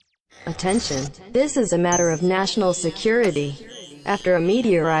Attention, this is a matter of national security. After a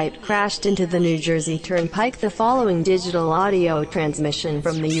meteorite crashed into the New Jersey Turnpike, the following digital audio transmission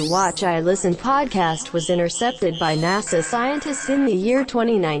from the You Watch I Listen podcast was intercepted by NASA scientists in the year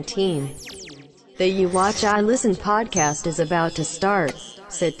 2019. The You Watch I Listen podcast is about to start.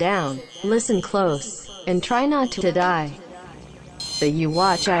 Sit down, listen close, and try not to die. The You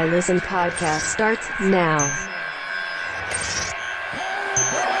Watch I Listen podcast starts now.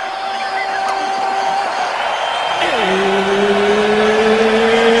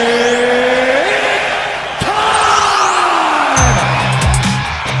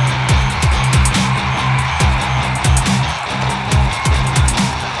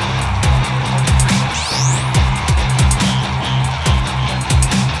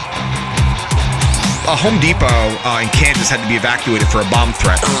 Home Depot in Kansas had to be evacuated for a bomb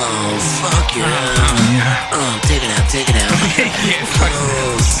threat. Oh, fuck yeah. Take it out.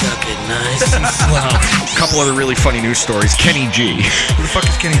 Oh, suck it nice and slow. A couple other really funny news stories. Kenny G. Who the fuck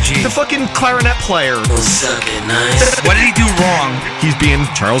is Kenny G? The fucking clarinet player. Oh, suck it nice. What did he do wrong? He's being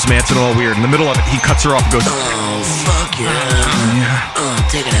Charles Manson all weird. In the middle of it, he cuts her off and goes, oh, fuck yeah. Oh,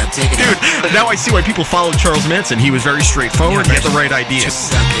 take it out. Dude, now I see why people followed Charles Manson. He was very straightforward. He had the right idea.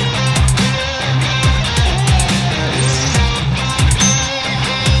 Just suck it.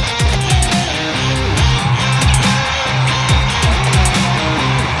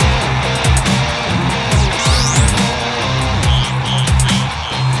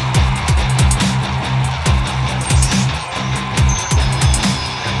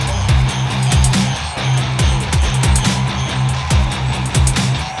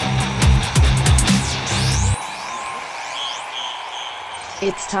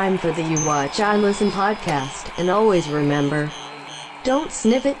 It's time for the You Watch I Listen podcast, and always remember, don't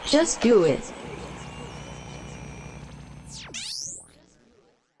sniff it, just do it.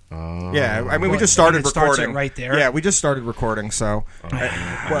 Yeah, I mean, we just started recording. Right there. Yeah, we just started recording, so. I don't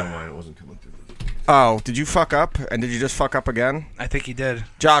know why it wasn't coming through. Oh, did you fuck up? And did you just fuck up again? I think he did.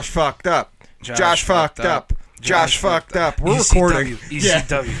 Josh fucked up. Josh fucked up. Josh fucked up. We're recording.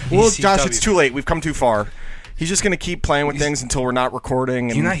 ECW. Well, Josh, it's too late. We've come too far. He's just going to keep playing with things until we're not recording.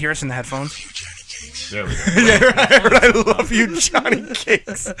 Do you not hear us in the headphones? There we go. I love you, Johnny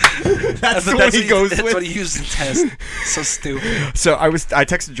Cakes. That's what he goes with. That's what he used in test. So stupid. So I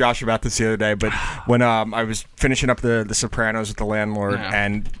texted Josh about this the other day, but when I was finishing up the Sopranos with the landlord,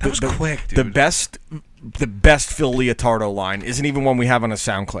 and that was quick, dude. The best Phil Leotardo line isn't even one we have on a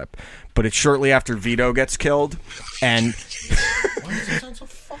sound clip, but it's shortly after Vito gets killed, and Why does it sound so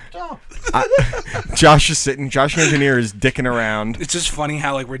fucked up? Josh the engineer is dicking around. It's just funny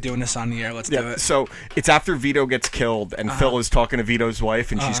how we're doing this on the air. Let's do it. So it's after Vito gets killed, and Phil is talking to Vito's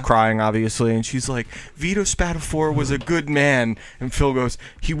wife, and she's crying, obviously, and she's like, Vito Spatafore was a good man. And Phil goes,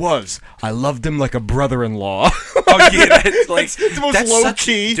 he was. I loved him like a brother-in-law. Oh, yeah. It's the most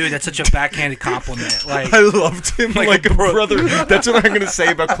low-key. Dude, that's such a backhanded compliment. I loved him like a brother. That's what I'm going to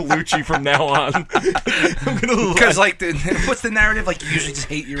say about Colucci from now on. I'm going to Because, what's the narrative? You usually just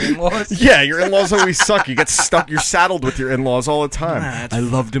hate your in-laws? Yeah, your in-laws always suck. You get stuck. You're saddled with your in-laws all the time. I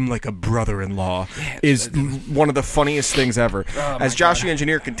loved him like a brother-in-law is one of the funniest things ever. As Josh the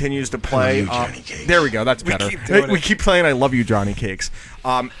Engineer continues to play, there we go. That's better. We keep playing I Love You, Johnny Cakes.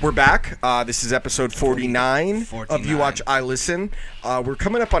 We're back. This is episode 49 of You Watch I Listen. We're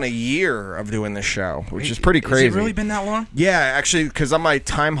coming up on a year of doing this show, which is pretty crazy. Has it really been that long? Yeah, actually, because on my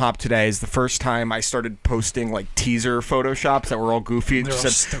time hop today is the first time I started posting teaser photoshops that were all goofy. They're all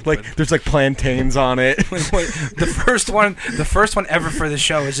stupid. There's plantains on it. Wait, the first one ever for the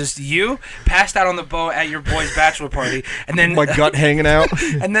show is just you passed out on the boat at your boy's bachelor party, and then my gut hanging out.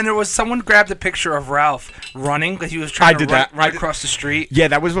 And then there was someone grabbed a picture of Ralph running because he was trying to run right across the street. Yeah,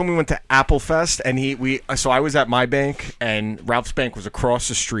 that was when we went to Applefest, and so I was at my bank, and Ralph's bank was across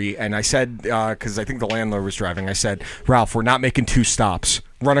the street, and I said, because I think the landlord was driving, I said, Ralph, we're not making two stops.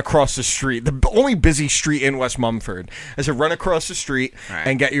 Run across the street. The only busy street in West Mumford. I said, run across the street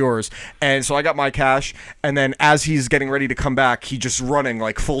and get yours. And so I got my cash, and then as he's getting ready to come back, he's just running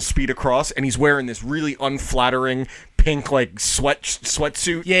full speed across, and he's wearing this really unflattering pink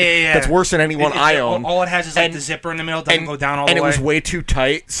sweatsuit. Yeah. That's worse than anyone I own. All it has is the zipper in the middle. Doesn't go down all the way. And it was way too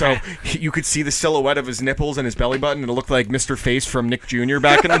tight, so you could see the silhouette of his nipples and his belly button. And it looked like Mr. Face from Nick Jr.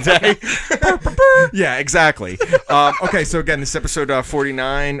 back in the day. Yeah, exactly. Okay, so again, this is episode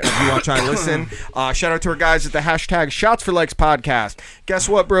 49 of You Watch I Listen. Shout out to our guys at the hashtag Shots for Likes podcast. Guess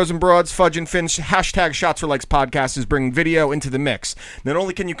what, bros and broads, Fudge and Finch, hashtag Shots for Likes podcast is bringing video into the mix. Not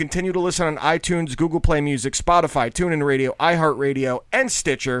only can you continue to listen on iTunes, Google Play Music, Spotify, TuneIn, TuneIn Radio, iHeartRadio, and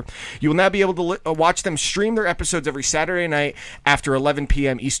Stitcher. You will now be able to watch them stream their episodes every Saturday night after 11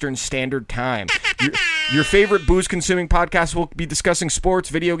 p.m. Eastern Standard Time. Your favorite booze-consuming podcast will be discussing sports,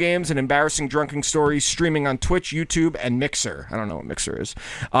 video games, and embarrassing drunken stories, streaming on Twitch, YouTube, and Mixer. I don't know what Mixer is.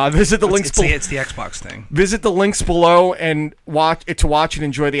 Visit the links below. It's the Xbox thing. Visit the links below and watch and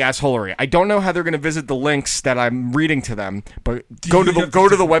enjoy the assholery. I don't know how they're going to visit the links that I'm reading to them, but go to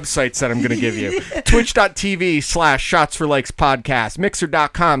the websites that I'm going to give you. Twitch.tv/Shots4Likes podcast,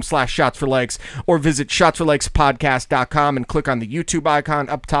 Mixer.com/Shots4Likes, or visit shotsforlikespodcast.com and click on the YouTube icon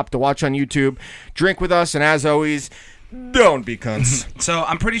up top to watch on YouTube. Drink with us, and as always, don't be cunts. So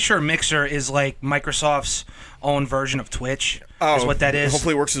I'm pretty sure Mixer is like Microsoft's own version of Twitch. Is what that is.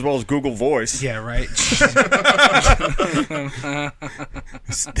 Hopefully it works as well as Google Voice. Yeah, right.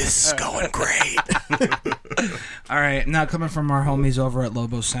 This is going great. All right, now coming from our homies over at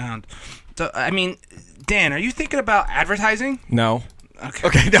Lobo Sound. So, I mean, Dan, are you thinking about advertising? No.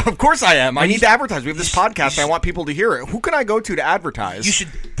 Okay, no, of course I am. I need to advertise. We have this podcast, and I want people to hear it. Who can I go to advertise? You should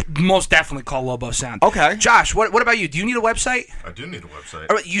most definitely call Lobo Sound. Okay. Josh, what about you? Do you need a website? I do need a website.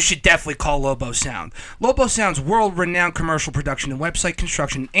 All right, you should definitely call Lobo Sound. Lobo Sound's world-renowned commercial production and website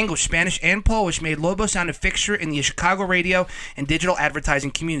construction in English, Spanish, and Polish made Lobo Sound a fixture in the Chicago radio and digital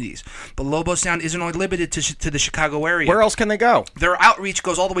advertising communities. But Lobo Sound isn't only limited to the Chicago area. Where else can they go? Their outreach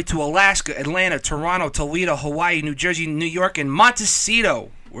goes all the way to Alaska, Atlanta, Toronto, Toledo, Hawaii, New Jersey, New York, and Montecito,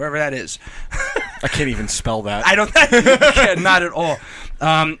 wherever that is. I can't even spell that. I don't. Yeah, not at all.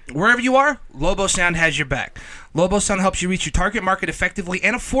 Wherever you are, Lobo Sound has your back. Lobo Sound helps you reach your target market effectively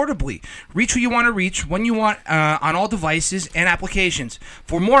and affordably. Reach who you want to reach, when you want, on all devices and applications.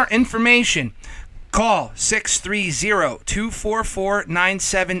 For more information, call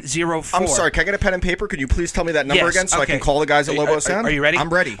 630-244-9704. I'm sorry, can I get a pen and paper? Could you please tell me that number again so I can call the guys at Lobo Sound? Are you ready? I'm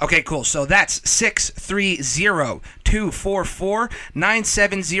ready. Okay, cool. So that's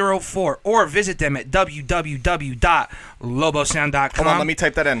 630-244-9704, or visit them at www.lobosound.com. Hold on, let me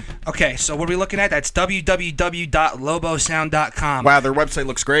type that in. Okay, so what are we looking at? That's www.lobosound.com. Wow, their website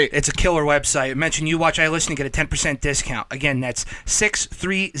looks great. It's a killer website. Mention You Watch, I Listen, get a 10% discount. Again, that's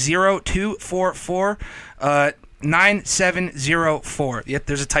 630-244-9704. Yep,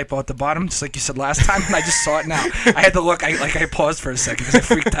 there's a typo at the bottom, just like you said last time, and I just saw it now. I had to look. I paused for a second because I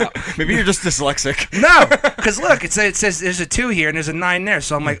freaked out. Maybe you're just dyslexic. No, because look, it says there's a 2 here and there's a 9 there,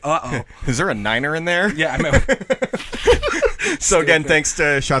 so I'm like, uh-oh. Is there a 9er in there? Yeah, I mean. So again, thanks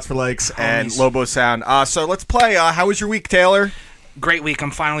to Shots for Likes and Lobo Sound. So let's play. How was your week, Taylor? Great week. I'm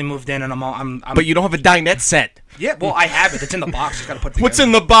finally moved in, and I'm But you don't have a dinette set. Yeah, well, I have it. It's in the box. Just gotta put it together. What's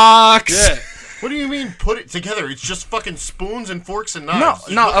in the box? Yeah. What do you mean put it together? It's just fucking spoons and forks and knives.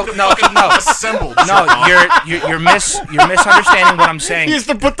 No. Assembled. No, you're misunderstanding what I'm saying. He has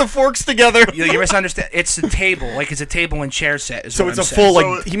to put the forks together. You're misunderstanding. It's a table, like it's a table and chair set. Is So what it's I'm a saying.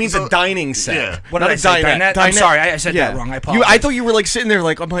 full, he means a dining set. Yeah. What Not did I say? Dinette? I'm sorry, I said that wrong. I apologize. I thought you were like sitting there,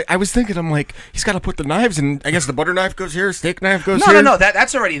 like I was thinking, he's got to put the knives, and I guess the butter knife goes here, steak knife goes here. No.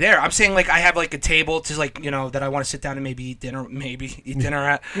 That's already there. I'm saying like I have like a table to like that I want to sit down and maybe eat dinner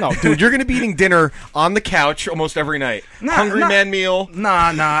at. No, dude, you're gonna be eating dinner on the couch almost every night. Hungry man meal.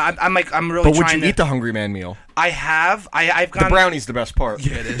 Nah. I'm really. But would trying you eat the Hungry Man meal? I have. I've gone. The brownie's the best part.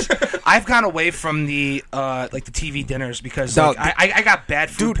 Yeah, it is. I've gone away from the like the TV dinners because I got bad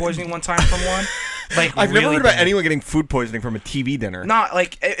food poisoning one time from one. Like I've really never heard about bad. anyone getting food poisoning from a TV dinner. No,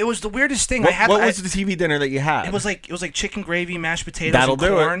 like it was the weirdest thing. What was the TV dinner that you had? It was like chicken gravy, mashed potatoes, That'll and do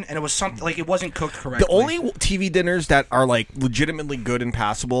corn, and it was something like it wasn't cooked correctly. The only TV dinners that are like legitimately good and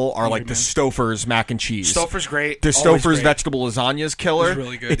passable are like the Stouffer's mac and cheese. Stouffer's great. The Always Stouffer's great. vegetable lasagna's killer. It's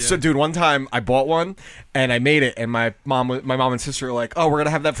really good. So, dude, one time I bought one and I made it, and my mom and sister were like, "Oh, we're gonna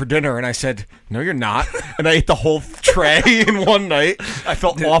have that for dinner," and I said, "No, you're not." And I ate the whole tray in one night. I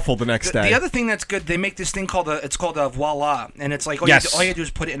felt awful the next day. The other thing that's good, they make this thing called a voila, and it's like all you do is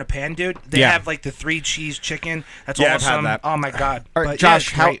put it in a pan, dude. They have like the 3 cheese chicken. That's Yeah, awesome. I've had that. Oh my god! All right, But,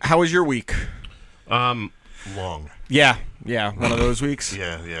 Josh, yeah, how was your week? Long. Yeah, one of those weeks.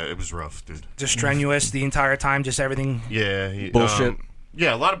 Yeah, it was rough, dude. just strenuous the entire time, just everything. Yeah. Bullshit.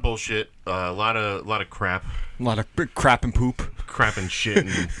 Yeah, a lot of bullshit. A lot of crap. A lot of crap and poop. Crap and shit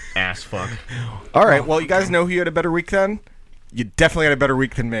and ass fuck. All right, well, you guys know who had a better week then? You definitely had a better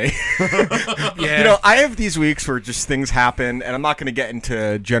week than me. Yeah. I have these weeks where just things happen, and I'm not going to get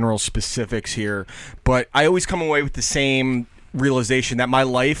into general specifics here, but I always come away with the same realization that my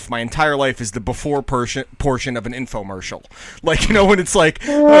entire life is the before portion of an infomercial. Like, when it's like,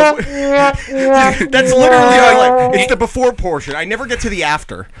 that's literally my life. It's the before portion. I never get to the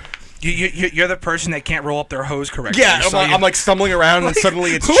after. You're the person that can't roll up their hose correctly. Yeah, so I'm like stumbling around and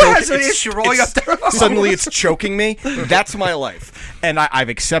suddenly it's who choking. has an issue rolling up their hose? Suddenly it's choking me. That's my life, and I've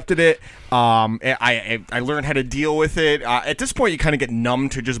accepted it. I learned how to deal with it. At this point, you kind of get numb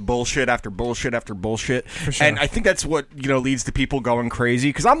to just bullshit after bullshit after bullshit, For sure. and I think that's what leads to people going crazy.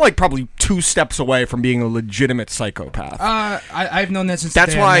 Because I'm like probably 2 steps away from being a legitimate psychopath. I've known that since.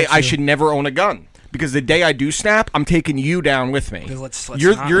 That's the day why met I you. should never own a gun. Because the day I do snap, I'm taking you down with me. Let's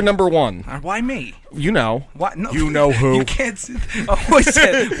You're not. number 1. Why me? You know. What? No. You know who. You can't. Oh, I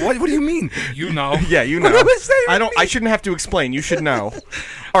said. What do you mean? You know. Yeah, you know. What was that I don't. I shouldn't have to explain. You should know.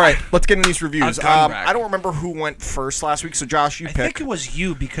 All right, let's get into these reviews. I don't remember who went first last week, so Josh, you I pick. think it was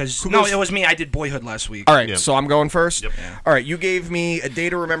you because goes- it was me. I did Boyhood last week. All right, Yep. so I'm going first. Yep. Yeah. All right, you gave me A Day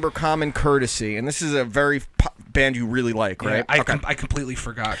to Remember, Common Courtesy, and this is a very band you really like, right? I completely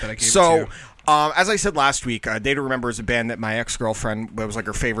forgot that I gave it So, to you. as I said last week, Day to Remember is a band that my ex-girlfriend was like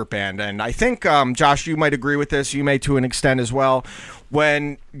her favorite band, and I think, Josh, you might agree with this. You may to an extent as well.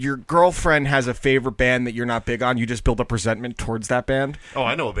 When your girlfriend has a favorite band that you're not big on, you just build up resentment towards that band. Oh,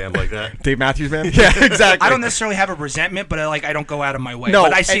 I know a band like that. Dave Matthews Band? Yeah, exactly. I don't necessarily have a resentment, but I don't go out of my way. No,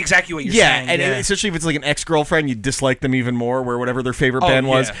 but I see and- exactly what you're yeah, saying. and especially if it's like an ex-girlfriend, you dislike them even more, where whatever their favorite band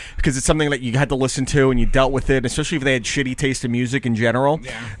was, yeah. because it's something that you had to listen to and you dealt with it, especially if they had shitty taste in music in general.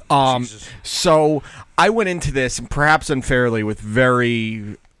 Yeah. So I went into this, and perhaps unfairly, with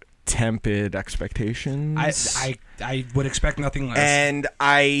very tepid expectations. I would expect nothing less. And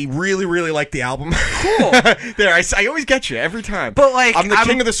I really, really like the album. Cool. There, I always get you every time. But, like, I'm the I'm-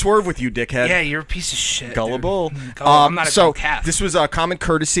 king of the swerve with you, dickhead. Yeah, you're a piece of shit. Gullible. Dude. I'm not a so calf. this was a Common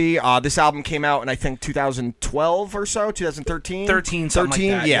Courtesy. This album came out in I think 2012 or so, 2013. 13, something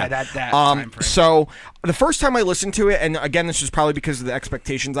like that. Yeah, Yeah, that time frame. So the first time I listened to it, and again, this was probably because of the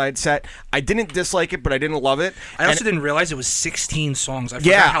expectations I had set. I didn't dislike it, but I didn't love it. I also And- didn't realize it was 16 songs. I forgot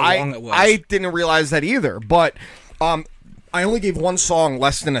yeah, how long it was. I didn't realize that either. But I only gave one song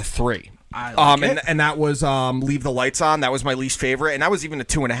less than a 3. I like it. And that was Leave the Lights On. That was my least favorite, and that was even a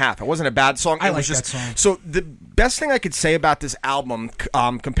 2.5. It wasn't a bad song. I It was like just, that song. So the best thing I could say about this album,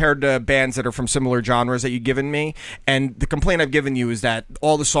 compared to bands that are from similar genres that you've given me, and the complaint I've given you is that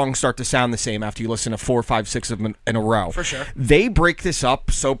all the songs start to sound the same after you listen to 4, 5, 6 of them in a row. For sure. They break this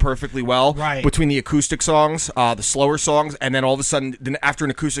up so perfectly well, Right. between the acoustic songs, the slower songs, and then all of a sudden, after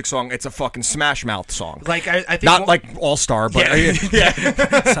an acoustic song, it's a fucking Smash Mouth song. I think Not like All Star, but Yeah.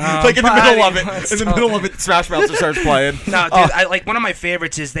 like in the middle of it. In the middle of it, Smash Mouth just starts playing. No, dude, I like one of my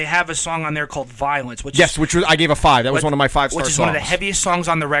favorites is they have a song on there called Violence, which Yes, is, which was, I gave a 5. That was one of my 5-star which is songs. one of the heaviest songs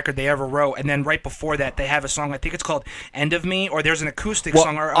on the record they ever wrote. And then right before that, they have a song. I think it's called "End of Me," or there's an acoustic Well,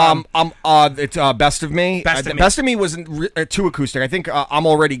 song. Or, it's Best of Me. Best of Me. Best of Me wasn't too acoustic. I think I'm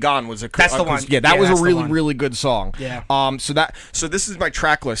Already Gone was That's the one. Yeah, that Yeah, was that's a the really, one. really good song. Yeah. So this is my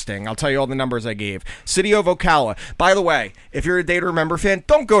track listing. I'll tell you all the numbers I gave. City of Ocala. By the way, if you're a Day to Remember fan,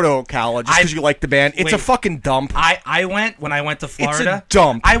 don't go to Ocala just because you like the band. It's a Wait. fucking dump. I went when I went to Florida. It's a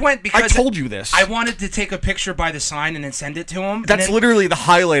dump. I went because I told you this. I wanted to take a picture by the sign and then send it to him. That's literally the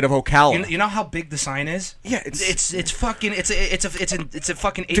highlight of Ocala. You know how big the sign is? Yeah, it's fucking it's a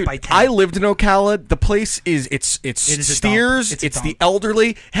fucking 8 Dude, by 10. I lived in Ocala. The place is it's It is a steers. dump. It's It's a the dump.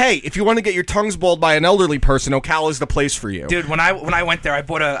 elderly. Hey, if you want to get your tongues bowled by an elderly person, Ocala is the place for you. Dude, when I went there, I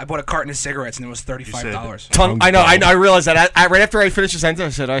bought a carton of cigarettes and it was $35. I know. I realized that. Right after I finished the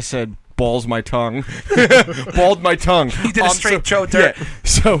sentence, I said, balls my tongue. Balled my tongue. He did a straight Joe Dirt. Yeah.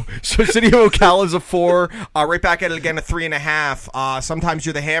 So City of Ocala is a 4. Right back at it again, a 3.5. Sometimes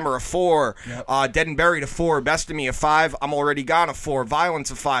You're the Hammer, a 4. Yep. Dead and Buried, a 4. Best of Me, a 5. I'm Already Gone, a 4. Violence,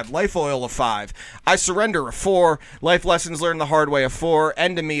 a 5. Life Oil, a 5. I Surrender, a 4. Life Lessons Learned the Hard Way, a 4.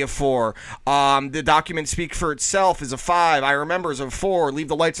 End of Me, a 4. The Document Speak for Itself is a 5. I Remember is a 4. Leave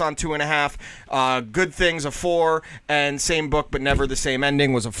the Lights On, 2.5. Good Things, a 4. And Same Book But Never the Same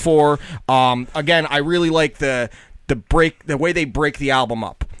Ending was a 4. Again, I really like the way they break the album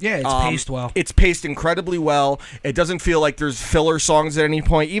up. Yeah, it's paced well. It's paced incredibly well. It doesn't feel like there's filler songs at any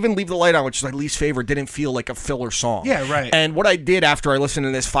point. Even Leave the Light On, which is my least favorite, didn't feel like a filler song. Yeah, right. And what I did after I listened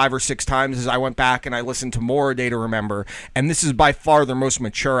to this 5 or 6 times is I went back and I listened to more A Day to Remember, and this is by far their most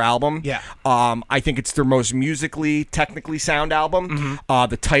mature album. Yeah. I think it's their most musically, technically sound album,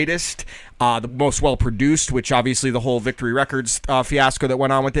 the tightest. the most well-produced, which obviously the whole Victory Records fiasco that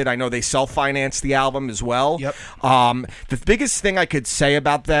went on with it. I know they self-financed the album as well. Yep. The biggest thing I could say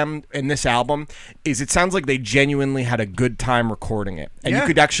about them in this album is it sounds like they genuinely had a good time recording it. And you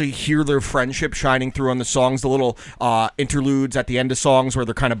could actually hear their friendship shining through on the songs, the little interludes at the end of songs where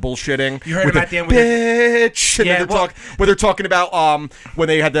they're kind of bullshitting. You heard them at the end with bitch. Where they're talking about when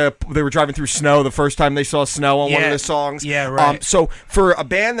they were driving through snow the first time they saw snow on one of the songs. Yeah, right. So for a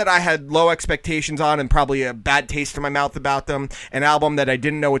band that I had low expectations on and probably a bad taste in my mouth about them, an album that I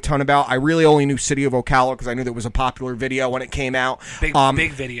didn't know a ton about, I really only knew City of Ocala because I knew there was a popular video when it came out.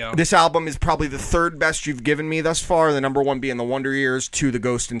 Big video. This album is probably the third best you've given me thus far. The number one being The Wonder Years, 2 The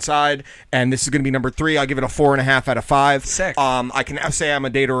Ghost Inside, and this is going to be number 3. I'll give it a 4.5 out of 5. Sick. I can now say I'm a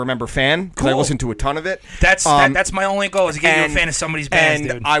Day to Remember fan because I listened to a ton of it. That's my only goal is to get you a fan of somebody's band,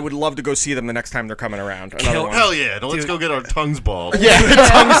 dude. I would love to go see them the next time they're coming around. Hell yeah. Now let's go get our tongues balled. Yeah,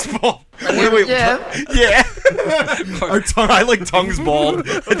 tongues balled. Wait. Yeah. I like tongues balled.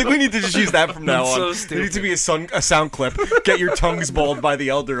 I think we need to just use that from now on. So stupid. It needs to be a sound clip. Get your tongues balled by the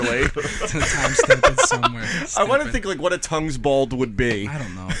elderly. Timestamp it somewhere. I want to think like what a tongues balled would be. I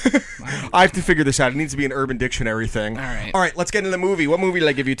don't know. I have to figure this out. It needs to be an Urban Dictionary thing. All right. Let's get into the movie. What movie did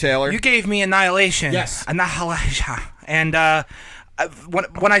I give you, Taylor? You gave me Annihilation. Yes. Annihilation. And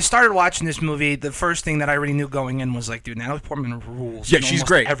when I started watching this movie, the first thing that I already knew going in was like, dude, Natalie Portman rules. Yeah, she's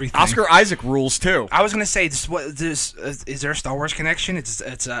great. Everything. Oscar Isaac rules too. I was gonna say, is there a Star Wars connection?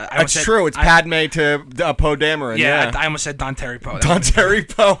 That's true. It's Padme to Poe Dameron. Yeah, I almost said Don Terry Poe. Don Terry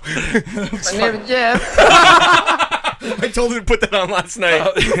Poe. My name is Jeff. I told her to put that on last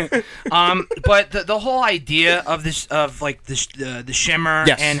night. But the whole idea of this, of like the shimmer,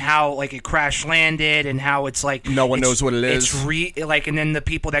 and how like it crash landed, and how it's like no one knows what it is. It's and then the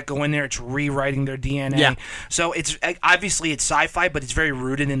people that go in there, it's rewriting their DNA. Yeah. So it's obviously it's sci-fi, but it's very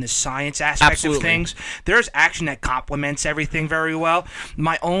rooted in the science aspect of things. There's action that complements everything very well.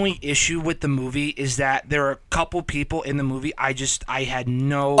 My only issue with the movie is that there are a couple people in the movie I had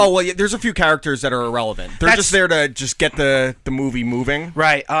no. Oh well, yeah, there's a few characters that are irrelevant. They're just there to just get the movie moving.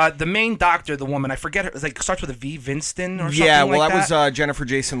 Right. The main doctor, the woman, I forget her. Like starts with a V. Vinston or something. Yeah. Well, like that was Jennifer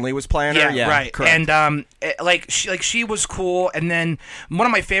Jason Leigh was playing her. Yeah. Right. Correct. And she was cool. And then one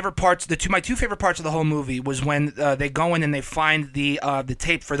of my favorite parts, my two favorite parts of the whole movie was when they go in and they find the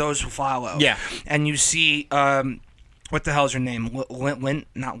tape for those who follow. Yeah. And you see. What the hell is her name?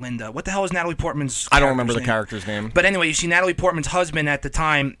 Not Linda. What the hell is Natalie Portman's? I don't remember the character's name. But anyway, you see Natalie Portman's husband at the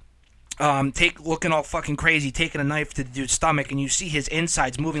time. Looking all fucking crazy, taking a knife to the dude's stomach, and you see his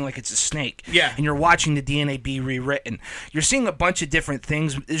insides moving like it's a snake. Yeah. And you're watching the DNA be rewritten. You're seeing a bunch of different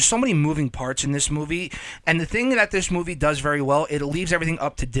things. There's so many moving parts in this movie, and the thing that this movie does very well, it leaves everything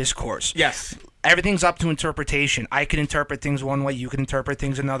up to discourse. Yes. Everything's up to interpretation. I could interpret things one way, you could interpret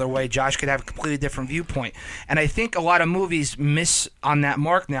things another way, Josh could have a completely different viewpoint. And I think a lot of movies miss on that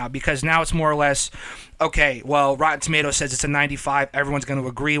mark now, because now it's more or less, okay, well, Rotten Tomatoes says it's a 95, everyone's going to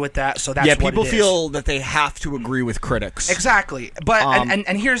agree with that, so that's what it is. Yeah, people feel that they have to agree with critics. Exactly. But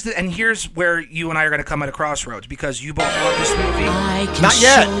and here's where you and I are going to come at a crossroads, because you both love this movie. Not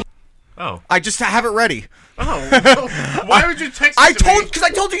yet. Oh. I just have it ready. Oh. Why would you text me? Because I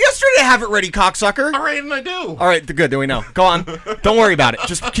told you yesterday to have it ready, cocksucker. All right, and I do. All right, good. Then we know. Go on. Don't worry about it.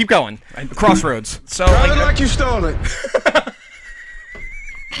 Just keep going. Crossroads. So like you stole it.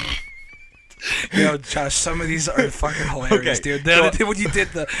 Josh, some of these are fucking hilarious, dude. The other day when you did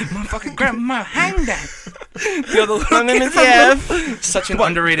the motherfucking grandma hang down. My name is Jeff. Such an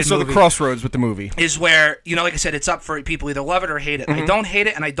underrated movie. So the crossroads with the movie is where, like I said, it's up for people either love it or hate it. I don't hate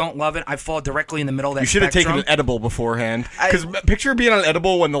it and I don't love it. I fall directly in the middle of that. You should have taken an edible beforehand. Because picture being on an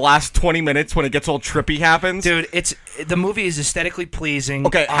edible when the last 20 minutes when it gets all trippy happens. Dude, the movie is aesthetically pleasing.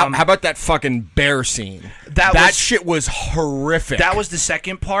 Okay, how about that fucking bear scene? That shit was horrific. That was the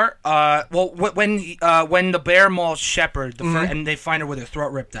second part. When the bear mauls Shepard, and they find her with her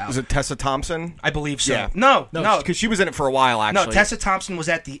throat ripped out. Was it Tessa Thompson? I believe so. Yeah. No, because she was in it for a while. Actually, no. Tessa Thompson was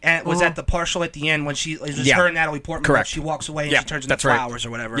at the end. Was at the partial at the end when she was her and Natalie Portman. Correct. She walks away and she turns into right. flowers or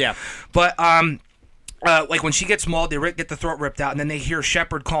whatever. Yeah, but like when she gets mauled, they get the throat ripped out, and then they hear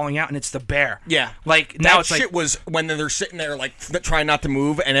Shepard calling out, and it's the bear. Yeah, like now it's shit was when they're sitting there like trying not to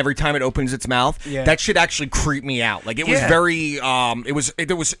move, and every time it opens its mouth, that shit actually creeped me out. Like it was very, it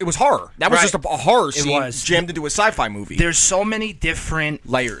was horror. That was just a horror scene jammed into a sci-fi movie. There's so many different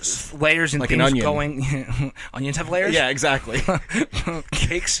layers and like things an onion. going. Onions have layers. Yeah, exactly.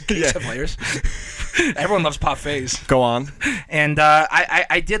 Cakes have layers. Everyone loves parfaits. Go on. And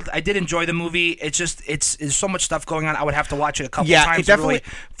I did enjoy the movie. It's just there's so much stuff going on. I would have to watch it a couple Yeah, times it definitely- to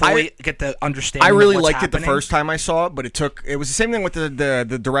really fully get the understanding. I really of what's liked it the happening. first time I saw it, but it was the same thing with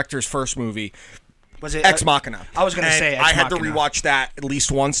the director's first movie. Was it Ex Machina? I was going to And say Ex I had to Machina. rewatch that at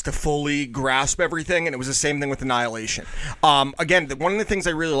least once to fully grasp everything, and it was the same thing with Annihilation. Again, one of the things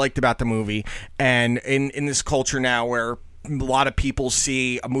I really liked about the movie, and in this culture now where a lot of people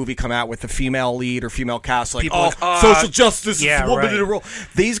see a movie come out with a female lead or female cast, like, People social justice, yeah, woman right. in a role.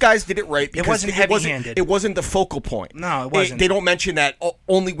 These guys did it right because wasn't heavy-handed. It wasn't the focal point. No, it wasn't. They don't mention that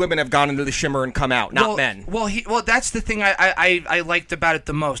only women have gone into the Shimmer and come out, not men. Well, that's the thing I liked about it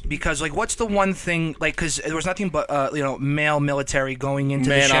the most, because like, what's the one thing, like, because there was nothing but male military going into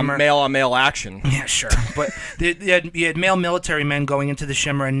the Shimmer. Male on male action. Yeah, sure, but you had male military men going into the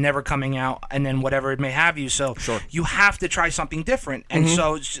Shimmer and never coming out, and then whatever it may have you. So you have to try something different, and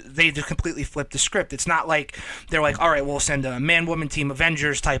so they just completely flipped the script. It's not like they're like, all right, we'll send a man-woman team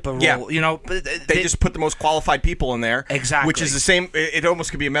Avengers type of role. But they just put the most qualified people in there. Exactly. Which is the same. It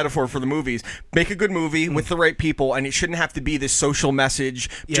almost could be a metaphor for the movies. Make a good movie with the right people, and it shouldn't have to be this social message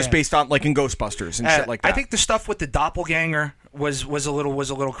just based on, like in Ghostbusters and shit like that. I think the stuff with the doppelganger was a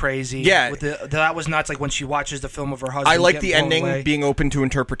little crazy. Yeah. That was nuts. Like when she watches the film of her husband. I like get the blown ending away. being open to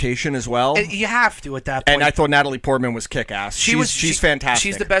interpretation as well. You have to at that point. And I thought Natalie Portman was kick-ass. She's fantastic.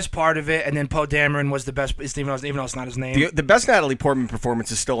 She's the best part of it, and then Poe Dameron was the best, even though it's not his name. The best Natalie Portman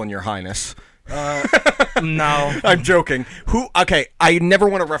performance is still in Your Highness. No, I'm joking. Okay, I never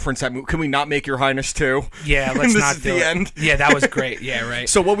want to reference that movie. Can we not make Your Highness too? Yeah, let's this not is do the it. end. Yeah, that was great. Yeah, right.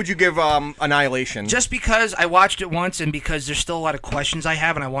 So what would you give Annihilation? Just because I watched it once, and because there's still a lot of questions I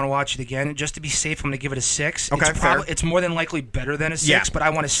have, and I want to watch it again, just to be safe, I'm going to give it a 6. Okay, fair. It's more than likely better than a 6, Yeah. but I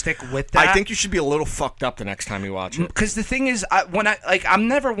want to stick with that. I think you should be a little fucked up the next time you watch it. Because the thing is, I'm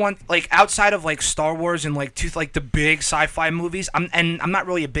never one, like, outside of like Star Wars and like the big sci-fi movies. I'm not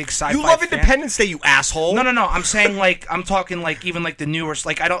really a big sci-fi. You love fan. Independence Day, you asshole. No. I'm saying I'm talking like even like the newer.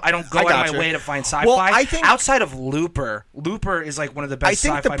 Like I don't go out of gotcha. my way to find sci-fi. Well, I think outside of Looper is like one of the best. I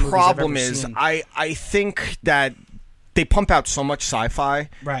think sci-fi the movies problem I've ever is seen. I think that they pump out so much sci-fi,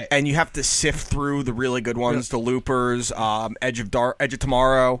 right? And you have to sift through the really good ones, the Loopers, Edge of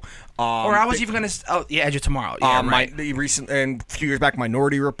Tomorrow. Or I was even gonna. Oh yeah, Edge of Tomorrow. Yeah, right. The recent and a few years back,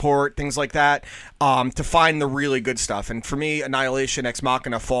 Minority Report, things like that. To find the really good stuff, and for me, Annihilation, Ex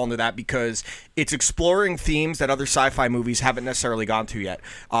Machina fall into that because it's exploring themes that other sci-fi movies haven't necessarily gone to yet.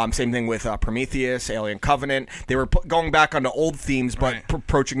 Same thing with Prometheus, Alien Covenant. They were going back onto old themes, but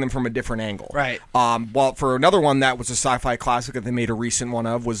approaching them from a different angle. Right. Well, for another one that was a sci-fi classic that they made a recent one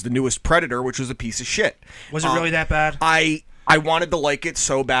of was the newest Predator, which was a piece of shit. Was it really that bad? I wanted to like it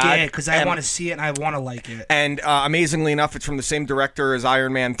so bad. Yeah, because I want to see it and I want to like it. And amazingly enough, it's from the same director as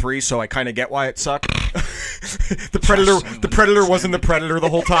Iron Man 3, so I kind of get why it sucked. The Predator wasn't the Predator the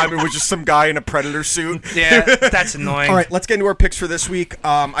whole time. It was just some guy in a Predator suit. Yeah, that's annoying. All right, let's get into our picks for this week.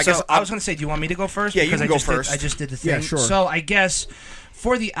 I was going to say, do you want me to go first? Yeah, because you can go first. I just did the thing. Yeah, sure. So I guess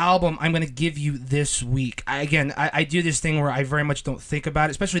for the album, I'm going to give you this week. I do this thing where I very much don't think about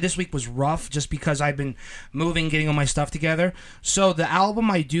it. Especially this week was rough just because I've been moving, getting all my stuff together. So the album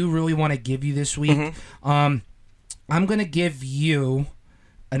I do really want to give you this week, I'm going to give you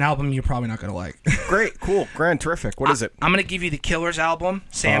an album you're probably not going to like. Great, cool, grand, terrific. What is it? I'm going to give you the Killers album,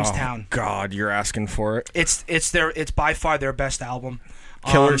 Sam's Oh, Town. God, you're asking for it. It's by far their best album.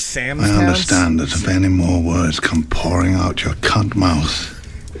 Killers, Sam's I Town? understand that if any more words come pouring out your cunt mouth,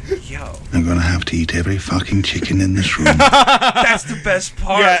 Yo, I'm gonna have to eat every fucking chicken in this room. that's the best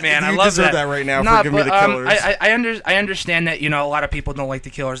part, Yeah, man. I you love deserve that right now for giving me the Killers. I understand that a lot of people don't like the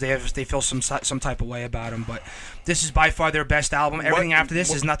Killers. They feel some type of way about them, but this is by far their best album. Everything after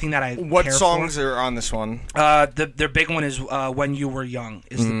this is nothing that I What care songs for. are on this one? Their big one is "When You Were Young."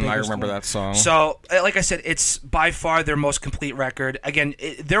 Is the biggest I remember one. that song. So, like I said, it's by far their most complete record. Again,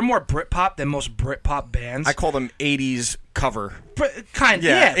 they're more Britpop than most Britpop bands. I call them 80s cover.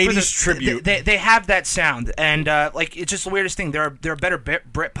 Yeah, 80s tribute. They have that sound, and it's just the weirdest thing. They're a better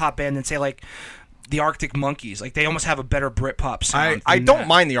Britpop band than say like the Arctic Monkeys. Like they almost have a better Britpop sound. I don't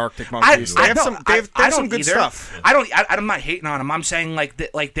mind the Arctic Monkeys. They have some good stuff. I'm not hating on them. I'm saying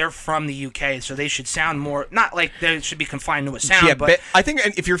like they're from the UK, so they should sound more not like they should be confined to a sound. Yeah, but I think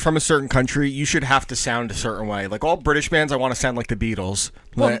if you're from a certain country, you should have to sound a certain way. Like all British bands, I want to sound like the Beatles.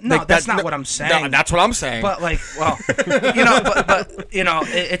 Well, Like, no, that's not what I'm saying. No, that's what I'm saying. But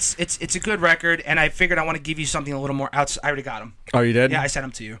it's a good record, and I figured I want to give you something a little more outside. I already got them. Oh, you did? Yeah, I sent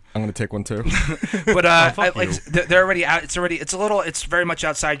them to you. I'm gonna take one too. But they're already out. It's very much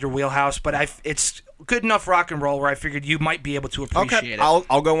outside your wheelhouse, but it's good enough rock and roll where I figured you might be able to appreciate it.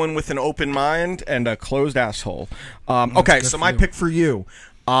 I'll go in with an open mind and a closed asshole. Okay, so my pick for you.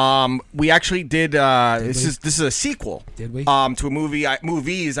 We actually did. This is a sequel. Did we? To a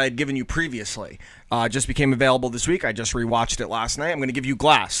movies I had given you previously. Just became available this week. I just rewatched it last night. I'm going to give you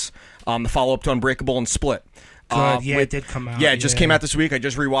Glass, the follow-up to Unbreakable and Split. Good. It did come out. Yeah, it just came out this week. I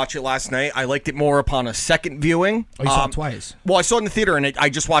just rewatched it last night. I liked it more upon a second viewing. Oh, you saw it twice? Well, I saw it in the theater, and I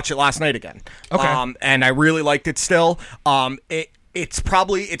just watched it last night again. Okay. And I really liked it still.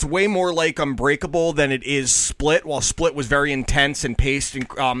 It's way more like Unbreakable than it is Split. While Split was very intense and paced and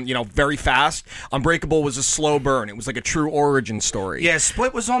very fast, Unbreakable was a slow burn. It was like a true origin story. Yeah,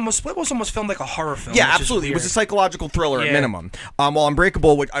 Split was almost filmed like a horror film. Yeah, absolutely. It was a psychological thriller at minimum. While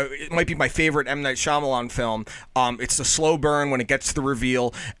Unbreakable, which it might be my favorite M. Night Shyamalan film, it's a slow burn when it gets to the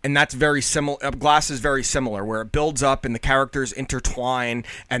reveal, and that's very similar. Glass is very similar, where it builds up and the characters intertwine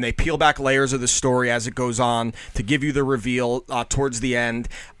and they peel back layers of the story as it goes on to give you the reveal towards the end.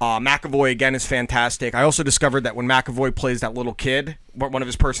 McAvoy again is fantastic. I also discovered that when McAvoy plays that little kid, one of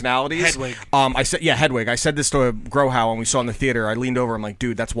his personalities, Hedwig. Hedwig. I said this to Grohow when we saw in the theater. I leaned over. I'm like,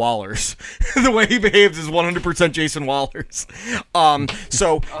 dude, that's Wallers. The way he behaves is 100% Jason Wallers.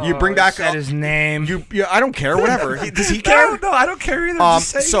 So you bring back his name. I don't care. Whatever. Does he care? No, I don't care either.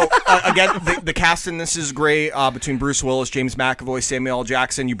 So again, the cast in this is great. Between Bruce Willis, James McAvoy, Samuel L.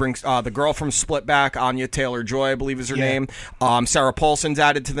 Jackson. You bring the girl from Split back, Anya Taylor-Joy, I believe is her name. Sarah Paulson's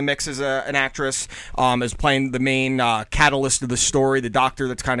added to the mix as an actress, as playing the main catalyst of the story, the doctor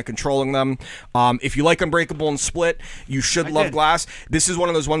that's kind of controlling them. If you like Unbreakable and Split, you should love Glass. This is one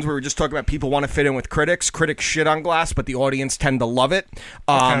of those ones where we were just talking about people want to fit in with critics. Critics shit on Glass, but the audience tend to love it.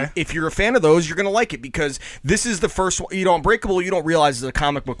 If you're a fan of those, you're going to like it because this is the first one. Unbreakable, you don't realize it's a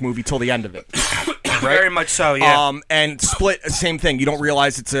comic book movie till the end of it. Right? Very much so, yeah. And Split, same thing. You don't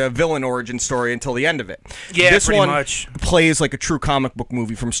realize it's a villain origin story until the end of it. Yeah, this pretty one much plays like a true comic book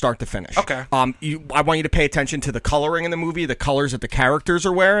movie from start to finish. Okay. I want you to pay attention to the coloring in the movie, the colors that the characters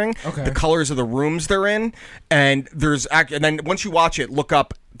are wearing, the colors of the rooms they're in, and then once you watch it, look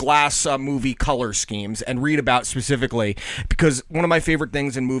up Glass movie color schemes and read about specifically, because one of my favorite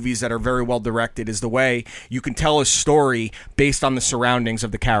things in movies that are very well directed is the way you can tell a story based on the surroundings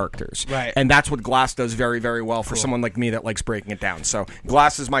of the characters. Right. And that's what Glass does very, very well for someone like me that likes breaking it down. So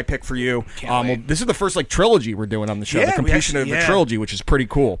Glass is my pick for you. This is the first trilogy we're doing on the show, the completion of the trilogy, which is pretty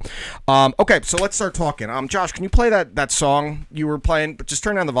cool. Okay, so let's start talking. Josh, can you play that song you were playing, but just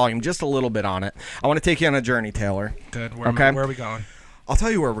turn down the volume just a little bit on it. I want to take you on a journey, Taylor. Good. Where are we going? I'll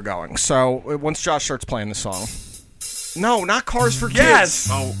tell you where we're going. So once Josh starts playing the song. No, not Cars for Kids. Yes.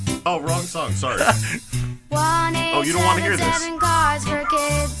 Oh, wrong song. Sorry. Oh, you don't want to hear this? Cars for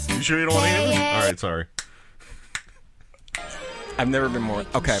kids. You sure you don't want to hear this? All right, sorry. I've never been more.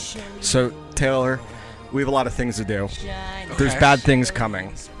 Okay, so Taylor, we have a lot of things to do. There's bad things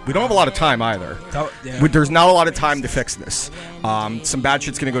coming. We don't have a lot of time either. There's not a lot of time to fix this. Some bad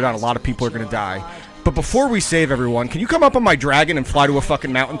shit's going to go down. A lot of people are going to die. But before we save everyone, can you come up on my dragon and fly to a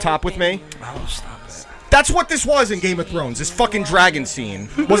fucking mountaintop with me? Oh, stop it. That's what this was in Game of Thrones, this fucking dragon scene.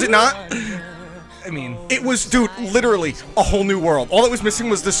 Was it not? I mean... It was, dude, literally a whole new world. All that was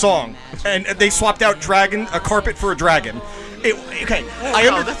missing was the song. And they swapped out a carpet for a dragon.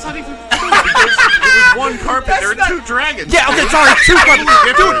 That's not even... Because it was one carpet. There were two dragons. Yeah, okay, sorry, two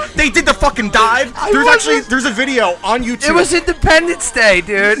carpets. Dude, they did the fucking dive. There's a video on YouTube. It was Independence Day,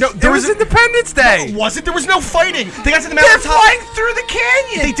 dude. No, it was Independence Day. No, was it? There was no fighting. They got to the They're mountaintop. flying through the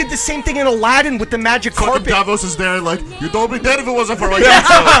canyon. They did the same thing in Aladdin with the magic carpet. Davos is there like, you don't be dead if it wasn't for my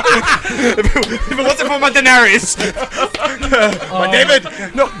if it wasn't for my Daenerys. My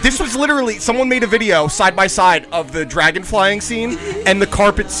David. No, this was literally, someone made a video side by side of the dragon flying scene and the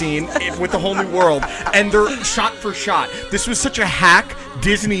carpet scene with the whole new world, and they're shot for shot. This was such a hack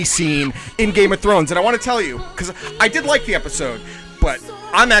Disney scene in Game of Thrones, and I want to tell you, because I did like the episode, but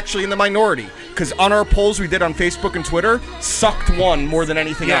I'm actually in the minority, because on our polls we did on Facebook and Twitter, sucked one more than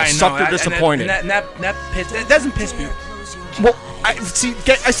anything else. Sucked or disappointed. That doesn't piss me. Well, I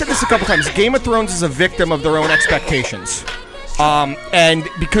said this a couple times. Game of Thrones is a victim of their own expectations. And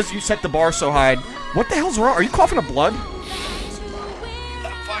because you set the bar so high, what the hell's wrong? Are you coughing up blood?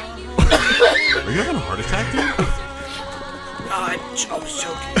 Are you having a heart attack, dude? I was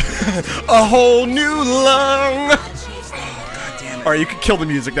joking. A whole new lung. God damn it. All right, you can kill the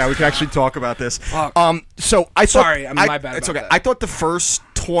music now. We can actually talk about this. Fuck. So I thought, sorry, my bad. It's okay. That. I thought the first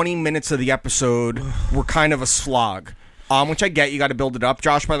 20 minutes of the episode were kind of a slog. Which I get, you got to build it up.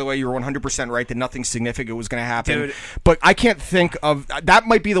 Josh, by the way, you were 100% right that nothing significant was going to happen. Dude. But I can't think of that.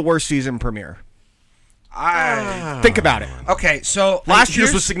 Might be the worst season premiere. Think about it. Okay, so last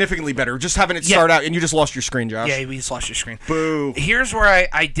year's was significantly better. Just having it start out, and you just lost your screen, Josh. Yeah, we just lost your screen. Boo. Here's where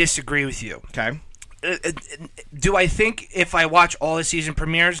I disagree with you. Okay. do I think if I watch all the season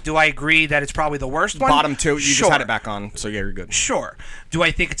premieres, do I agree that it's probably the worst one? Bottom two. You Sure. just had it back on, so yeah, you're good. Sure. Do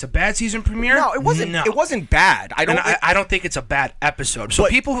I think it's a bad season premiere? No, it wasn't. No. It wasn't bad. I don't think it's a bad episode. So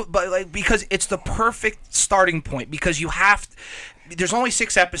because it's the perfect starting point because you have. There's only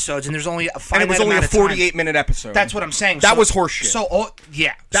 6 episodes, and there's only a finite and it was only a amount of time. 48-minute episode. That's what I'm saying. That was horseshit.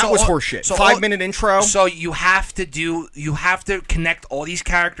 That was horseshit. 5-minute intro. So you have to connect all these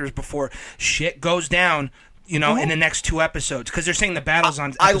characters before shit goes down. In the next 2 episodes, because they're saying the battle's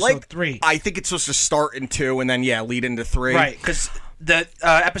on episode 3. I think it's supposed to start in 2 and then lead into 3. Right, because the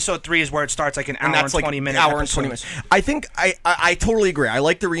episode 3 is where it starts, like an hour and 20 minutes. Hour and 20 minutes. I think I totally agree. I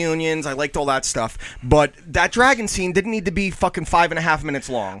like the reunions. I liked all that stuff. But that dragon scene didn't need to be fucking 5.5 minutes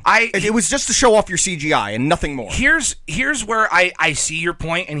long. It was just to show off your CGI and nothing more. Here's where I see your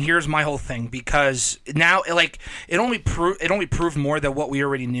point, and here's my whole thing, because now it only proved more than what we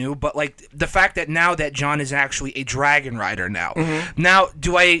already knew. But the fact that now that John is actually a dragon rider now. Mm-hmm. Now,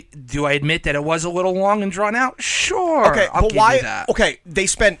 do I admit that it was a little long and drawn out? Sure. Okay, I'll give you that. Okay, they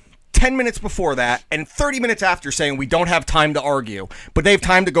spent 10 minutes before that and 30 minutes after saying we don't have time to argue, but they have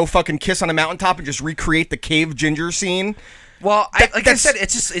time to go fucking kiss on a mountaintop and just recreate the cave ginger scene. Well, I said,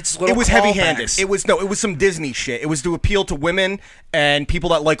 it's little. It was heavy-handed. It was some Disney shit. It was to appeal to women and people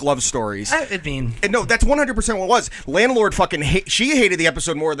that like love stories. No, that's 100% what it was. Landlord she hated the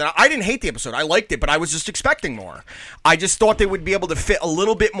episode more than I didn't hate the episode. I liked it, but I was just expecting more. I just thought they would be able to fit a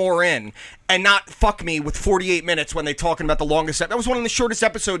little bit more in and not fuck me with 48 minutes when they're talking about the longest. That was one of the shortest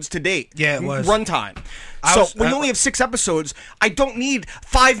episodes to date. Yeah, it was. Runtime. When you only have 6 episodes, I don't need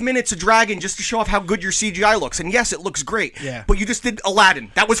 5 minutes of Dragon just to show off how good your CGI looks. And yes, it looks great. Yeah. But you just did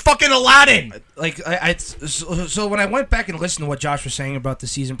Aladdin. That was fucking Aladdin. So when I went back and listened to what Josh was saying about the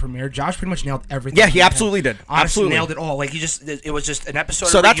season premiere, Josh pretty much nailed everything. Yeah, he absolutely did. Honestly, absolutely nailed it all. It was just an episode.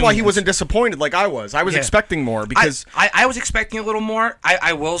 So that's why he wasn't disappointed like I was. I was expecting more because I was expecting a little more.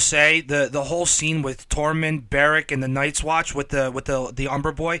 I will say the whole scene with Tormund, Beric, and the Night's Watch with the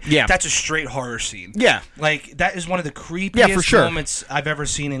Umber Boy. Yeah, that's a straight horror scene. Yeah, that is one of the creepiest moments I've ever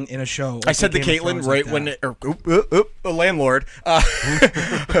seen in a show. I said to Caitlin right when a landlord.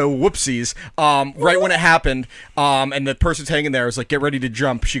 Whoopsies. Right when it happened, and the person's hanging there, was like, "Get ready to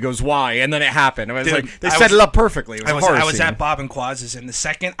jump." She goes, "Why?" And then it happened. I was like, they set it up perfectly. It was I was at Bob and Quaz's, and the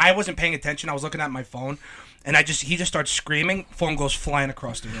second I wasn't paying attention, I was looking at my phone. And he just starts screaming. Phone goes flying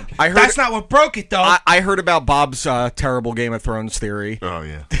across the room. That's not what broke it, though. I heard about Bob's terrible Game of Thrones theory. Oh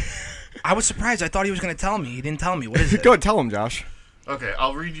yeah. I was surprised. I thought he was going to tell me. He didn't tell me. What is it? Go ahead, tell him, Josh. Okay,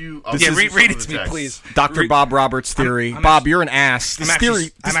 I'll read you. Read it to me, please. Dr. Bob Roberts' theory. Bob, you're an ass. I'm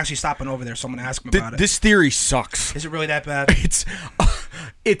actually stopping over there, so I'm going to ask him about it. This theory sucks. Is it really that bad?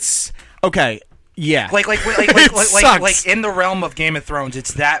 It's okay. Yeah, like in the realm of Game of Thrones,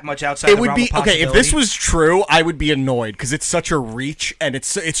 it's that much outside. It would be okay if this was true. I would be annoyed because it's such a reach, and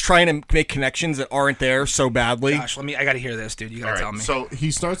it's trying to make connections that aren't there so badly. Gosh, I got to hear this, dude. You got to tell me. So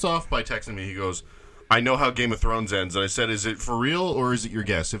he starts off by texting me. He goes, "I know how Game of Thrones ends," and I said, "Is it for real or is it your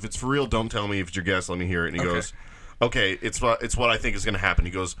guess? If it's for real, don't tell me. If it's your guess, let me hear it." And he goes, "Okay, it's what I think is going to happen."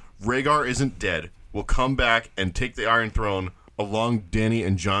 He goes, "Rhaegar isn't dead. We'll come back and take the Iron Throne along Dany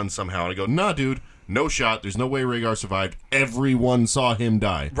and Jon somehow." And I go, "Nah, dude. No shot. There's no way Rhaegar survived. Everyone saw him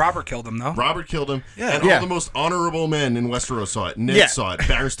die. Robert killed him, though. Robert killed him. Yeah. And all the most honorable men in Westeros saw it. Ned saw it.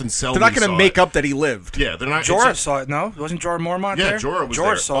 Barristan Selmy. They're not going to make up that he lived. Yeah, they're not. Jorah saw it. No, wasn't Jorah Mormont there? Yeah, Jorah was there.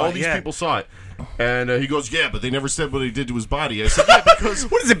 Jorah saw all these people saw it. And he goes, "Yeah, but they never said what he did to his body." I said, "Yeah, because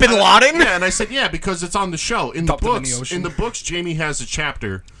what is it, Bin Laden?" Yeah, and I said, "Yeah, because it's on the show. In the books, in the books, Jamie has a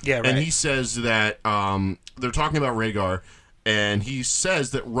chapter, and he says that they're talking about Rhaegar." And he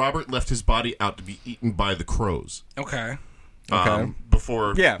says that Robert left his body out to be eaten by the crows. Okay.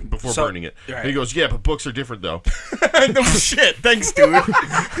 Before burning it. Right. And he goes, "Yeah, but books are different, though." No shit. Thanks, dude.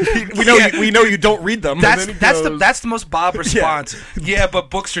 we know you don't read them. That's the most Bob response. Yeah, but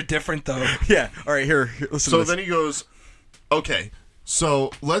books are different, though. Yeah. All right, here listen. So to this. Then he goes, "Okay,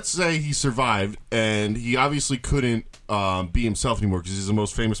 so let's say he survived, and he obviously couldn't be himself anymore because he's the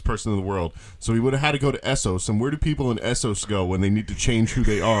most famous person in the world. So he would have had to go to Essos. And where do people in Essos go when they need to change who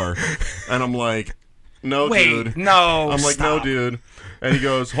they are?" And I'm like, "No, dude. No, I'm like, stop. "No, dude." And he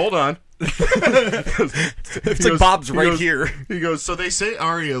goes, "Hold on." It's like Bob's right here. He goes, "So they say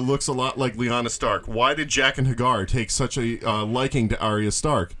Arya looks a lot like Lyanna Stark. Why did Jack and Hagar take such a liking to Arya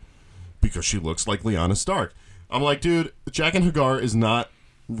Stark?" "Because she looks like Lyanna Stark." I'm like, "Dude, Jack and Hagar is not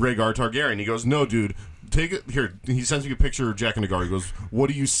Rhaegar Targaryen." He goes, "No, dude. take it here. He sends me a picture of Jack and Hagar. He goes, "What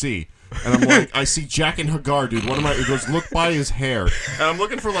do you see?" And I'm like, "I see Jack and Hagar, dude. What am I?" He goes, "Look by his hair." And I'm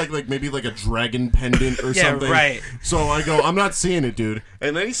looking for like maybe like a dragon pendant or something. Yeah, right. So I go, "I'm not seeing it, dude."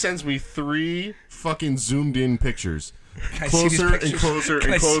 And then he sends me 3 fucking zoomed in pictures. Closer and closer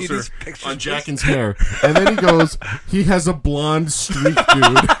and closer on Jackin's hair. And then he goes, "He has a blonde streak,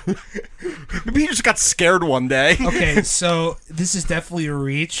 dude." Maybe he just got scared one day. Okay, so this is definitely a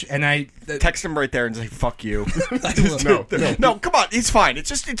reach, and I Text him right there and say, "Fuck you." No. Come on. It's fine.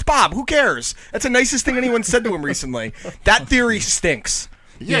 It's Bob. Who cares? That's the nicest thing anyone said to him recently. That theory stinks.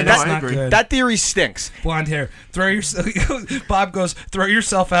 Yeah, that's I not agree. good. That theory stinks. Blonde hair. Throw yourself. Bob goes, "Throw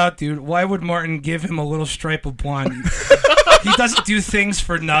yourself out, dude. Why would Martin give him a little stripe of blonde? He doesn't do things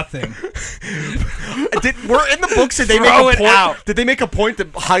for nothing." We're in the books. Did they Throw make it a point? out. Did they make a point to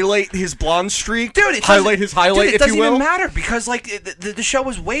highlight his blonde streak? Dude, it highlight his highlight, Dude, it if doesn't you will. even matter because like the show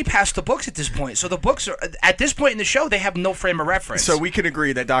is way past the books at this point. So the books are at this point in the show they have no frame of reference. So we can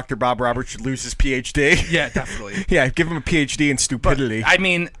agree that Dr. Bob Roberts should lose his PhD. yeah, definitely. Yeah, give him a PhD in stupidity. I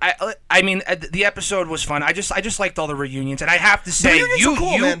mean, the episode was fun. I just liked all the reunions, and I have to say, reunions are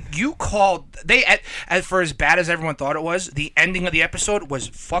cool, man. you called for as bad as everyone thought it was. The ending of the episode was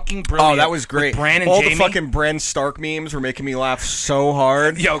fucking brilliant. Oh, that was great. With Bran and all Jamie. the fucking Bran Stark memes were making me laugh so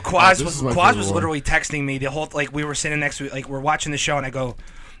hard. Yo, Quaz this is my was favorite one. literally texting me the whole like we were sitting next to like we're watching the show, and I go.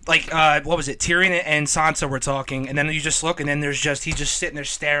 Like, what was it? Tyrion and Sansa were talking, and then you just look, and then he's just sitting there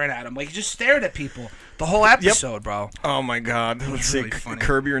staring at him. Like, he just stared at people the whole episode, bro. Oh my god. Let's really see. funny.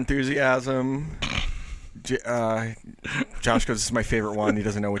 Curb Your Enthusiasm. Josh goes, "This is my favorite one." He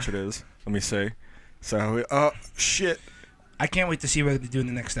doesn't know which it is. Let me see. So, shit. I can't wait to see what they do in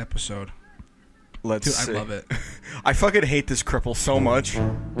the next episode. Let's Dude, see. I love it. I fucking hate this cripple so much.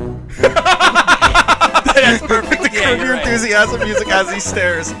 That's perfect. The Curb Your Enthusiasm music as he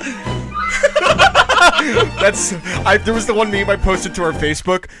stares. There was the one meme I posted to our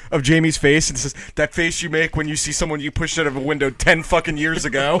Facebook of Jamie's face, and it says, "That face you make when you see someone you pushed out of a window 10 fucking years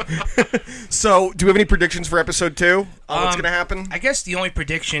ago." So, do we have any predictions for episode 2? What's gonna happen? I guess the only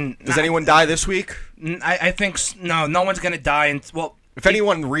prediction. Does anyone die this week? I think no one's gonna die. And well, If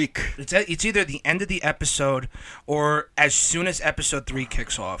anyone, reek. it's either the end of the episode or as soon as episode 3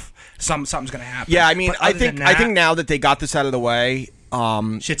 kicks off, something's gonna happen. Yeah, I mean, But I other think than that, now that they got this out of the way,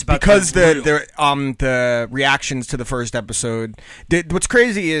 shit's about because to be the reactions to the first episode. What's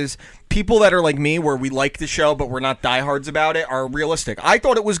crazy is people that are like me, where we like the show but we're not diehards about it, are realistic. I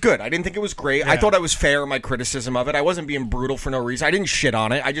thought it was good. I didn't think it was great. I thought I was fair in my criticism of it. I wasn't being brutal for no reason. I didn't shit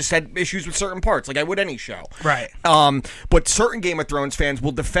on it. I just had issues with certain parts, like I would any show. Right. But certain Game of Thrones fans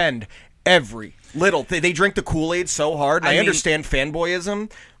will defend every little. They drink the Kool-Aid so hard. And I understand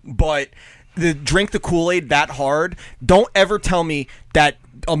fanboyism, but drink the Kool-Aid that hard. Don't ever tell me that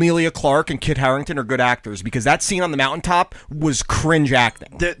Emilia Clarke and Kit Harington are good actors, because that scene on the mountaintop was cringe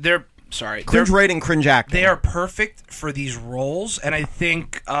acting. They're Cringe writing, cringe acting. They are perfect for these roles, and I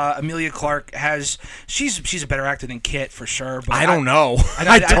think Emilia Clarke she's a better actor than Kit for sure. But I don't know.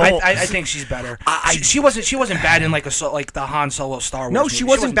 I think she's better. She wasn't bad in like the Han Solo Star Wars. No, movie. she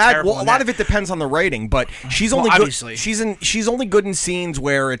wasn't bad. terrible Well, a in lot that. of it depends on the writing, but she's only good. obviously. She's only good in scenes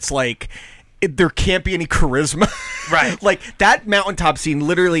where it's like there can't be any charisma. Right. Like that mountaintop scene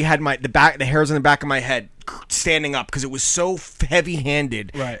literally had the hairs on the back of my head standing up because it was so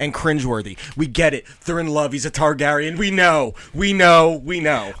heavy-handed and cringeworthy. We get it. They're in love. He's a Targaryen. We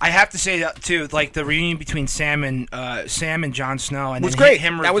know. I have to say that too, like the reunion between Sam and Jon Snow, and was then great.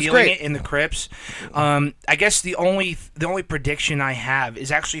 him That was revealing great. it in the crypts. I guess the only prediction I have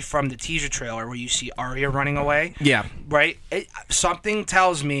is actually from the teaser trailer where you see Arya running away. Yeah. Right. Something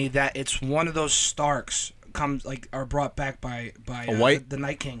tells me that it's one of those Starks are brought back by A white? the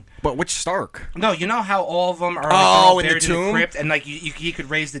Night King. But which Stark? No, you know how all of them are in the buried tomb? in the crypt, and like you could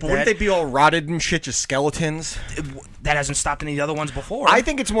raise the But dead. wouldn't they be all rotted and shit, just skeletons? That hasn't stopped any of the other ones before. I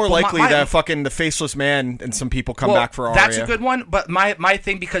think it's more Well, likely that fucking the faceless man and some people come back for Arya. That's a good one, but my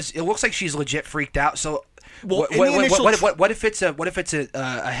thing, because it looks like she's legit freaked out. So, Well, what, in the initial what if it's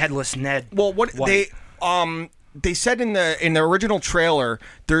a headless Ned? Well, wife? they said in the original trailer,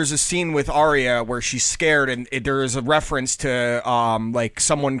 there's a scene with Arya where she's scared, and there is a reference to like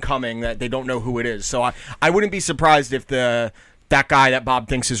someone coming that they don't know who it is. So I wouldn't be surprised if the that guy that Bob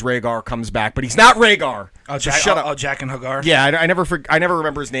thinks is Rhaegar comes back, but he's not Rhaegar. Oh, Just shut up. Oh, Jack and Hagar. Yeah, I never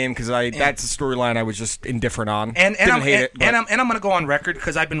remember his name because that's a storyline I was just indifferent on. And Didn't hate it. I'm gonna go on record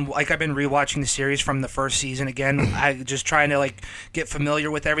because I've been rewatching the series from the first season again. I just trying to like get familiar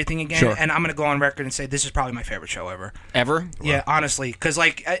with everything again. Sure. And I'm gonna go on record and say this is probably my favorite show ever. Ever? Yeah, honestly, because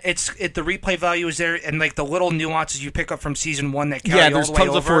like the replay value is there, and like the little nuances you pick up from season 1 that carry all there's the way tons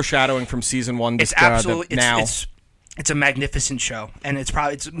over. of foreshadowing from season 1. It's absolutely now. It's a magnificent show, and it's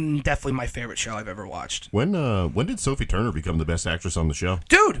definitely my favorite show I've ever watched. When did Sophie Turner become the best actress on the show?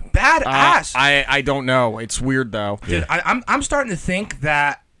 Dude, badass. I don't know. It's weird though. Dude, I'm starting to think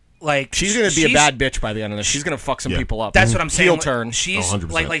that like She's gonna be a bad bitch by the end of this. She's gonna fuck some people up. That's what I'm saying. Heel turn. She's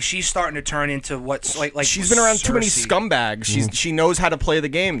 100%. like she's starting to turn into what's like she's been around too many Cersei. scumbags. She knows how to play the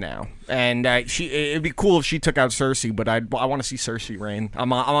game now, and it'd be cool if she took out Cersei. But I want to see Cersei reign.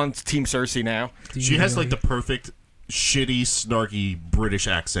 I'm on Team Cersei now. She has like the perfect shitty, snarky British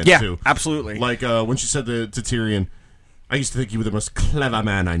accent too. Absolutely. Like when she said to Tyrion, "I used to think you were the most clever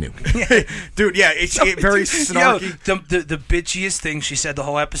man I knew." Dude, yeah, it's very snarky. Yo, the bitchiest thing she said the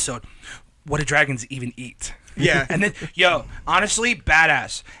whole episode. What do dragons even eat? Yeah. And then, honestly,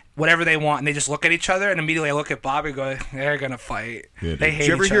 badass. Whatever they want, and they just look at each other, and immediately I look at Bobby and go, "They're gonna fight." Yeah, they hate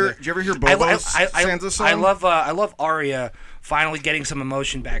Did you each other. Did you ever hear Bobo's Sansa song? I love Arya finally getting some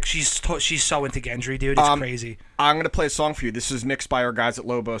emotion back. She's so into Gendry, dude. It's crazy. I'm going to play a song for you. This is mixed by our guys at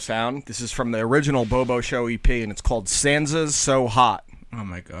Lobo Sound. This is from the original Bobo Show EP, and it's called Sansa's So Hot. Oh,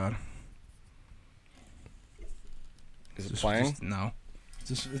 my God. Is it playing? No.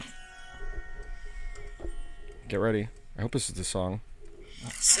 Get ready. I hope this is the song.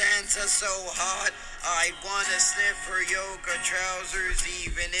 Sansa so hot, I'd wanna sniff her yoga trousers.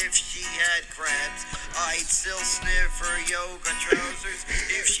 Even if she had crabs, I'd still sniff her yoga trousers.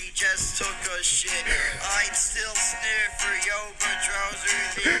 If she just took a shit, I'd still sniff her yoga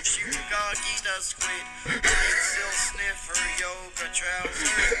trousers. If she goggy the squid, I'd still sniff her yoga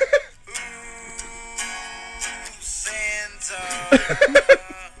trousers. Ooh, Santa.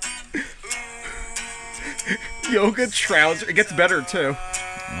 Yoga trouser. It gets better, too.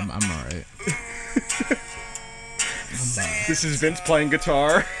 I'm all right. This is Vince playing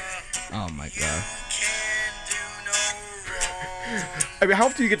guitar. Oh, my God. I mean, how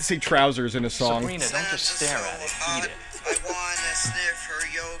often do you get to say trousers in a song? Sabrina, don't just stare at it. Eat it. I wanna sniff her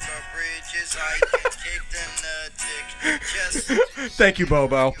yoga bridges. I get kicked in the dick. Just Thank you,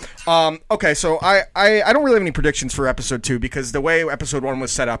 Bobo. Okay, so I don't really have any predictions for episode 2 because the way episode 1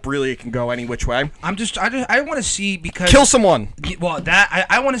 was set up, really, it can go any which way. I want to see because Kill someone. Well, that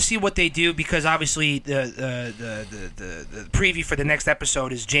I want to see what they do because obviously the preview for the next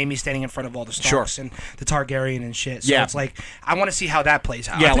episode is Jaime standing in front of all the Starks and the Targaryen and shit. So it's like I want to see how that plays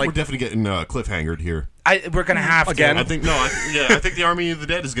out. I think we're definitely getting cliffhangered here. We're gonna have again. to. I think the Army of the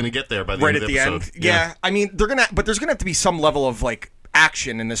Dead is gonna get there by the right end at of the episode. end. Yeah, I mean but there's gonna have to be some level of like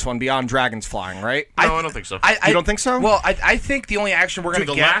action in this one beyond dragons flying, right? No, I don't think so. You don't think so? Well, I think the only action we're Dude,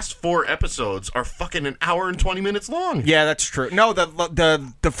 gonna the get. last 4 episodes are fucking an hour and 20 minutes long. Yeah, that's true. No,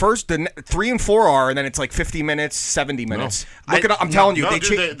 the first 3 and 4 are, and then it's like 50 minutes, 70 minutes. Look it up. I'm telling you, No,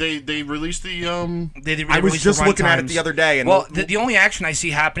 they they released the I was just looking at it the other day, and well, the only action I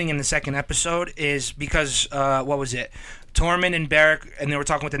see happening in the second episode is because what was it? Tormund and Beric, and they were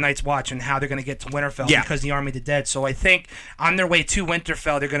talking with the Night's Watch and how they're going to get to Winterfell because the Army of the Dead. So I think on their way to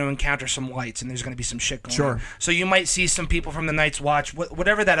Winterfell, they're going to encounter some lights, and there's going to be some shit going on. So you might see some people from the Night's Watch,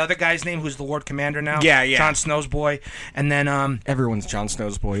 whatever that other guy's name, who's the Lord Commander now. Yeah. Jon Snow's boy, and then everyone's Jon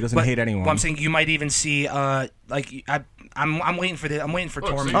Snow's boy. He doesn't hate anyone. Well, I'm saying you might even see I'm waiting for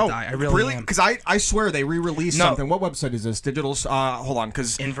Tormund to die. I really am. Because I swear they re-released something. What website is this? Digital. Hold on,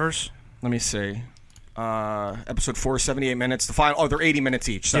 because Inverse. Let me see. Episode 4, 78 minutes. The final. Oh, they're 80 minutes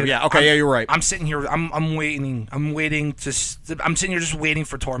each. So Dude, you're right. I'm sitting here. I'm waiting. I'm sitting here just waiting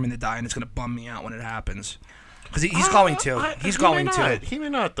for Tormund to die, and it's gonna bum me out when it happens. Because he's going to. He's going to. He may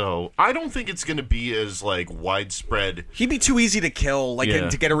not, though. I don't think it's going to be as like widespread. He'd be too easy to kill,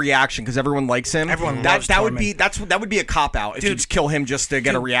 to get a reaction because everyone likes him. Everyone loves that Tormund. that would be a cop out if you just kill him just to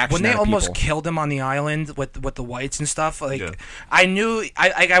get a reaction. When they out of almost people. killed him on the island with the whites and stuff, I knew.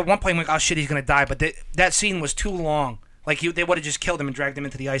 I at one point I'm like, oh shit, he's gonna die. But that scene was too long. Like they would have just killed him and dragged him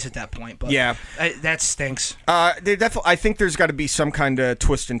into the ice at that point. But that stinks. I think there's got to be some kind of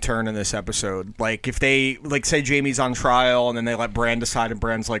twist and turn in this episode. Like if they say Jaime's on trial and then they let Bran decide and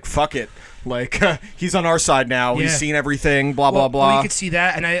Bran's like fuck it, he's on our side now. He's seen everything. Blah blah blah. Well, you could see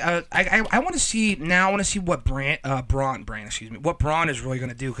that, and I want to see now. I want to see what Bran what Bronn is really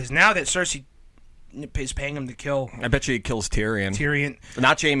going to do because now that Cersei is paying him to kill. I bet you he kills Tyrion. Tyrion,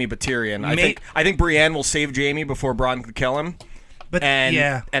 not Jaime, but Tyrion. I think Brienne will save Jaime before Bronn can kill him. But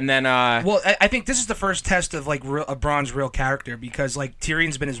and then well, I think this is the first test of like Bronn's real character, because like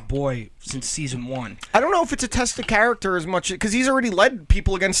Tyrion's been his boy since season 1. I don't know if it's a test of character as much because he's already led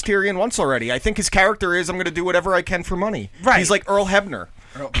people against Tyrion once already. I think his character is I'm going to do whatever I can for money. Right. He's like Earl Hebner.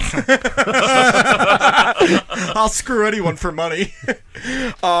 I'll screw anyone for money.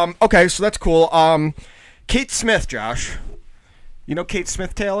 Okay, so that's cool. Kate Smith, Josh. You know Kate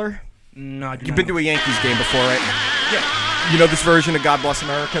Smith, Taylor? No, I do You've not been know. to a Yankees game before, right? Yeah. You know this version of God Bless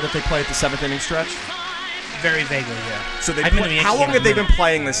America that they play at the 7th inning stretch? Very vaguely, yeah. So I've been to a Yankee how long game have they in a been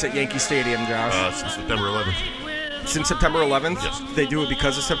playing this at Yankee Stadium, Josh? Since September 11th. Since September 11th? Yes. They do it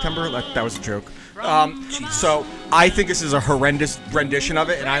because of September? That was a joke. So I think this is a horrendous rendition of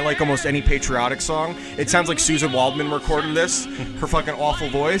it, and I like almost any patriotic song. It sounds like Susan Waldman recorded this, her fucking awful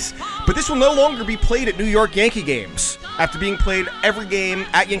voice. But this will no longer be played at New York Yankee games after being played every game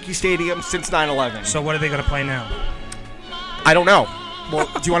at Yankee Stadium since 9/11. So what are they going to play now? I don't know. Well,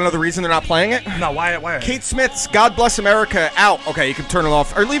 do you want to know the reason they're not playing it? No, why? Kate Smith's God Bless America out. Okay, you can turn it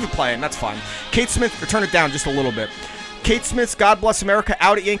off or leave it playing. That's fine. Kate Smith, or turn it down just a little bit. Kate Smith's God Bless America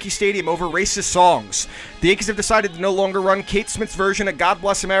out at Yankee Stadium over racist songs. The Yankees have decided to no longer run Kate Smith's version of God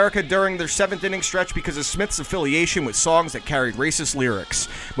Bless America during their 7th inning stretch because of Smith's affiliation with songs that carried racist lyrics.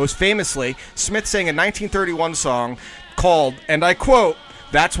 Most famously, Smith sang a 1931 song called, and I quote,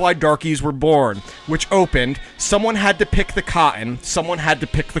 "That's Why Darkies Were Born," which opened, "Someone had to pick the cotton, someone had to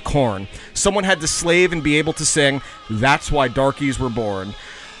pick the corn. Someone had to slave and be able to sing, that's why darkies were born."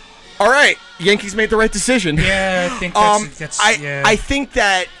 All right, Yankees made the right decision. Yeah, I think that's yeah. I think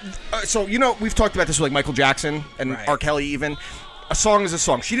that, so, you know, we've talked about this with like Michael Jackson and Right. R. Kelly even. A song is a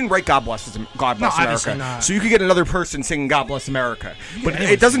song. She didn't write God Bless obviously America. not. So you could get another person singing God Bless America. But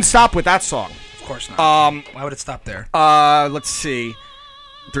anyone's it doesn't stop with that song. Of course not. Why would it stop there? Let's see.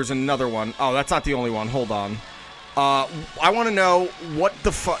 There's another one. Oh, that's not the only one. Hold on. I want to know what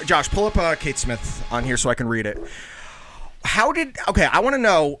the fuck. Josh, pull up Kate Smith on here so I can read it. I want to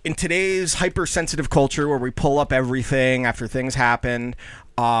know, in today's hypersensitive culture where we pull up everything after things happen,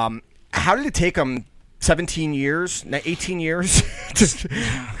 how did it take them 17 years, 18 years?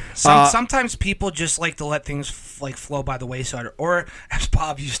 Sometimes people just like to let things flow by the wayside, or as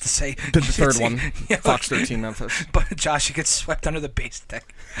Bob used to say, the third one, yeah, Fox 13 Memphis. But Josh, he gets swept under the base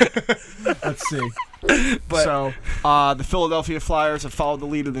deck. Let's see. But So, the Philadelphia Flyers have followed the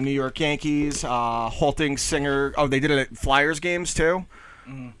lead of the New York Yankees. Halting singer. Oh, they did it at Flyers games too.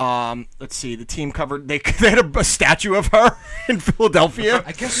 Let's see. The team covered. They had a statue of her in Philadelphia.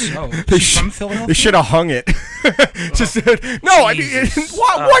 I guess so. They She's from Philadelphia. They should have hung it. Just no. I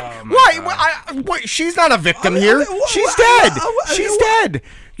mean, what? She's not a victim here. She's dead. She's dead.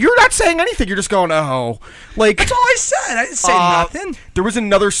 You're not saying anything. You're just going, oh, like That's all I said. I didn't say nothing. There was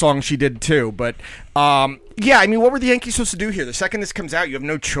another song she did too, but yeah. I mean, what were the Yankees supposed to do here? The second this comes out, you have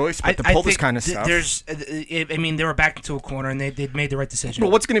no choice but to pull this kind of stuff. I mean, they were backed into a corner, and they made the right decision.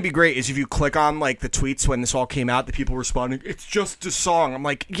 Well, what's going to be great is if you click on like the tweets when this all came out, the people responding, "It's just a song." I'm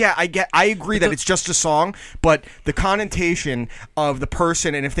like, yeah, I agree that it's just a song, but the connotation of the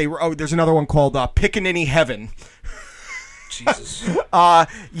person, and if they were, there's another one called "Pickaninny Heaven." Jesus.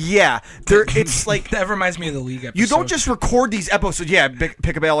 Yeah. It's like that reminds me of the League episode. you don't just record these episodes. Yeah,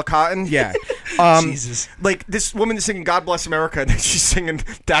 pick a bale of cotton. Yeah. Jesus. Like this woman is singing "God Bless America," and then she's singing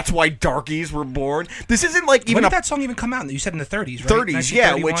 "That's Why Darkies Were Born." This isn't like even when did that song even come out? You said in the 30s, right? 30s,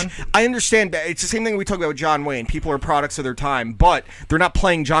 yeah. Which I understand. It's the same thing we talk about with John Wayne. People are products of their time, but they're not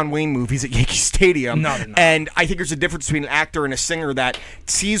playing John Wayne movies at Yankee Stadium. No, they're not. And I think there's a difference between an actor and a singer that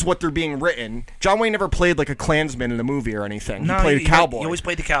sees what they're being written. John Wayne never played like a Klansman in a movie or anything. No, he played a cowboy. He always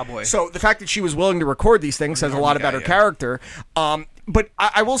played the cowboy. So the fact that she was willing to record these things says a lot about her character. But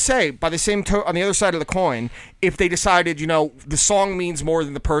I will say, by the same on the other side of the coin, if they decided, the song means more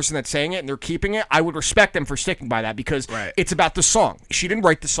than the person that's saying it and they're keeping it, I would respect them for sticking by that because it's about the song. She didn't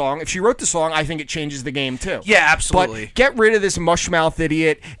write the song. If she wrote the song, I think it changes the game too. Yeah, absolutely. But get rid of this mushmouth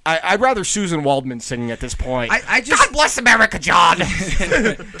idiot. I'd rather Susan Waldman singing at this point. I just God bless America, John. John,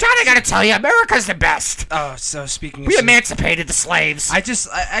 I gotta tell you, America's the best. Oh, so speaking of We emancipated the slaves. I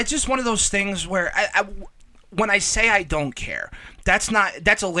just one of those things where when I say I don't care, that's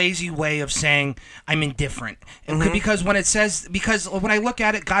a lazy way of saying I'm indifferent. Because when when I look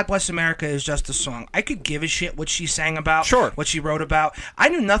at it, God Bless America is just a song. I could give a shit what she sang about, what she wrote about. I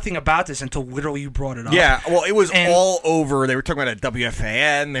knew nothing about this until literally you brought it up. Yeah, well, it was all over. They were talking about a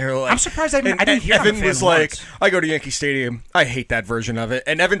WFAN. They were like, I'm surprised I didn't hear Evan on the was fan like, once. I go to Yankee Stadium. I hate that version of it.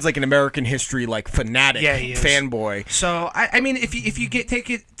 And Evan's like an American history fanatic fanboy. So I mean, if you take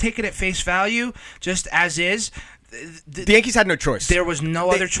it at face value, just as is. The Yankees had no choice. There was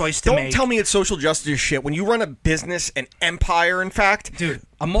no other choice to make. Don't tell me it's social justice shit. When you run a business, an empire, in fact. Dude,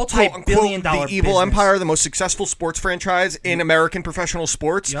 a multi-billion-dollar the evil business. empire, the most successful sports franchise in American professional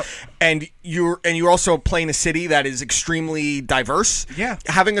sports. Yep. And you're also playing a city that is extremely diverse. Yeah.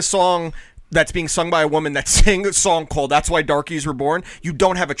 Having a song that's being sung by a woman that sang a song called "That's Why Darkies Were Born," you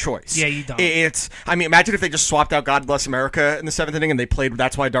don't have a choice. Yeah, you don't. I mean, imagine if they just swapped out "God Bless America" in the 7th inning and they played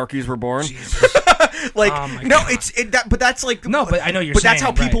 "That's Why Darkies Were Born." Like, oh my no, God. but that's like, no, but I know you're but saying, that's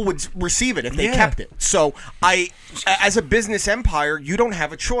how people would receive it if they kept it. So as a business empire, you don't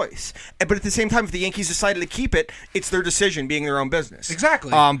have a choice. But at the same time, if the Yankees decided to keep it, it's their decision, being their own business.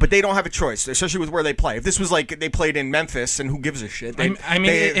 Exactly. But they don't have a choice, especially with where they play. If this was like they played in Memphis, and who gives a shit? They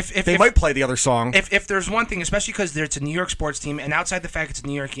might play the other song. If there's one thing, especially because it's a New York sports team, and outside the fact it's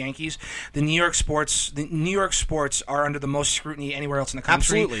New York Yankees, the New York sports are under the most scrutiny anywhere else in the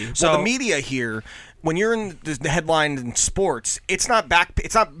country. Absolutely. So well, the media here, when you're in the headline in sports, it's not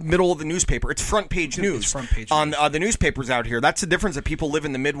middle of the newspaper. It's front page news. It's front page on news. The newspapers out here. That's the difference. That people live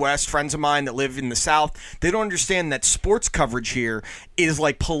in the Midwest. Friends of mine that live in the South, they don't understand that sports coverage here is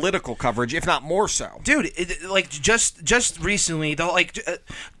like political coverage, if not more so. Dude, just recently, though,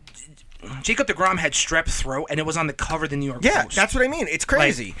 Jacob deGrom had strep throat, and it was on the cover of the New York Post. Yeah, that's what I mean. It's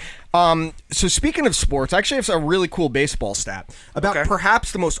crazy. So speaking of sports, I actually have a really cool baseball stat about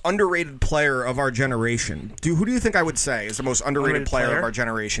perhaps the most underrated player of our generation. Who do you think I would say is the most underrated player of our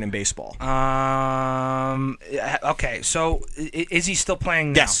generation in baseball? Okay, so is he still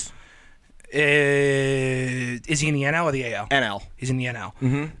playing now? Yes. Is he in the NL or the AL? NL. He's in the NL.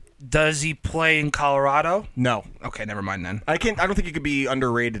 Mm-hmm. Does he play in Colorado? No. Okay, never mind then. I don't think you could be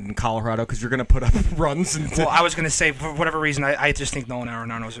underrated in Colorado because you're going to put up runs. Well, I was going to say, for whatever reason, I just think Nolan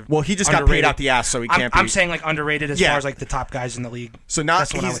Arenado's well, he just got paid out the ass, so he can't be. I'm saying like underrated as far as like the top guys in the league. So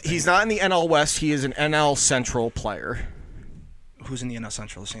he's not in the NL West. He is an NL Central player. Who's in the NL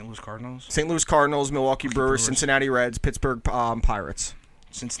Central? The St. Louis Cardinals? St. Louis Cardinals, Milwaukee Brewers, Cincinnati Reds, Pittsburgh Pirates.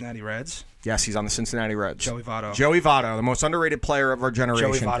 Cincinnati Reds? Yes, he's on the Cincinnati Reds. Joey Votto. Joey Votto, the most underrated player of our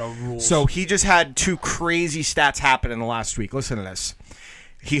generation. Joey Votto rules. So he just had two crazy stats happen in the last week. Listen to this.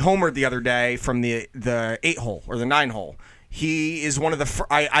 He homered the other day from the 8-hole or the 9-hole. He is one of the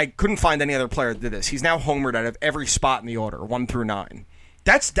I couldn't find any other player that did this. He's now homered out of every spot in the order, 1 through 9.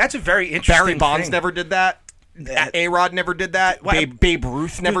 That's a very interesting Barry Bonds thing. never did that. A-Rod never did that. Babe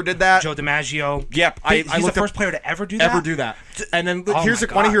Ruth never did that. Joe DiMaggio. Yep. He's the first player to ever do that? And then want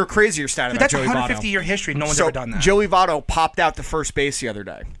to hear a crazier stat about Joey Votto. That's 150-year history. No one's ever done that. Joey Votto popped out to first base the other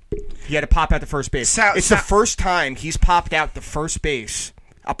day. He had to pop out to first base. It's the first time he's popped out to first base,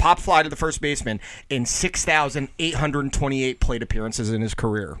 a pop fly to the first baseman, in 6,828 plate appearances in his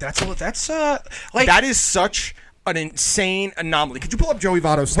career. That is such an insane anomaly. Could you pull up Joey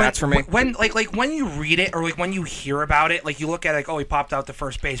Votto's stats for me? When you read it or when you hear about it, you look at he popped out to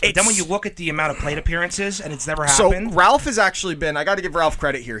first base. But then when you look at the amount of plate appearances and it's never happened. So Ralph has actually been, I got to give Ralph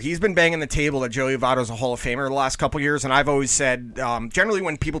credit here. He's been banging the table that Joey Votto's a Hall of Famer the last couple years, and I've always said, generally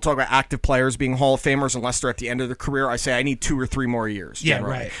when people talk about active players being Hall of Famers, unless they're at the end of their career, I say I need 2 or 3 more years.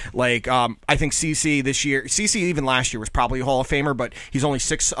 Generally. Right. I think CC this year, CC even last year was probably a Hall of Famer, but he's only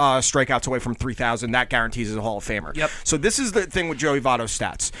 6 strikeouts away from 3,000. That guarantees he's a Hall of Famer. Yep. So this is the thing with Joey Votto's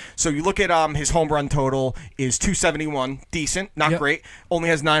stats. So you look at his home run total is 271, decent, not great. Only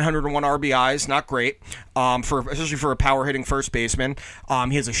has 901 RBIs, not great. Especially for a power hitting first baseman.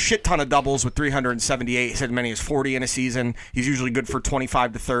 He has a shit ton of doubles with 378. He's had as many as 40 in a season. He's usually good for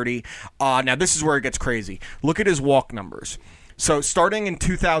 25 to 30. Now this is where it gets crazy. Look at his walk numbers. So starting in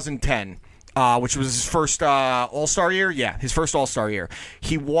 2010, which was his first All-Star year, his first All-Star year,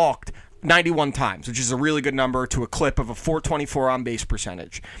 he walked 91 times, which is a really good number, to a clip of a 424 on-base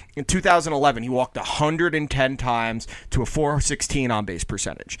percentage. In 2011, he walked 110 times to a 416 on-base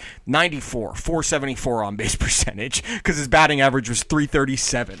percentage. 94, 474 on-base percentage, because his batting average was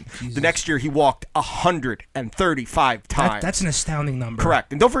 337. Jesus. The next year, he walked 135 times. That's an astounding number.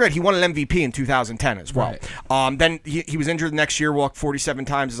 Correct. And don't forget, he won an MVP in 2010 as well. Right. Then he was injured the next year, walked 47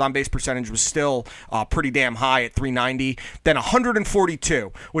 times. His on-base percentage was still pretty damn high at 390. Then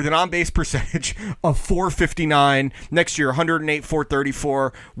 142 with an on-base percentage of 459. Next year, 108,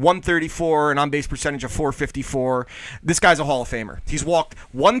 434, 134, an on-base percentage of 454. This guy's a Hall of Famer. He's walked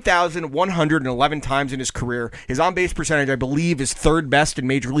 1,111 times in his career. His on-base percentage, I believe, is 3rd best in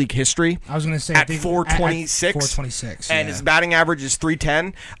Major League history. I was going to say at 426. At 426, and his batting average is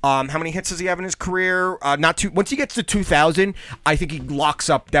 310. How many hits does he have in his career? Once he gets to 2,000, I think he locks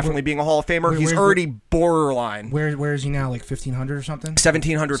up definitely being a Hall of Famer. He's already borderline. Where is he now? 1,500 or something?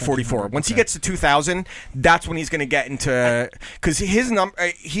 1,744. Once he gets to 2,000, that's when he's going to get into, because his number.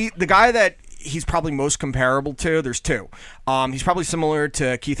 The guy that he's probably most comparable to, there's two. He's probably similar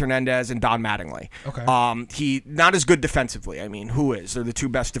to Keith Hernandez and Don Mattingly. Okay. He not as good defensively. I mean, who is? They're the two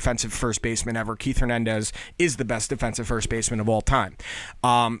best defensive first basemen ever. Keith Hernandez is the best defensive first baseman of all time.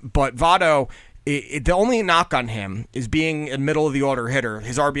 But Votto, the only knock on him is being a middle of the order hitter.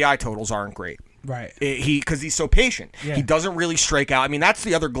 His RBI totals aren't great. Right. Because he's so patient. Yeah. He doesn't really strike out. I mean, that's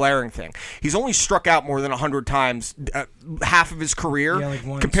the other glaring thing. He's only struck out more than 100 times half of his career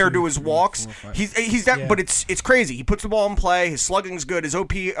compared to his walks. He's that, but it's crazy. He puts the ball in play. His slugging's good. His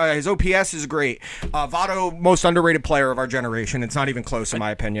OPS is great. Votto, most underrated player of our generation. It's not even close in my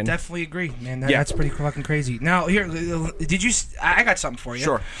opinion. Definitely agree, man. That's pretty fucking crazy. Now, here, did you? I got something for you.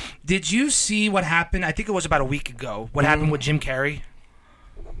 Sure. Did you see what happened? I think it was about a week ago. What happened with Jim Carrey?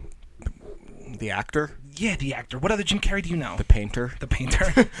 The actor? Yeah, the actor. What other Jim Carrey do you know? The painter. The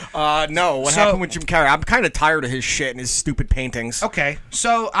painter. No. What happened with Jim Carrey? I'm kind of tired of his shit and his stupid paintings. Okay,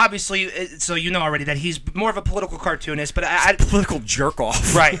 so obviously, you know already that he's more of a political cartoonist, but political jerk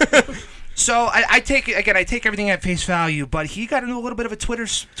off. Right. So I take everything at face value, but he got into a little bit of a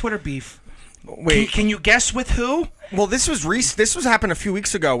Twitter beef. Wait, can you guess with who? Well, this was happened a few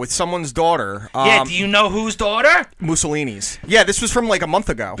weeks ago with someone's daughter. Yeah, do you know whose daughter? Mussolini's. Yeah, this was from like a month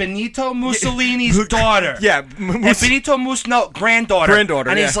ago. Benito Mussolini's daughter. Yeah, granddaughter. Granddaughter,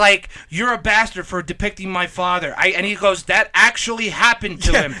 and yeah. he's like, "You're a bastard for depicting my father." And he goes, "That actually happened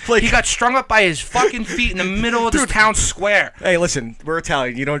to him. He got strung up by his fucking feet in the middle of this town square." Hey, listen, we're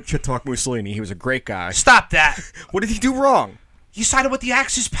Italian. You don't shit talk Mussolini. He was a great guy. Stop that. What did he do wrong? He sided with the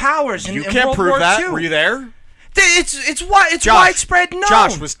Axis powers in You World can't prove War that. II. Were you there? It's Josh, widespread known.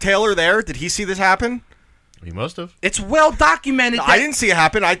 Josh, was Taylor there? Did he see this happen? He must have. It's well documented. I didn't see it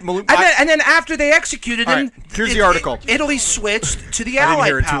happen. And then after they executed him, here's the article. Italy switched to the I didn't Allied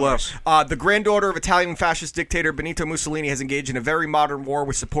hear it powers. too low. The granddaughter of Italian fascist dictator Benito Mussolini has engaged in a very modern war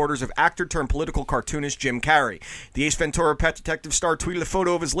with supporters of actor-turned-political cartoonist Jim Carrey. The Ace Ventura Pet Detective star tweeted a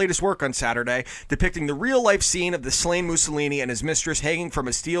photo of his latest work on Saturday, depicting the real-life scene of the slain Mussolini and his mistress hanging from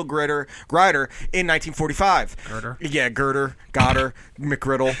a steel grider in 1945. Girder? Yeah, girder, Goddard,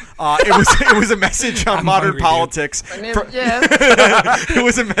 McGriddle. It was a message on modern politics. It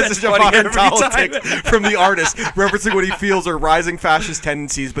was a message on modern politics from the artist, referencing what he feels are rising fascist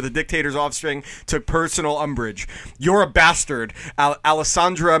tendencies, but the dictator's offspring took personal umbrage. "You're a bastard,"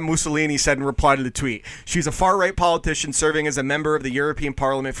 Alessandra Mussolini said in reply to the tweet. She's a far-right politician serving as a member of the European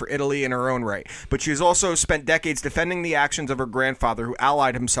Parliament for Italy in her own right, but she has also spent decades defending the actions of her grandfather, who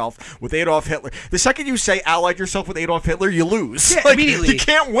allied himself with Adolf Hitler. The second you say allied yourself with Adolf Hitler, you lose. Yeah, immediately. You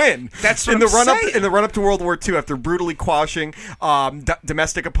can't win. That's what in the I'm run-up saying. in the run-up to World War II, after brutally quashing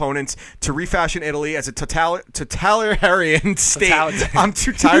domestic opponents to refashion Italy as a totalitarian state. I'm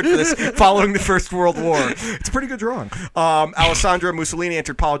too tired for this. Following the First World War, it's a pretty good drawing. Alessandra Mussolini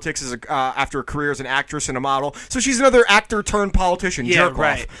entered politics after a career as an actress and a model, so she's another actor turned politician. Yeah, jerk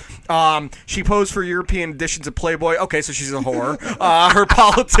right. off. She posed for European editions of Playboy. Okay, so she's a whore. Her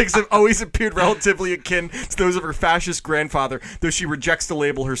politics have always appeared relatively akin to those of her fascist grandfather, though she rejects the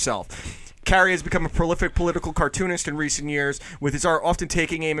label herself. Carrey has become a prolific political cartoonist in recent years, with his art often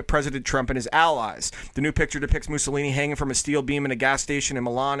taking aim at President Trump and his allies. The new picture depicts Mussolini hanging from a steel beam in a gas station in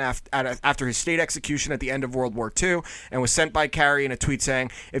Milan after his state execution at the end of World War II, and was sent by Carrey in a tweet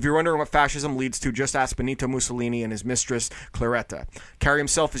saying, "If you're wondering what fascism leads to, just ask Benito Mussolini and his mistress, Claretta." Carrey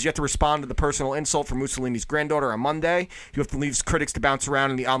himself has yet to respond to the personal insult from Mussolini's granddaughter on Monday. He often leaves critics to bounce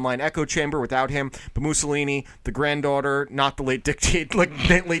around in the online echo chamber without him, but Mussolini, the granddaughter, not the late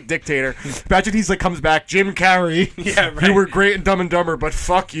dictator, imagine he's like comes back, Jim Carrey. Yeah, right. You were great in Dumb and Dumber, but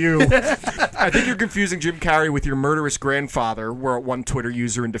fuck you. I think you're confusing Jim Carrey with your murderous grandfather, wrote one Twitter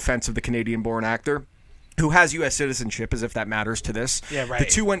user in defense of the Canadian-born actor, who has U.S. citizenship, as if that matters to this. Yeah, right. The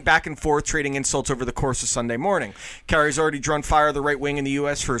two went back and forth, trading insults over the course of Sunday morning. Carrey's already drawn fire of the right wing in the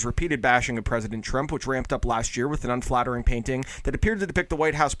U.S. for his repeated bashing of President Trump, which ramped up last year with an unflattering painting that appeared to depict the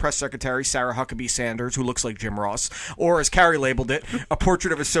White House press secretary, Sarah Huckabee Sanders, who looks like Jim Ross, or, as Carrey labeled it, a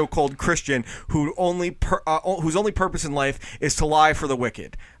portrait of a so-called Christian whose only purpose in life is to lie for the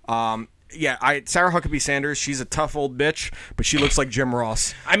wicked. Sarah Huckabee Sanders, she's a tough old bitch, but she looks like Jim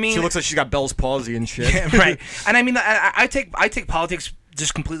Ross. I mean, she looks like she's got Bell's palsy and shit. Yeah, right. And I mean, I take politics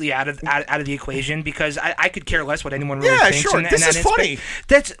just completely out of the equation, because I could care less what anyone really thinks. Yeah, sure. This is funny.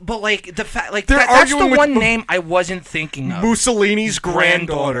 That's the one name I wasn't thinking of. Mussolini's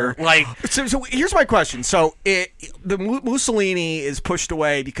granddaughter. Like, so here's my question. So Mussolini is pushed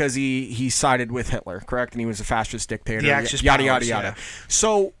away because he sided with Hitler, correct? And he was a fascist dictator. The Axis yada powers, yada yada. yeah.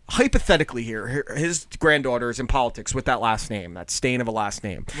 So hypothetically here, his granddaughter is in politics with that last name, that stain of a last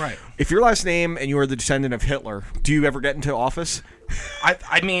name. Right. If your last name and you are the descendant of Hitler, do you ever get into office?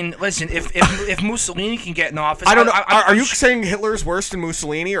 I mean, listen, if Mussolini can get in office, I don't know. Are you saying Hitler's worse than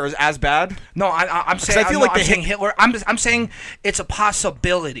Mussolini or is as bad? No, I'm saying. I feel like I'm saying Hitler. I'm saying it's a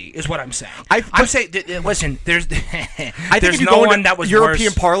possibility, is what I'm saying. I'm saying. Listen, there's. I think there's if you no go one into that was European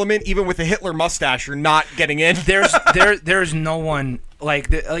worse. Parliament, even with a Hitler mustache, you're not getting in. There's no one. You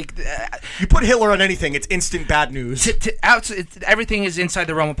put Hitler on anything, it's instant bad news. Everything is inside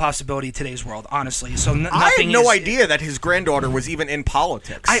the realm of possibility in today's world, honestly. So I had no idea that his granddaughter was even in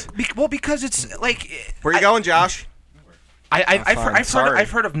politics. Because it's like. Where are you going, Josh? I've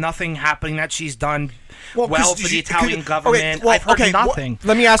heard of nothing happening that she's done well for the Italian government. Okay, I've heard nothing.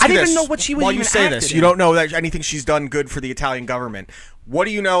 Let me ask you this. I didn't even know what she was. While even you say acted this, in. you don't know that anything she's done good for the Italian government. What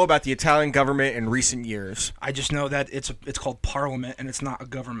do you know about the Italian government in recent years? I just know that it's called Parliament and it's not a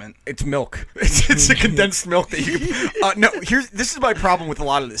government. It's milk. It's a condensed milk that you. This is my problem with a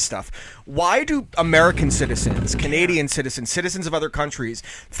lot of this stuff. Why do American citizens, Canadian citizens, citizens of other countries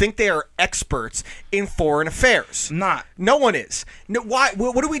think they are experts in foreign affairs? Not. No one is. No. Why?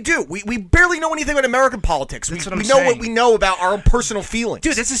 What do? We barely know anything about American politics. That's We what I'm know saying. what we know about our own personal feelings.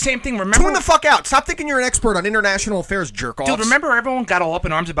 Dude, that's the same thing. Remember? Tune the fuck out. Stop thinking you're an expert on international affairs, jerk off. Dude, remember everyone got all up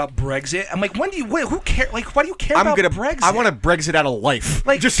in arms about Brexit? I'm like, who cares? Like, why do you care about Brexit? I want to Brexit out of life.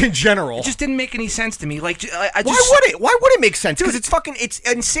 Like, just in general. It just didn't make any sense to me. Like, why would it? Why would it make sense? Because it's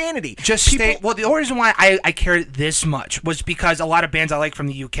insanity. Well, the only reason why I cared this much was because a lot of bands I like from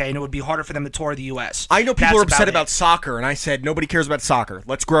the UK, and it would be harder for them to tour the US. I know people are upset about soccer, and I said nobody cares about soccer.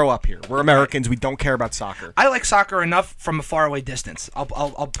 Let's grow up here. We're Americans. We don't care about soccer. I like soccer enough from a faraway distance.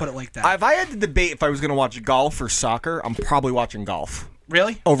 I'll put it like that. If I had to debate if I was going to watch golf or soccer, I'm probably watching golf.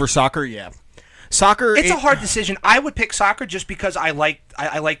 Really? Over soccer, yeah. Soccer. It's a hard decision. I would pick soccer just because I like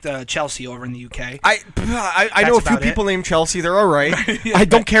the Chelsea over in the UK. I know a few people named Chelsea. They're all right. Yeah. I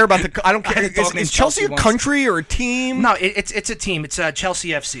don't care about the. I don't care. Is Chelsea a country or a team? No, it's a team. It's Chelsea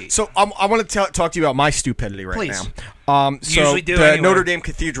FC. So I want to talk to you about my stupidity right Please. now. Usually do the anyway. Notre Dame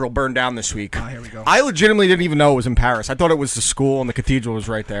Cathedral burned down this week. Oh, here we go. I legitimately didn't even know it was in Paris. I thought it was the school and the cathedral was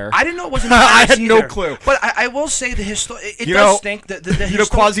right there. I didn't know it was in Paris. I had no either. clue. But I will say it does stink.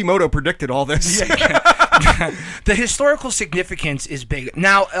 Quasimodo predicted all this. Yeah. The historical significance is big.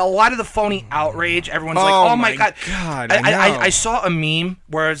 Now, a lot of the phony outrage, everyone's like, "Oh my god!" I saw a meme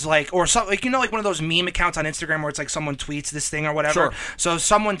where it's like, or something like, one of those meme accounts on Instagram where it's like someone tweets this thing or whatever. Sure. So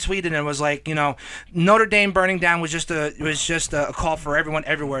someone tweeted and it was like, Notre Dame burning down was just a call for everyone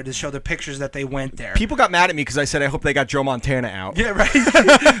everywhere to show the pictures that they went there. People got mad at me because I said I hope they got Joe Montana out. Yeah, right.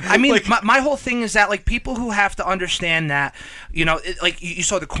 I mean, my whole thing is that like people who have to understand that, like you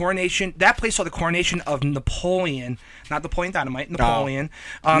saw the coronation. That place saw the coronation of Napoleon, not Napoleon Dynamite. Napoleon.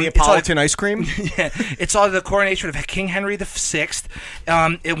 Neapolitan ice cream. Yeah, it saw the coronation of King Henry VI.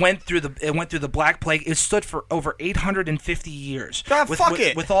 It went through the Black Plague. It stood for over 850 years. Fuck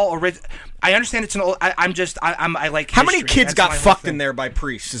it. With all I understand it's an old. I like. How history. many kids That's got fucked in there by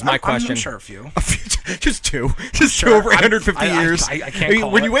priests? Is my question. I'm sure a few. Just two. Just two over 850 years. I can't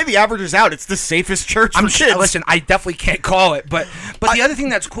call when it. you weigh the averages out, it's the safest church for kids. Listen, I definitely can't call it, but the other thing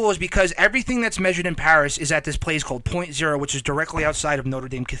that's cool is because everything that's measured in Paris is at this place called Point Zero, which is directly outside of Notre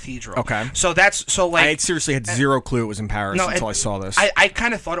Dame Cathedral. Okay. So I seriously had zero clue it was in Paris until I saw this. I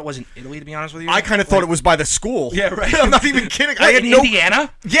kind of thought it was in Italy, to be honest with you. I kind of thought it was by the school. Yeah, right. I'm not even kidding. I had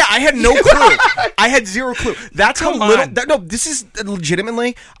Indiana? Yeah, I had no clue. I had zero clue. That's Come how little. on. No, this is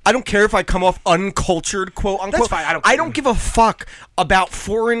legitimately. I don't care if I come off uncultured, quote unquote. That's fine. I don't give a fuck about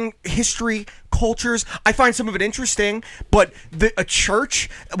foreign history, cultures. I find some of it interesting, but a church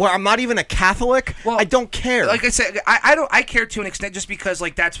where I'm not even a Catholic, I don't care. Like I said, I care to an extent just because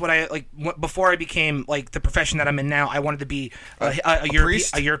like that's what I like. Before I became like the profession that I'm in now, I wanted to be a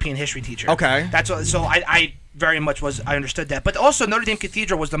European history teacher. Okay, that's what. So I very much I understood that. But also Notre Dame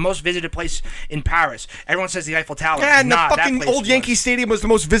Cathedral was the most visited place in Paris. Everyone says the Eiffel Tower. Yeah, and the fucking old Yankee Stadium was the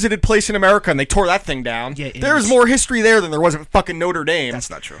most visited place in America, and they tore that thing down. Yeah, there's more history there than there was at fucking Notre Dame. That's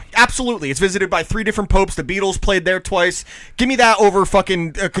not true. Absolutely. It's visited by 3 different popes. The Beatles played there twice. Give me that over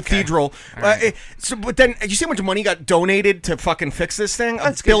fucking cathedral. Right. But then, you see how much money got donated to fucking fix this thing?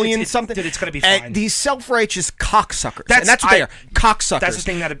 $1 billion something? Dude, it's going to be fine. These self-righteous cocksuckers. And that's what they are. Cocksuckers. That's the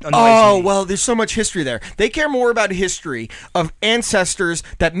thing that annoys me. Oh, well, there's so much history there. They care more about history of ancestors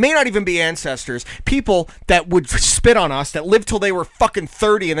that may not even be ancestors, people that would spit on us, that lived till they were fucking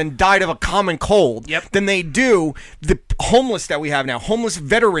 30 and then died of a common cold, than they do the homeless that we have now, homeless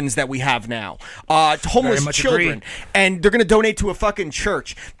veterans that we have now, homeless children. Agree. And they're going to donate to a fucking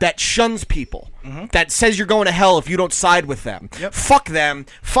church that shuns people. that says you're going to hell if you don't side with them. Yep. Fuck them.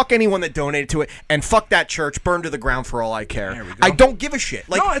 Fuck anyone that donated to it, and fuck that church. Burn to the ground for all I care. There we go. I don't give a shit.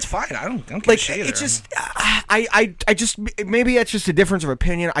 Like, no, it's fine. I don't give like a shit either. it's just I just maybe it's just a difference of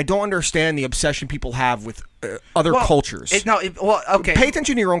opinion. I don't understand the obsession people have with other cultures. Okay. Pay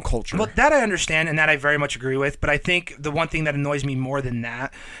attention to your own culture. Well, that I understand, and that I very much agree with. But I think the one thing that annoys me more than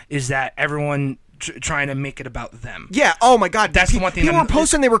that is that everyone trying to make it about them. Yeah. Oh my God. That's the one thing. People were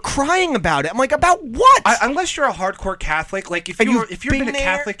posting; they were crying about it. I'm like, about what? Unless you're a hardcore Catholic, like if you've been a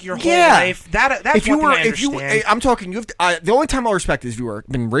Catholic your whole yeah. life, that's one thing I understand. I'm talking. The only time I'll respect is if you were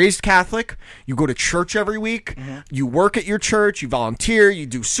been raised Catholic. You go to church every week. You work at your church. You volunteer. You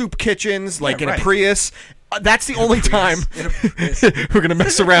do soup kitchens, like in a Prius. That's the only time we're gonna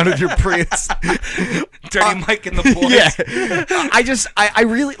mess around with your Prius. Dirty Mike and the boys. Yeah, I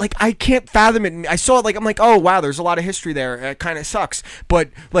really like. I can't fathom it. And I saw it. Like, I'm like, oh wow, there's a lot of history there. It kind of sucks,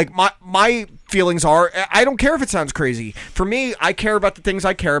 but like my feelings are, I don't care if it sounds crazy. For me, I care about the things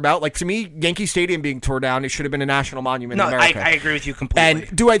I care about. Like, to me, Yankee Stadium being torn down, it should have been a national monument in America. I agree with you completely.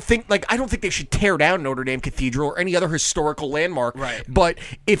 And do I think, like, I don't think they should tear down Notre Dame Cathedral or any other historical landmark. Right. But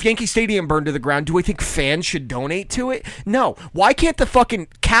if Yankee Stadium burned to the ground, do I think fans should donate to it? No. Why can't the fucking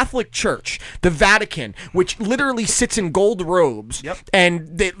Catholic Church, the Vatican, which literally sits in gold robes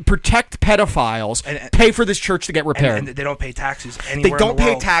and they protect pedophiles, and pay for this church to get repaired? And they don't pay taxes anywhere They don't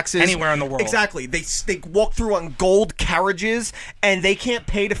pay taxes anywhere in the world. Exactly. They walk through on gold carriages, and they can't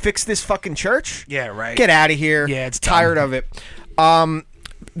pay to fix this fucking church? Yeah, right. Get out of here. Yeah, it's tired dumb. of it.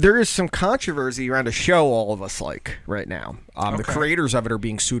 There is some controversy around a show all of us like right now. The creators of it are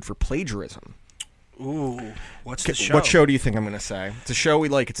being sued for plagiarism. Ooh, what's the show? What show do you think I'm going to say? It's a show we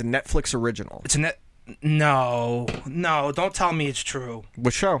like. It's a Netflix original. No, don't tell me it's true.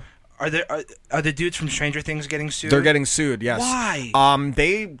 What show? Are the dudes from Stranger Things getting sued? They're getting sued, yes. Why?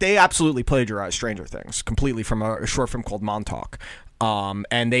 They absolutely plagiarized Stranger Things completely from a short film called Montauk.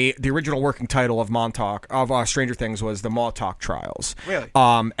 And the original working title of Montauk of Stranger Things was the Montauk Trials. Really?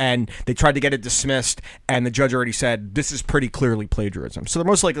 And they tried to get it dismissed, and the judge already said this is pretty clearly plagiarism. So they're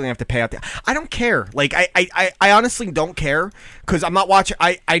most likely gonna have to pay out. I don't care. Like I honestly don't care because I'm not watching.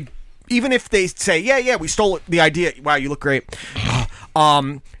 I even if they say yeah we stole the idea. Wow, you look great.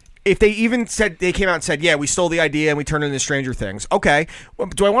 If they even said, they came out and said, yeah, we stole the idea and we turned it into Stranger Things. Okay. Well,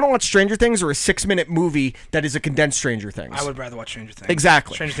 do I want to watch Stranger Things or a 6-minute movie that is a condensed Stranger Things? I would rather watch Stranger Things.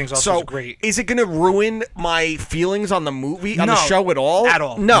 Exactly. Stranger Things also is great. Is it going to ruin my feelings on the movie, on the show at all? At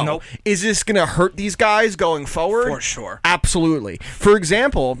all. No. Nope. Is this going to hurt these guys going forward? For sure. Absolutely. For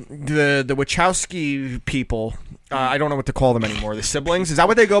example, the Wachowski people... I don't know what to call them anymore. The siblings? Is that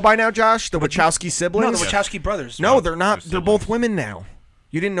what they go by now, Josh? The Wachowski siblings? No, the Wachowski brothers. No, they're not. They're both women now.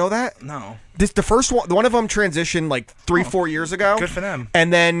 You didn't know that? No. The first one of them transitioned like 3-4 years ago. Good for them.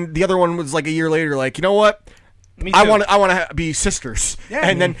 And then the other one was like a year later, like, you know what? I want to be sisters. Yeah,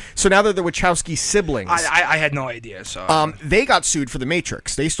 and then so now they're the Wachowski siblings. I had no idea. So they got sued for The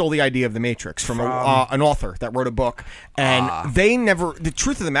Matrix. They stole the idea of The Matrix from an author that wrote a book, and they never. The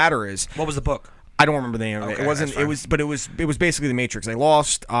truth of the matter is, what was the book? I don't remember the name of it. It wasn't. It was, but it was basically The Matrix. They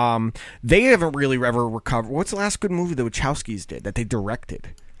lost. They haven't really ever recovered. What's the last good movie the Wachowskis did that they directed?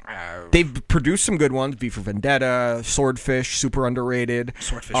 They've produced some good ones. V for Vendetta, Swordfish, super underrated.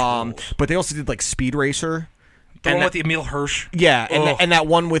 Swordfish rules. But they also did like Speed Racer. The one with the Emil Hirsch. Yeah, and that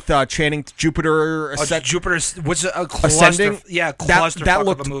one with Channing Jupiter. Jupiter's was a Ascending. Yeah, clusterfuck that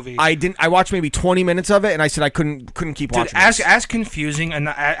looked, of a movie. I watched maybe 20 minutes of it, and I said I couldn't keep watching. As confusing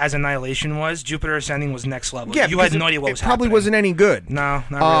as Annihilation was, Jupiter Ascending was next level. Yeah, you had no idea what was happening. It probably wasn't any good. No,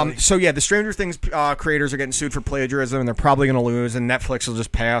 not really. So yeah, the Stranger Things creators are getting sued for plagiarism, and they're probably going to lose. And Netflix will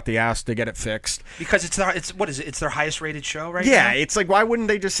just pay out the ass to get it fixed because it's what is it? It's their highest rated show right now. Yeah, it's like why wouldn't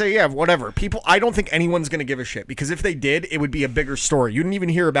they just say whatever? People, I don't think anyone's going to give a shit because if they did, it would be a bigger story. You didn't even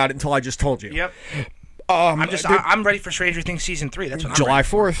hear about it until I just told you. Yep. I'm ready for Stranger Things season 3. That's what I'm July ready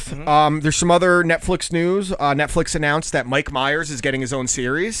for. 4th. Mm-hmm. There's some other Netflix news. Netflix announced that Mike Myers is getting his own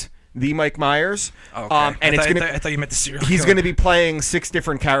series. The Mike Myers. Oh, okay. And I thought you meant the serial He's killer. going to be playing 6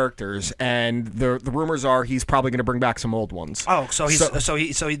 different characters, and the rumors are he's probably going to bring back some old ones. Oh, so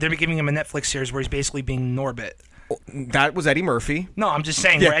they're giving him a Netflix series where he's basically being Norbit. That was Eddie Murphy. No, I'm just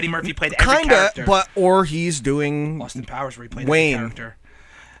saying where Eddie Murphy played every character. Or he's doing Austin Powers where he played Wayne. every character.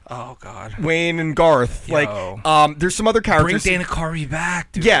 Oh God. Wayne and Garth. Yo. Like, there's some other Bring characters. Dana Carvey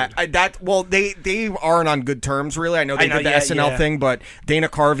back, dude. Yeah, they aren't on good terms, really. I know they did the SNL thing, but Dana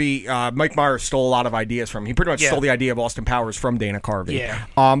Carvey, Mike Myers stole a lot of ideas from him. He pretty much stole the idea of Austin Powers from Dana Carvey. Yeah.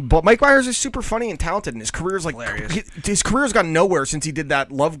 But Mike Myers is super funny and talented, and his career's like hilarious. His career's gone nowhere since he did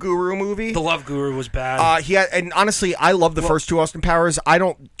that Love Guru movie. The Love Guru was bad. And honestly, I love the first two Austin Powers. I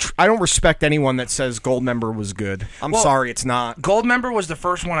don't respect anyone that says Goldmember was good. I'm sorry, it's not. Goldmember was the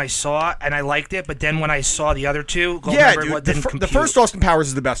first one I saw, and I liked it. But then when I saw the other two, Goldmember didn't compute. The first Austin Powers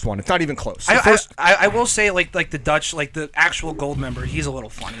is the best one. It's not even close. I will say, like the Dutch, like the actual Goldmember, he's a little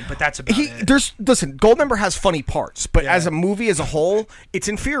funny, but that's about it. Listen, Goldmember has funny parts, but as a movie as a whole, it's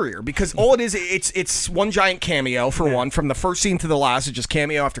inferior because all it is, it's one giant cameo for one, from the first scene to the last. It's just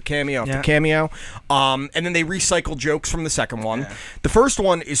cameo after cameo after cameo, and then they recycle jokes from the second one. Yeah. The first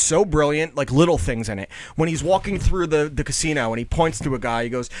one is so brilliant, like little things in it. When he's walking through the casino and he points to a guy, he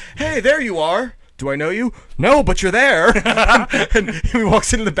goes, "Hey, there you are. Do I know you? No, but you're there." And he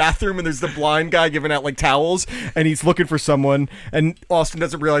walks into the bathroom and there's the blind guy giving out like towels and he's looking for someone and Austin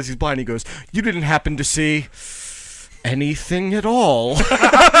doesn't realize he's blind. He goes, "You didn't happen to see anything at all."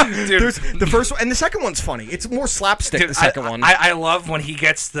 Dude, there's the first one and the second one's funny. It's more slapstick. Dude, the second one. I love when he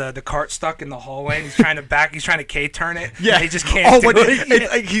gets the cart stuck in the hallway and he's trying to K-turn it. Yeah, and he just can't. Do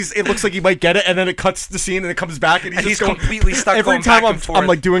it. It looks like he might get it, and then it cuts the scene and it comes back, and he's completely stuck. Every time I'm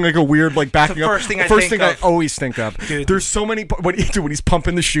like doing like a weird like backing up. The first thing I always think of. Dude, there's so many when he's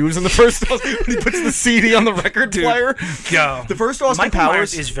pumping the shoes in the first when he puts the CD on the record player. Yo, the first Austin Michael Powers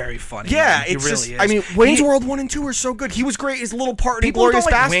Myers is very funny. Yeah, it really is. I mean, Wayne's World 1 and 2 are so good. He was great. His little part in Glorious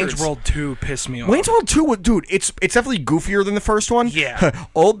Bastards. Wayne's World 2 pissed me off. Wayne's World 2, dude, it's definitely goofier than the first one. Yeah.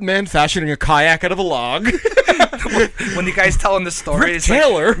 Old man fashioning a kayak out of a log. When the guy's telling the story, it's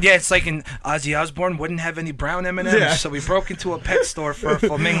Taylor. Like, it's like in Ozzy Osbourne wouldn't have any brown M&Ms, so we broke into a pet store for a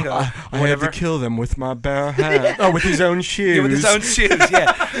flamingo. I had to kill them with my bare hand. Oh, with his own shoes. Yeah, with his own shoes,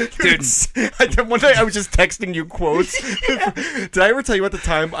 yeah. Dude. One day I was just texting you quotes. Did I ever tell you at the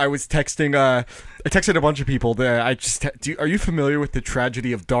time I was texting... I texted a bunch of people. Are you familiar with the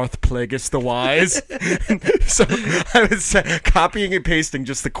tragedy of Darth Plagueis the Wise? So I was copying and pasting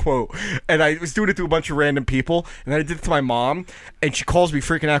just the quote, and I was doing it to a bunch of random people, and then I did it to my mom, and she calls me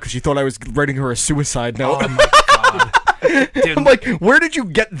freaking out because she thought I was writing her a suicide note. Oh my God. Dude, I'm like, where did you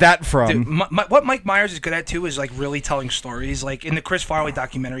get that from? Dude, what Mike Myers is good at too is like really telling stories. Like in the Chris Farley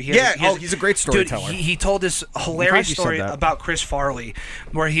documentary, he's a great storyteller. He told this hilarious story about Chris Farley,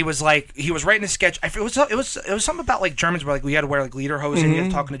 where he was writing a sketch. It was something about like Germans where like we had to wear like lederhosen and he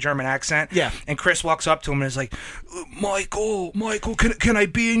was talking a German accent. Yeah, and Chris walks up to him and is like, Michael, can I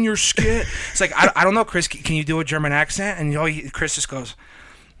be in your skit? It's like I don't know, Chris, can you do a German accent? And Chris just goes,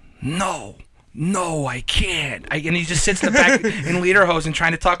 No, I can't. And he just sits in the back in lederhosen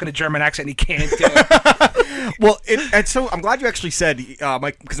trying to talk in a German accent, and he can't do it. Well, and so I'm glad you actually said,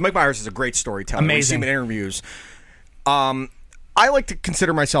 because Mike Myers is a great storyteller. Amazing. We see him in interviews. I like to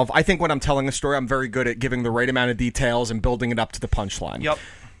consider myself, I think when I'm telling a story, I'm very good at giving the right amount of details and building it up to the punchline. Yep.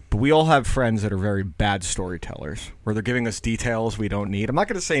 But we all have friends that are very bad storytellers, where they're giving us details we don't need. I'm not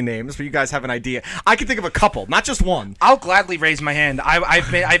going to say names, but you guys have an idea. I can think of a couple, not just one. I'll gladly raise my hand.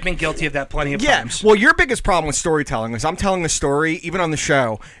 I've been guilty of that plenty of times. Well, your biggest problem with storytelling is I'm telling a story, even on the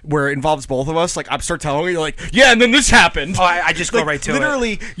show, where it involves both of us. Like, I start telling you, you're like, yeah, and then this happened. Oh, I just go right to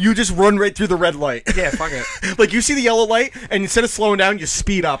literally, you just run right through the red light. Yeah, fuck it. Like, you see the yellow light, and instead of slowing down, you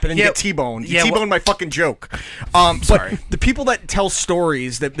speed up, and then you get T-boned. You T-boned my fucking joke. Sorry. But the people that tell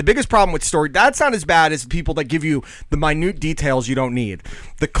stories, the biggest problem with story, that's not as bad as the people that give you the minute details you don't need.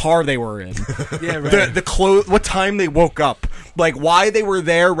 The car they were in. Yeah, right. The clothes, what time they woke up. Like, why they were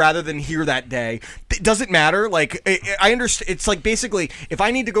there rather than here that day. It doesn't matter. Like, I understand. It's like, basically, if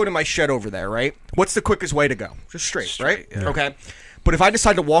I need to go to my shed over there, right? What's the quickest way to go? Just straight. Right? Yeah. Okay. But if I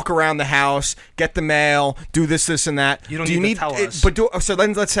decide to walk around the house, get the mail, do this, and that, you don't need to tell us. So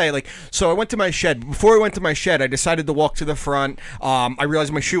then let's say, like, so I went to my shed. Before I went to my shed, I decided to walk to the front. I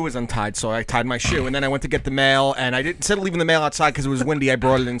realized my shoe was untied, so I tied my shoe. And then I went to get the mail, and instead of leaving the mail outside because it was windy, I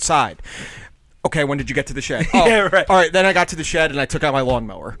brought it inside. Okay, when did you get to the shed? Oh, yeah, right. All right, then I got to the shed, and I took out my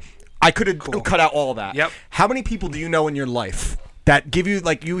lawnmower. I could have cut out all that. Yep. How many people do you know in your life that give you,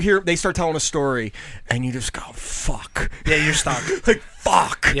 like, you hear, they start telling a story, and you just go, fuck. Yeah, you're stuck. Like,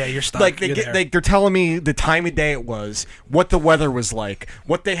 fuck. Yeah, you're stuck. Like You're there. they're telling me the time of day it was, what the weather was like,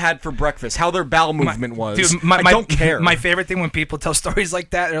 what they had for breakfast, how their bowel movement was. Dude, I don't care. My favorite thing when people tell stories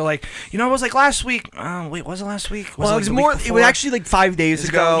like that, they're like, it was like last week. Wait, was it last week? Well, it was more. It was actually like 5 days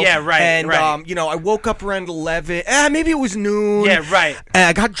ago. Yeah, right. And right. I woke up around 11. Maybe it was noon. Yeah, right. And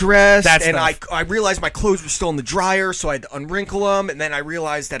I got dressed, That and stuff. I realized my clothes were still in the dryer, so I had to unwrinkle them. And then I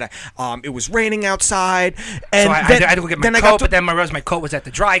realized that it was raining outside. And so I had to go get my then coat, but then I realized my coat was at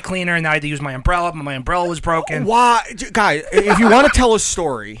the dry cleaner, and I had to use my umbrella, but my umbrella was broken. Why, guys? If you want to tell a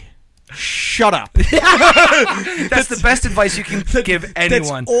story, shut up. That's the best advice you can give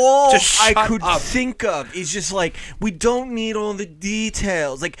anyone. That's all Just shut I could up. think of is just like, we don't need all the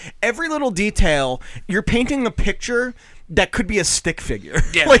details. Like, every little detail, you're painting a picture that could be a stick figure.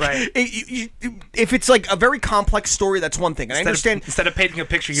 Yeah, like, right. If it's like a very complex story, that's one thing. And I understand. Instead of painting a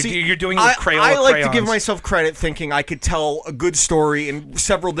picture, See, you're doing it with I like crayons. to give myself credit thinking I could tell a good story in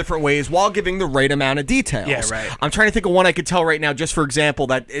several different ways while giving the right amount of details. Yeah, right. I'm trying to think of one I could tell right now, just for example,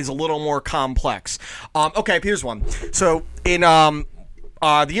 that is a little more complex. Okay, here's one. So in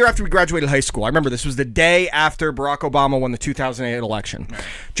the year after we graduated high school, I remember this was the day after Barack Obama won the 2008 election. Right.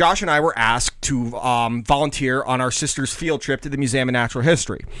 Josh and I were asked to volunteer on our sister's field trip to the Museum of Natural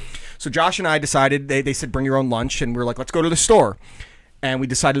History. So Josh and I decided, they said bring your own lunch, and we were like, let's go to the store. And we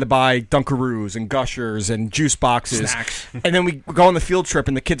decided to buy Dunkaroos and Gushers and juice boxes. Snacks. And then we go on the field trip,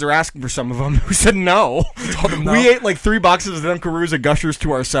 and the kids are asking for some of them. We said no. Told them no. We ate like 3 boxes of Dunkaroos and Gushers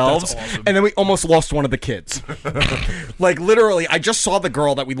to ourselves. That's awesome. And then we almost lost one of the kids. Like, literally, I just saw the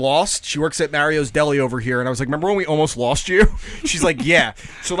girl that we lost. She works at Mario's Deli over here. And I was like, remember when we almost lost you? She's like, yeah.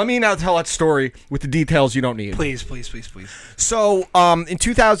 So let me now tell that story with the details you don't need. Please. So, in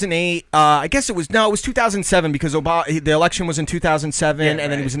 2008, I guess it was 2007, because the election was in 2007, and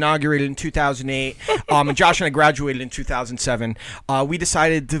then it was inaugurated in 2008. And Josh and I graduated in 2007. We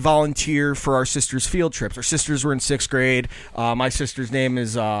decided to volunteer for our sister's field trips. Our sisters were in 6th grade. My sister's name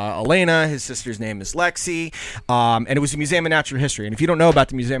is Elena. His sister's name is Lexi. And it was the Museum of Natural History. And if you don't know about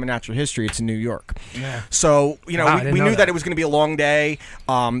the Museum of Natural History, it's in New York. Yeah. So, I didn't we know knew that it was going to be a long day.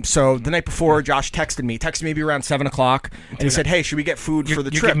 So the night before, Josh texted me maybe around 7 o'clock. And he said, hey, should we get food for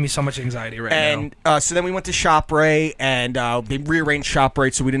the You're trip? giving me so much anxiety right now. And so then we went to ShopRite, and they rearranged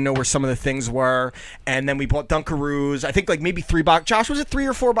ShopRite, so we didn't know where some of the things were. And then we bought Dunkaroos. I think like maybe 3 boxes. Josh, was it 3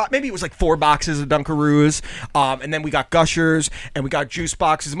 or 4 boxes? Maybe it was like 4 boxes of Dunkaroos. And then we got Gushers, and we got juice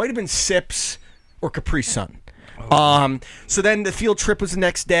boxes. It might have been Sips or Capri Sun. So then the field trip was the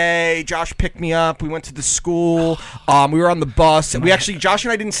next day. Josh picked me up. We went to the school. We were on the bus. Josh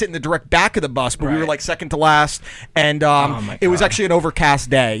and I didn't sit in the direct back of the bus, but we were like second to last. And it was actually an overcast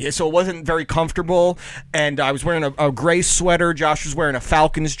day, so it wasn't very comfortable. And I was wearing a gray sweater. Josh was wearing a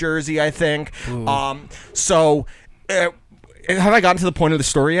Falcons jersey, I think. Have I gotten to the point of the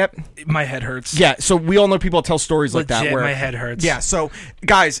story yet? My head hurts. Yeah, so we all know people tell stories like that. Legit, Where my head hurts. Yeah, so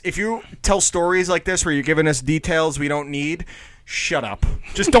guys, if you tell stories like this where you're giving us details we don't need, shut up.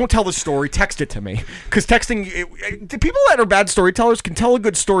 Just don't tell the story. Text it to me. Because texting, the people that are bad storytellers can tell a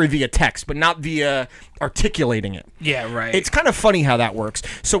good story via text, but not via articulating it. Yeah, right. It's kind of funny how that works.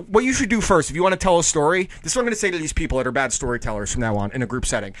 So what you should do first, if you want to tell a story, this is what I'm going to say to these people that are bad storytellers from now on in a group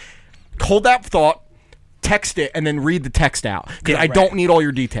setting. Hold that thought. Text it and then read the text out. Because I don't need all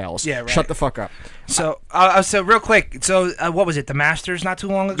your details. Yeah, right. Shut the fuck up. So real quick. So what was it? The Masters not too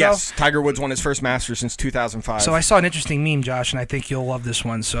long ago? Yes. Tiger Woods won his first Masters since 2005. So I saw an interesting meme, Josh, and I think you'll love this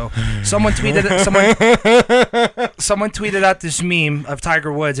one. So someone tweeted out this meme of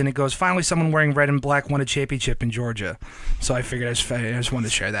Tiger Woods, and it goes, "Finally, someone wearing red and black won a championship in Georgia." So I figured I just wanted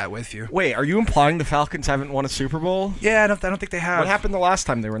to share that with you. Wait, are you implying the Falcons haven't won a Super Bowl? Yeah, I don't think they have. What happened the last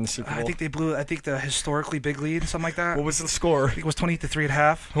time they were in the Super Bowl? I think they blew. I think the historically big lead, something like that. What was the score? I think it was 20-3 at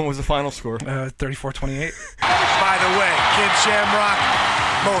half. What was the final score? 34-28. By the way, Ken Shamrock,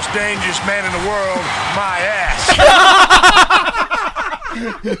 most dangerous man in the world, my ass.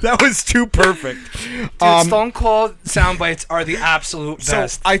 That was too perfect. Dude, Stone Cold sound bites are the absolute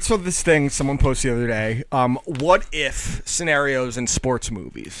best. So I saw this thing someone posted the other day. What if scenarios in sports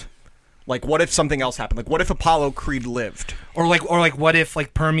movies? Like, what if something else happened? Like, what if Apollo Creed lived? Or what if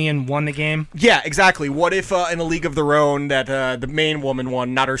Permian won the game? Yeah, exactly. What if in A League of Their Own that the main woman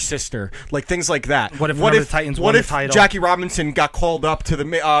won, not her sister? Like things like that. What if the Titans won the title? Jackie Robinson got called up to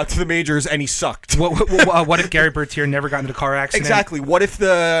the majors and he sucked? What if Gary Bertier never got into a car accident? Exactly. What if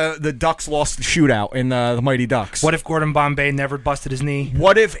the Ducks lost the shootout in the Mighty Ducks? What if Gordon Bombay never busted his knee?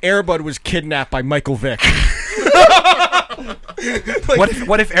 What if Air Bud was kidnapped by Michael Vick?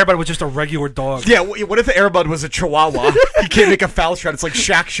 What if Airbud was just a regular dog? Yeah, what if Airbud was a chihuahua? He can't make a foul shot. It's like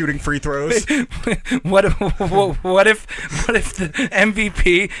Shaq shooting free throws. What if the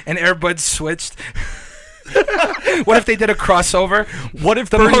MVP and Airbud switched? What if they did a crossover? What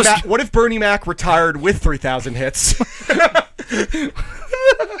if Bernie Mac retired with 3,000 hits?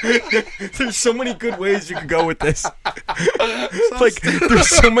 There's so many good ways you could go with this. Like, there's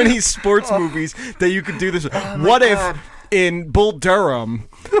so many sports movies that you could do this. What if in Bull Durham,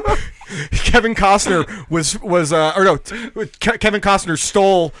 Kevin Costner Kevin Costner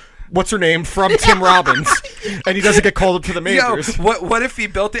stole what's her name from Tim Robbins, and he doesn't get called up to the majors. Yo, what if he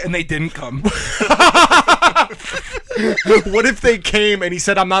built it and they didn't come? What if they came and he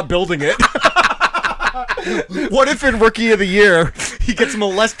said, "I'm not building it"? What if in Rookie of the Year he gets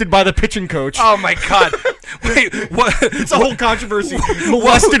molested by the pitching coach? Oh my God! Wait, what? It's a whole controversy.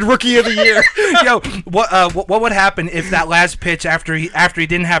 Molested Rookie of the Year. Yo, what would happen if that last pitch after he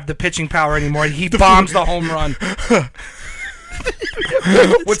didn't have the pitching power anymore, he bombs the home run?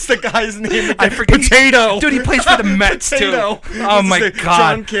 What's the guy's name? I forget. Potato. Dude, he plays for the Mets Potato. too. Oh my God.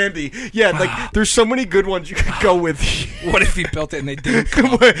 John Candy. Yeah, like there's so many good ones you could go with. What if he built it and they didn't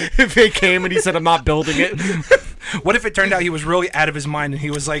come? If they came and he said, "I'm not building it"? What if it turned out he was really out of his mind and he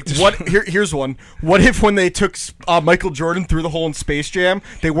was like, Here's one. What if when they took Michael Jordan through the hole in Space Jam,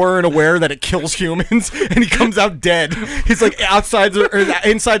 they weren't aware that it kills humans and he comes out dead? He's like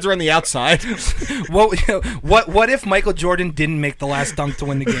insides are on the outside. What if Michael Jordan didn't make the last dunk to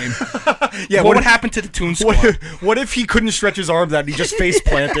win the game? Yeah. What would happen to the Toon Squad? What if he couldn't stretch his arms out and he just face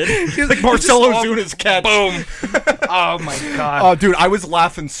planted like Marcelo Zuna's catch? Boom. Oh my God. Oh, dude, I was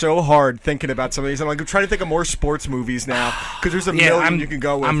laughing so hard thinking about some of these. I'm trying to think of more sports movies now because there's a million you can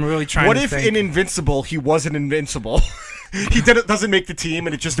go with. I'm really trying. What to if think. in Invincible he wasn't invincible? He doesn't make the team,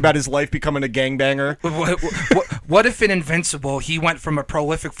 and it's just about his life becoming a gangbanger. What if in Invincible he went from a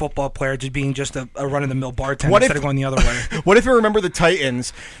prolific football player to being just a run-of-the-mill bartender instead of going the other way? What if you Remember the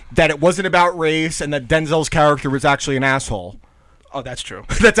Titans, that it wasn't about race and that Denzel's character was actually an asshole? Oh, that's true.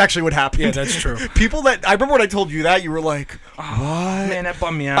 That's actually what happened. Yeah, that's true. People that I remember when I told you that, you were like, "What?" Man, that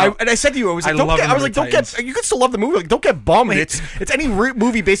bummed me out. And I said to you, I was like, "Don't get." You can still love the movie. Like, don't get bummed. It's any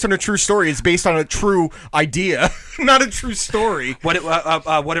movie based on a true story. It's based on a true idea, not a true story. What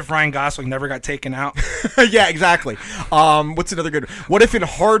if Ryan Gosling never got taken out? Yeah, exactly. What's another good? What if in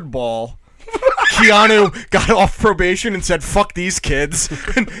Hardball, Keanu got off probation and said, "Fuck these kids"?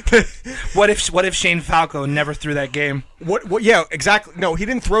 What if Shane Falco never threw that game? What? Yeah, exactly. No, he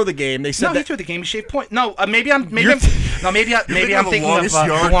didn't throw the game. They said he threw the game. He shaved point. No, maybe I'm thinking of the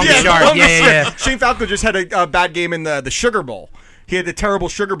longest yard. Yeah. Shane Falco just had a bad game in the Sugar Bowl. He had a terrible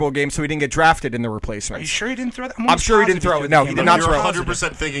Sugar Bowl game, so he didn't get drafted in the replacements. Are you sure he didn't throw that? I'm sure he didn't throw it. No, he did not throw it. You're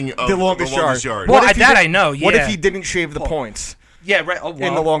 100% thinking of the longest yard. Well, I know. Yeah. What if he didn't shave the points? Yeah, right. Oh, well,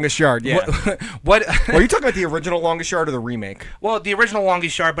 in the Longest Yard, yeah. What? Are you talking about the original Longest Yard or the remake? Well, the original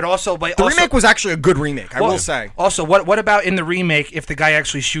Longest Yard, but also the remake was actually a good remake. I will say. Also, what about in the remake if the guy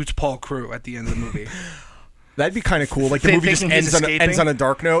actually shoots Paul Crewe at the end of the movie? That'd be kind of cool. Like the movie just ends on a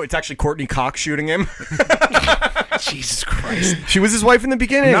dark note. It's actually Courtney Cox shooting him. Jesus Christ. She was his wife in the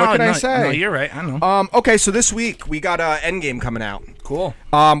beginning. What can I say? No, you're right. I know. Okay, so this week we got Endgame coming out. Cool.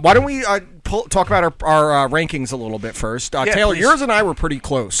 Why don't we talk about our rankings a little bit first? Taylor, please. yours and I were pretty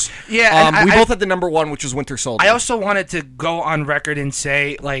close. Yeah. We both had the number one, which was Winter Soldier. I also wanted to go on record and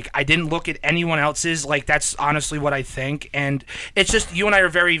say, like, I didn't look at anyone else's. Like, that's honestly what I think. And it's just, you and I are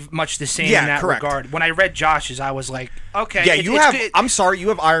very much the same in that regard. When I read Josh's, I was like, okay. Yeah, I'm sorry, you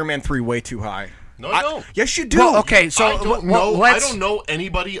have Iron Man 3 way too high. No, I don't. Yes, you do. Well, okay, so I don't know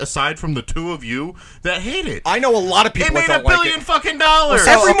anybody aside from the two of you that hate it. I know a lot of people that don't like it. It made $1 billion fucking dollars.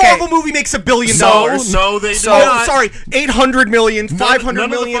 Every Marvel movie makes $1 billion. No, they do not. Sorry, 800 million, 500 none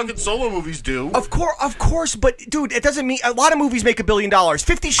million. None of the fucking solo movies do. Of course, but dude, it doesn't mean a lot of movies make $1 billion.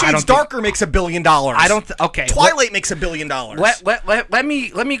 50 Shades Darker makes $1 billion. I don't. Okay, Twilight makes $1 billion.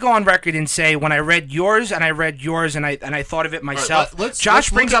 Let me go on record and say when I read yours and I thought of it myself. Right,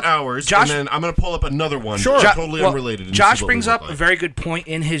 Josh brings up ours, and then I'm going to pull up another one. Sure. Totally unrelated. Josh brings up a very good point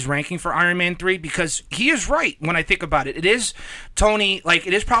in his ranking for Iron Man 3 because he is right when I think about it. It is, Tony, like,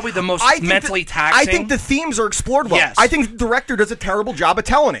 it is probably the most mentally taxing. I think the themes are explored well. Yes. I think the director does a terrible job of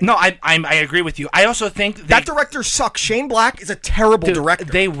telling it. No, I agree with you. I also think that director sucks. Shane Black is a terrible director.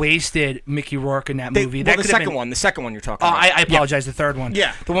 They wasted Mickey Rourke in that movie. The second one you're talking about. I apologize, the third one.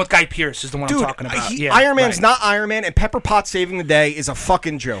 Yeah. The one with Guy Pearce is the one I'm talking about. Iron Man's not Iron Man, and Pepper Potts saving the day is a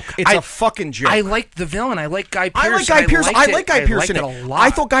fucking joke. It's a fucking joke. I liked the villain. I like Guy Pearce. I like Guy Pearce in it. A lot.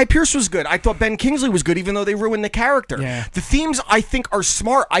 I thought Guy Pearce was good. I thought Ben Kingsley was good, even though they ruined the character. Yeah. The themes, I think, are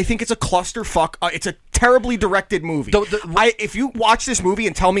smart. I think it's a clusterfuck. It's a terribly directed movie. If you watch this movie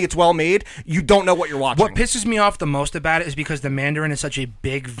and tell me it's well made, you don't know what you're watching. What pisses me off the most about it is because the Mandarin is such a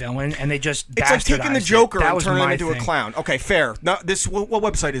big villain, and they just it's like taking the Joker and turning him into thing. a clown. Okay, fair. No, what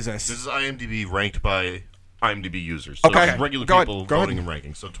website is this? This is IMDb ranked by IMDb users. So Okay. this is regular Go people ahead. Go voting ahead. and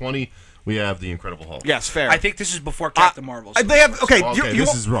ranking. So 20, we have The Incredible Hulk. Yes, fair. I think this is before Captain Marvel. They have okay. Okay, you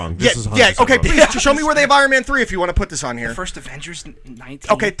this is wrong. Yeah, This is yeah. 100% Okay, wrong. please show me where they have Iron Man 3 if you want to put this on here. The first Avengers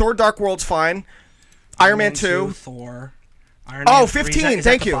 19. Okay, Thor: Dark World's fine. Iron Man 2. Thor. Iron Oh, Man 3. 15. Is that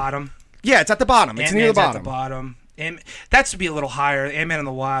Thank at you. The bottom? Yeah, it's at the bottom. It's near the Ant-Man's at bottom. the bottom. That should be a little higher. Ant-Man and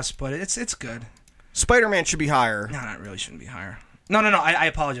the Wasp, but it's good. Spider-Man should be higher. No, it really shouldn't be higher. No. I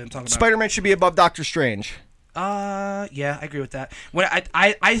apologize. I'm talking about Spider-Man should be above Doctor Strange. yeah, I agree with that. When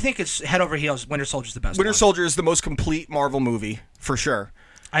I think it's head over heels. Winter Soldier's the best. Winter one. Soldier is the most complete Marvel movie for sure.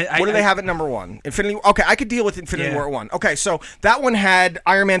 What do they have at number 1? Infinity. Okay, I could deal with Infinity War at 1. Okay, so that one had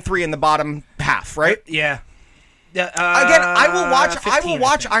Iron Man 3 in the bottom half, right? Yeah. Again, I will watch.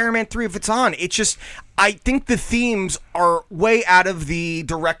 15, Iron Man 3 if it's on. It's just I think the themes are way out of the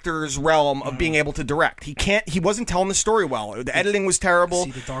director's realm of being able to direct. He wasn't telling the story well. The editing was terrible.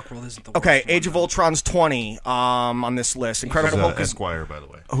 See, the Dark World isn't the worst Okay, one, Age of Ultron's 20 on this list. Incredible Hulk is Esquire, by the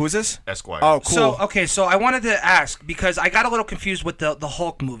way. Who is this? Esquire. Oh, cool. So I wanted to ask because I got a little confused with the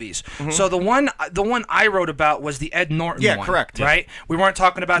Hulk movies. So the one I wrote about was the Ed Norton one. Yeah, correct. Right? We weren't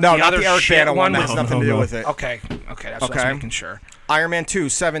talking about No, the not other the Eric shit Bana one. one. That has nothing to do with it. Okay, that's what I was making sure. Iron Man 2,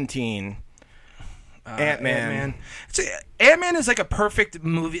 17. Ant-Man. Ant-Man is like a perfect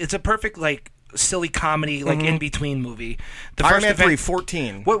movie. It's a perfect like silly comedy, like in between movie. The Iron first Man 3,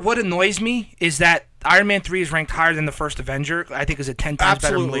 14. What annoys me is that Iron Man 3 is ranked higher than the first Avenger. I think is a 10 times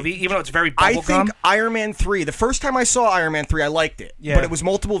better movie, even though it's very bubblegum. I think Iron Man 3, the first time I saw Iron Man 3, I liked it. Yeah. But it was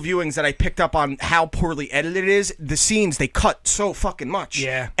multiple viewings that I picked up on how poorly edited it is. The scenes, they cut so fucking much.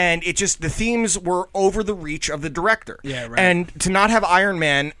 Yeah. And it just, the themes were over the reach of the director. Yeah, right. And to not have Iron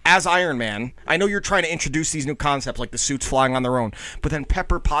Man as Iron Man, I know you're trying to introduce these new concepts like the suits flying on their own, but then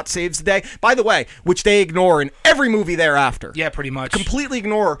Pepper Potts saves the day. By the way, which they ignore in every movie thereafter. Yeah, pretty much. Completely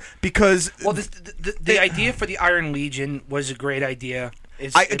ignore because... Well, the idea for the Iron Legion was a great idea.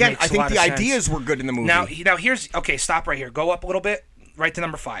 I think the ideas were good in the movie. Now here's okay. Stop right here. Go up a little bit. Right to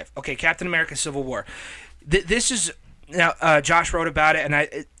number 5. Okay, Captain America: Civil War. This is now. Josh wrote about it,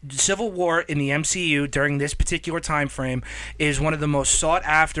 and Civil War in the MCU during this particular time frame is one of the most sought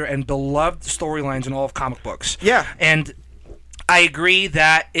after and beloved storylines in all of comic books. Yeah, and I agree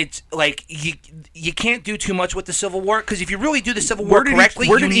that it's like you can't do too much with the Civil War because if you really do the Civil War correctly,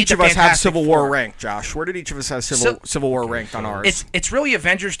 where you did need each of the us have Fantastic Civil War Four. ranked, Josh? Where did each of us have Civil War ranked on ours? It's really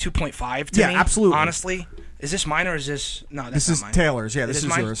Avengers 2.5 to me. Yeah, absolutely. Honestly, is this mine or is this no? That's This not is mine. Taylor's. Yeah, this is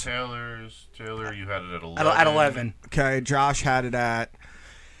mine? yours. Taylor, you had it at 11. At 11. Okay, Josh had it at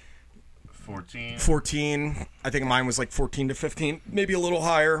 14. 14. I think mine was like 14 to 15, maybe a little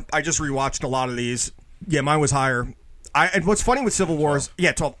higher. I just rewatched a lot of these. Yeah, mine was higher. And what's funny with Civil War is,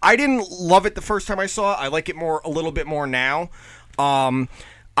 12. I didn't love it the first time I saw it. I like it a little bit more now.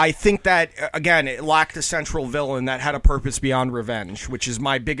 I think that, again, it lacked a central villain that had a purpose beyond revenge, which is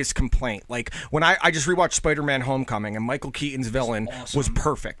my biggest complaint. Like, when I just rewatched Spider-Man Homecoming, and Michael Keaton's villain was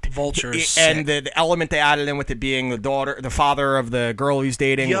perfect. Vulture's and the element they added in with it being the father of the girl he's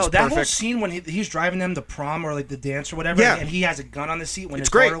dating was that perfect. whole scene when he's driving them to prom or like the dance or whatever, Yeah. and he has a gun on the seat when It's his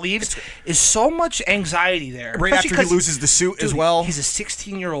great. daughter leaves, is so much anxiety there. Right Especially after he 'cause, loses the suit as dude, well. He's a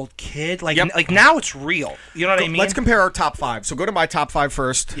 16-year-old kid. Like, Yep. like now it's real. You know what I mean? Let's compare our top 5. So go to my top 5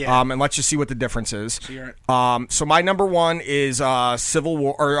 first, Yeah. and let's just see what the difference is. So you're So my number 1 is Civil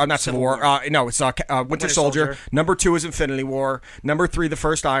War, or not Civil War. No, it's Winter Soldier. Number 2 is Infinity War. Number 3, the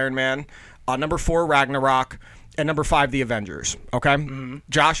first Iron Man. Number 4, Ragnarok, and number 5, the Avengers. Okay,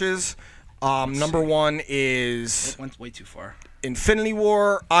 Josh's number 1 is It went way too far. Infinity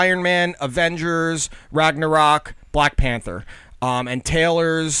War, Iron Man, Avengers, Ragnarok, Black Panther, and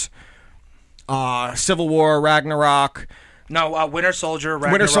Taylor's Civil War, Ragnarok. No, Winter Soldier,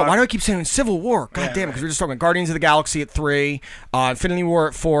 Ragnarok. Winter Soldier. Why do I keep saying Civil War? God Yeah, damn it, right. because we're just talking Guardians of the Galaxy at 3, Infinity War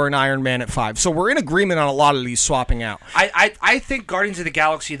at 4, and Iron Man at 5. So we're in agreement on a lot of these swapping out. I think Guardians of the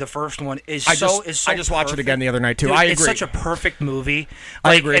Galaxy, the first one, is I so just watched it perfect. again the other night too. Dude, I agree. It's such a perfect movie. I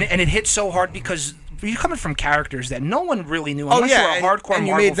Like, agree. and it hits so hard because you're coming from characters that no one really knew Oh unless yeah, you're a hardcore and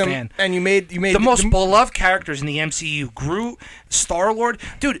you Marvel made them, fan. and you made The most beloved characters in the MCU: Groot, Star-Lord.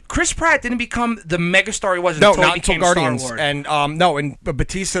 Dude, Chris Pratt didn't become the megastar he was no, until he not until became Guardians, Star-Lord. and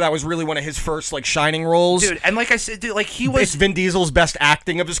Batista, that was really one of his first like shining roles. Dude, and like I said, dude, like he was. It's Vin Diesel's best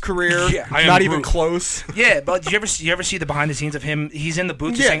acting of his career. Yeah, I am not even Groot. close. Yeah, but did you ever see the behind the scenes of him? He's in the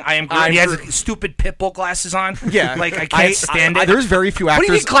booth Yeah, saying, "I am Groot." I'm He has Groot. stupid Pitbull glasses on. Yeah, like I can't stand it. There's very few What actors.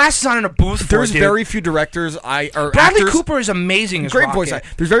 do you need glasses on in a booth for, There's dude? very few directors Bradley actors, Cooper is amazing as great Rocket. voice.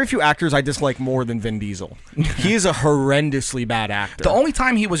 There's very few actors I dislike more than Vin Diesel. He is a horrendously bad actor. The only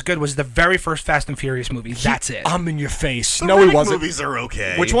time he was good was the very first Fast and Furious movie. That's it. I'm in your face. The No, Riddick he wasn't. movies are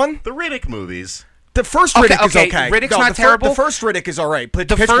okay. Which one? The Riddick movies. The first Riddick is okay. Riddick's not terrible. The first Riddick is all right, but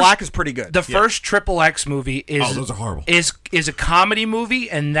The Pitch first- Black is pretty good. The first Triple X movie is those are horrible. Is a comedy movie,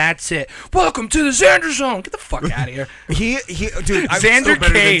 and that's it. Welcome to the Xander Zone. Get the fuck out of here. He dude, Xander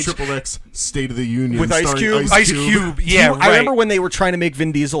Cage Triple X State of the Union with Ice starring Cube. Ice Cube. Yeah, right. I remember when they were trying to make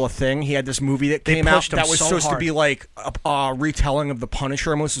Vin Diesel a thing. He had this movie that came out pushed him that was so supposed hard. to be like a retelling of The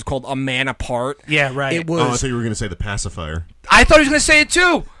Punisher. Almost, it's called A Man Apart. Yeah, right. It Oh, I was. thought you were going to say The Pacifier. I thought he was going to say it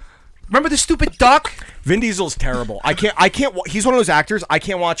too. Remember the stupid duck? Vin Diesel's terrible. I can't. He's one of those actors. I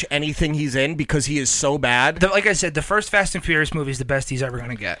can't watch anything he's in because he is so bad. Like I said, the first Fast and Furious movie is the best he's ever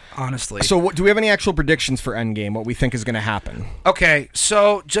going to get, honestly. So, do we have any actual predictions for Endgame? What we think is going to happen? Okay,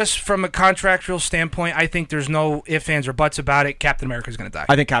 so just from a contractual standpoint, I think there's no ifs, ands, or buts about it. Captain America is going to die.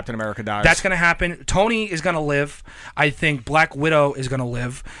 I think Captain America dies. That's going to happen. Tony is going to live. I think Black Widow is going to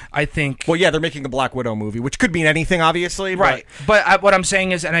live. I think... Well, yeah, they're making a Black Widow movie, which could mean anything, obviously. Right. But what I'm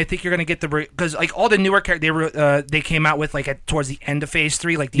saying is, and I think you're going to get the... Because, like, all the newer characters, they came out with, like, towards the end of Phase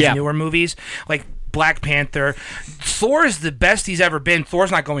 3, like, these newer movies. Like... Black Panther. Thor is the best he's ever been.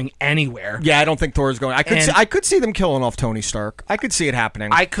 Thor's not going anywhere. Yeah, I don't think Thor's going. I could see them killing off Tony Stark. I could see it happening.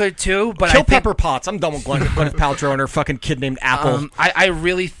 I could too, but Kill Pepper Potts. I'm done with Gwyneth Paltrow and her fucking kid named Apple. I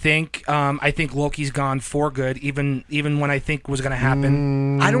really think I think Loki's gone for good. Even when I think was going to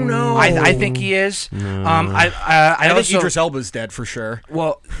happen. I don't know. I think he is. I think Idris Elba's dead for sure.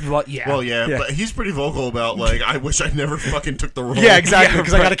 Well, yeah. Well, yeah, but he's pretty vocal about, like, I wish I never fucking took the role. Yeah, exactly,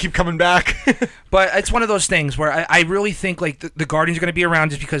 because I got to keep coming back. But it's one of those things where I really think, like, the Guardians are going to be around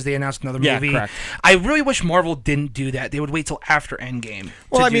just because they announced another movie. Yeah, correct. I really wish Marvel didn't do that. They would wait till after Endgame.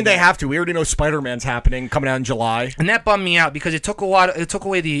 Well, I mean, they have to. We already know Spider-Man's happening, coming out in July. And that bummed me out because it took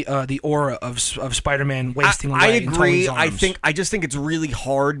away the aura of Spider-Man wasting away. I in agree. Tony's arms. I just think it's really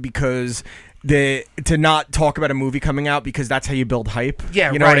hard because to not talk about a movie coming out because that's how you build hype.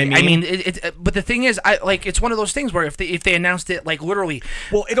 Yeah, you know right. what I mean. But the thing is, it's one of those things where if they announced it, like, literally.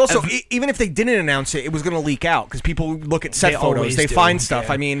 Well, it also even if they didn't announce it, it was going to leak out because people look at set photos, they find stuff.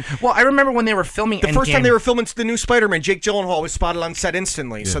 Yeah. I mean, well, I remember when they were filming the first Endgame, time they were filming the new Spider-Man, Jake Gyllenhaal was spotted on set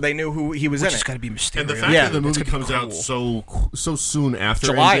instantly, so they knew who he was in. It's it. got to be mysterious. And the fact that the movie comes out so soon after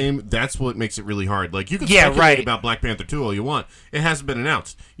July. Endgame, that's what makes it really hard. Like, you can Yeah, speculate right. about Black Panther 2 all you want. It hasn't been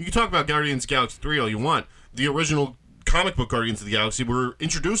announced. You can talk about Guardians of the Galaxy 3 all you want. The original comic book Guardians of the Galaxy were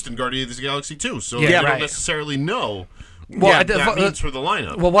introduced in Guardians of the Galaxy 2, so you don't necessarily know what that means for the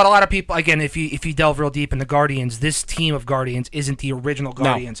lineup. Well, what a lot of people, again, if you delve real deep in the Guardians, this team of Guardians isn't the original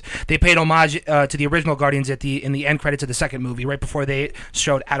Guardians. No. They paid homage to the original Guardians in the end credits of the second movie, right before they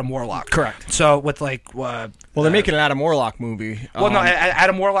showed Adam Warlock. Correct. So with like, well, they're making an Adam Warlock movie. Well, no,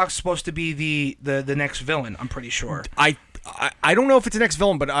 Adam Warlock's supposed to be the next villain. I'm pretty sure. I don't know if it's the next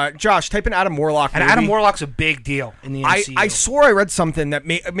villain, but Josh, type in Adam Warlock movie. And Adam Warlock's a big deal in the MCU. I swore I read something that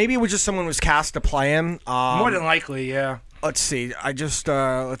maybe it was just someone was cast to play him. More than likely, yeah. Let's see.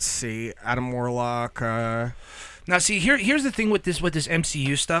 Let's see. Adam Warlock. Now, see, here's the thing with this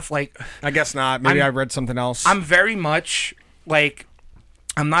MCU stuff. Like, I guess not. Maybe I read something else. I'm very much like,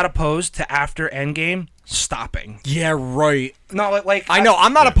 I'm not opposed to after Endgame stopping. Yeah, right. No, like I know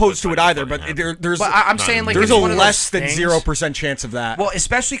I'm not opposed to it either, but there's. But I'm saying like there's it's a one of less those than things. 0% chance of that. Well,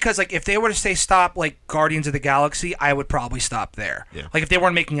 especially because like if they were to say stop like Guardians of the Galaxy, I would probably stop there. Yeah. Like if they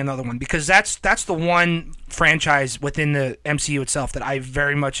weren't making another one, because that's the one franchise within the MCU itself that I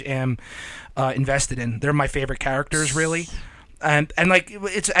very much am invested in. They're my favorite characters, really. And like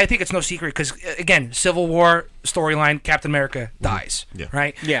I think it's no secret because again, Civil War storyline, Captain America dies,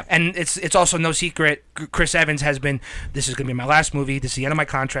 right? Yeah, and it's also no secret. Chris Evans has been. This is going to be my last movie. This is the end of my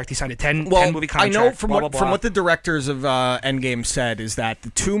contract. He signed a 10 movie contract. I know from blah, from what the directors of Endgame said is that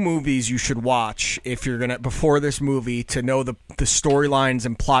the two movies you should watch if you're gonna before this movie to know the storylines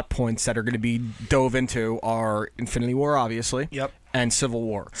and plot points that are going to be dove into are Infinity War, obviously. Yep. And Civil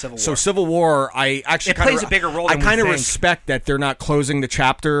War. So Civil War, I actually plays a bigger role than we I kind of think. respect that they're not closing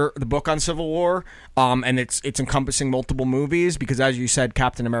the book on Civil War, and it's encompassing multiple movies because, as you said,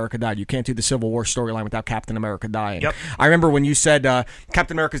 Captain America died. You can't do the Civil War storyline without Captain America dying. Yep. I remember when you said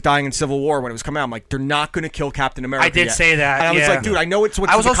Captain America's dying in Civil War when it was coming out. I'm like, they're not going to kill Captain America. I did yet. say that. And I was yeah. like, dude, I know it's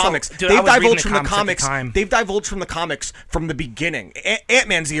what's I in was the also- comics. dude, I They've was reading divulged the from the comics at the comics. time. They've divulged from the comics from the beginning.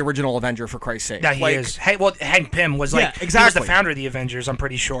 Ant-Man's the original Avenger, for Christ's sake. Yeah, he is. Hey, well, Hank Pym was like he was the founder of the Avengers. I'm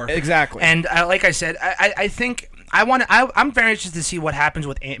pretty sure. Exactly. And like I said, I think I'm very interested to see what happens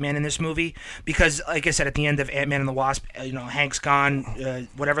with Ant-Man in this movie because, like I said, at the end of Ant-Man and the Wasp, Hank's gone,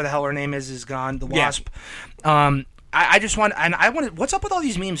 whatever the hell her name is gone. The Wasp. I just want, and I want. What's up with all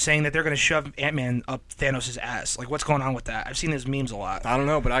these memes saying that they're going to shove Ant-Man up Thanos' ass? Like, what's going on with that? I've seen those memes a lot. I don't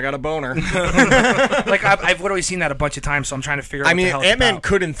know, but I got a boner. Like, I've literally seen that a bunch of times, so I'm trying to figure out. I mean, what the hell Ant-Man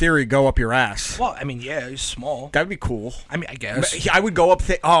could, in theory, go up your ass. Well, I mean, yeah, he's small. That'd be cool. I mean, I guess I would go up.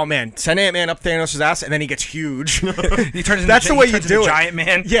 Oh man, send Ant-Man up Thanos' ass, and then he gets huge. He turns. That's the way you do it. Giant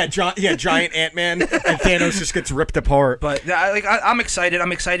man. Yeah, giant Ant-Man, and Thanos just gets ripped apart. But I'm excited.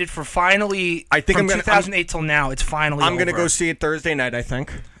 I'm excited for finally. I think from 2008 till now, it's finally. I'm gonna go see it Thursday night, I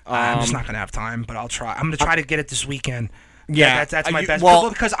think. I'm just not gonna have time, but I'll try. I'm gonna try to get it this weekend. Yeah, that's my best.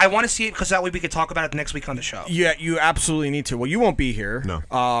 Because I want to see it, because that way we could talk about it next week on the show. Yeah, you absolutely need to. Well, you won't be here. No.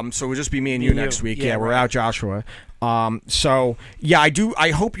 So it'll just be me and you next week. Yeah, we're out, Joshua. So yeah, I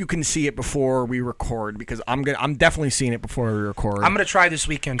hope you can see it before we record, because I'm definitely seeing it before we record. I'm gonna try this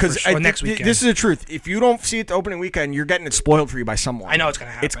weekend because next weekend. This is the truth. If you don't see it the opening weekend, you're getting it spoiled for you by someone. I know it's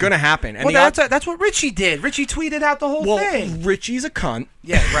gonna happen. It's gonna happen. And that's what Richie did. Richie tweeted out the whole thing. Richie's a cunt.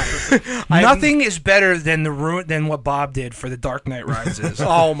 Yeah, right. Nothing is better than what Bob did for The Dark Knight Rises.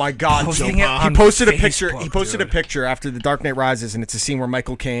 Oh my God! He posted a picture. He posted a picture after The Dark Knight Rises, and it's a scene where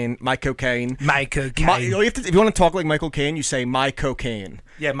Michael Caine. If you want to talk like Michael Caine, you say my cocaine.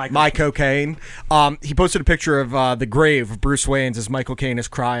 Yeah, my cocaine. He posted a picture of the grave of Bruce Wayne's as Michael Caine is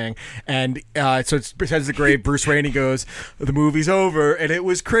crying, and so it says the grave. Bruce Wayne. He goes, "The movie's over, and it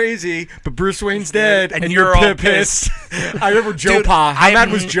was crazy, but Bruce Wayne's dead, and you're all pissed." I remember Joe Pa. How mad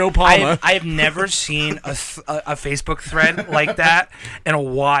was Joe Palma? I have never seen a Facebook thread like that in a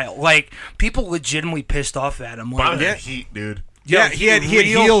while. Like, people legitimately pissed off at him. Like, yeah, heat, dude. Yeah, he had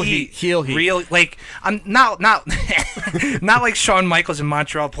heel heat. Real, like, I'm not like Shawn Michaels in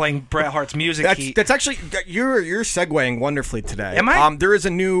Montreal playing Bret Hart's music. That's actually you're segueing wonderfully today. Am I? There is a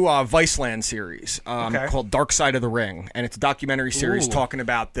new Viceland series called Dark Side of the Ring, and it's a documentary series talking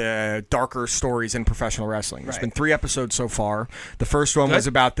about the darker stories in professional wrestling. There's been 3 episodes so far. The first one was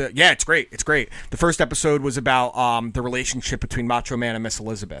about it's great. It's great. The first episode was about the relationship between Macho Man and Miss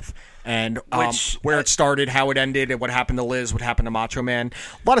Elizabeth, and where it started, how it ended, and what happened to Liz, what happened to Macho Man.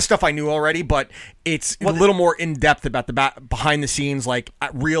 A lot of stuff I knew already, but it's a little more in depth about the behind the scenes, like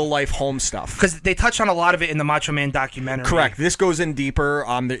real life home stuff. Because they touch on a lot of it in the Macho Man documentary. Correct. This goes in deeper.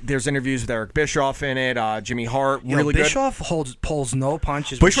 There's interviews with Eric Bischoff in it. Jimmy Hart, really good. Bischoff pulls no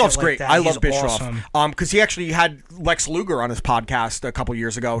punches. Bischoff's great. Like I love Bischoff. Awesome. Because he actually had Lex Luger on his podcast a couple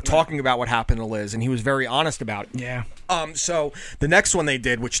years ago talking about what happened to Liz, and he was very honest about it. Yeah. So the next one they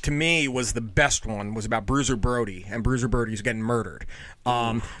did, which to me was the best one, was about Bruiser Brody, and Bruiser Brody's getting murdered.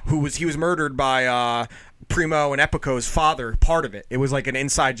 He was murdered by Primo and Epico's father. Part of it. It was like an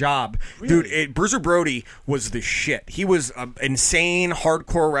inside job. Really? Dude, Bruiser Brody was the shit. He was an insane,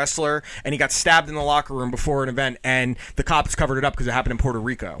 hardcore wrestler, and he got stabbed in the locker room before an event, and the cops covered it up because it happened in Puerto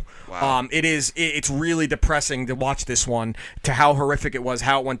Rico. Wow. It's really depressing to watch this one, to how horrific it was,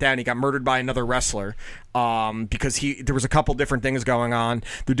 how it went down. He got murdered by another wrestler. Because there was a couple different things going on.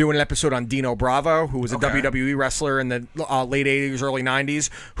 They're doing an episode on Dino Bravo, who was a WWE wrestler in the late 80s, early 90s,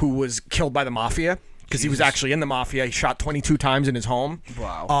 who was killed by the mafia. Because he was actually in the mafia. He shot 22 times in his home.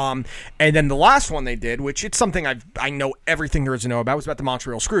 Wow. And then the last one they did, which it's something I know everything there is to know about, was about the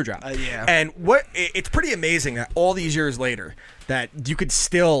Montreal Screwjob. Yeah. And it's pretty amazing that all these years later, that you could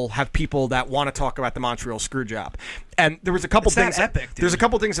still have people that want to talk about the Montreal Screwjob. And there was a couple things. Epic, dude. There's a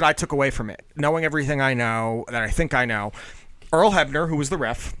couple things that I took away from it, knowing everything I know, that I think I know. Earl Hebner, who was the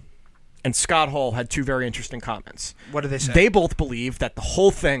ref, and Scott Hall had 2 very interesting comments. What did they say? They both believe that the whole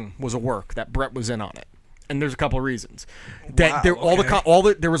thing was a work, that Brett was in on it. And there's a couple of reasons. That there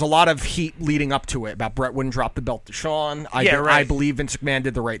was a lot of heat leading up to it about Brett wouldn't drop the belt to Shawn. I believe Vince McMahon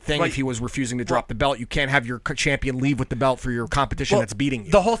did the right thing. If he was refusing to drop the belt, you can't have your champion leave with the belt for your competition that's beating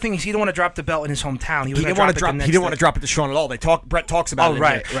you. The whole thing is he didn't want to drop the belt in his hometown. He didn't want to drop it to Shawn at all. Brett talks about it.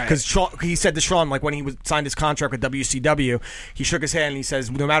 Right. Because he said to Shawn, like when he signed his contract with WCW, he shook his hand and he says,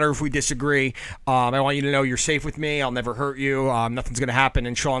 "No matter if we disagree, I want you to know you're safe with me. I'll never hurt you. Nothing's going to happen."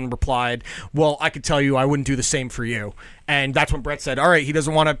 And Shawn replied, "Well, I could tell you I wouldn't do the same for you." And that's when Brett said, "All right, he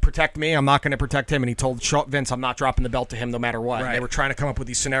doesn't want to protect me. I'm not going to protect him." And he told Vince, "I'm not dropping the belt to him no matter what." Right. They were trying to come up with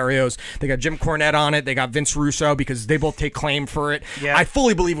these scenarios. They got Jim Cornette on it. They got Vince Russo because they both take claim for it. Yeah. I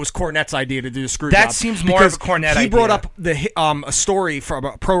fully believe it was Cornette's idea to do the screw job. That seems more of a Cornette idea. He brought up a story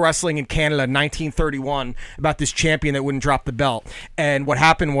from pro wrestling in Canada in 1931 about this champion that wouldn't drop the belt. And what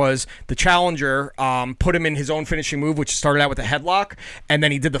happened was the challenger put him in his own finishing move, which started out with a headlock, and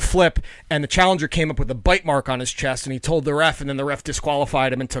then he did the flip, and the challenger came up with a bite mark on his chest, and he told tackled the ref, and then the ref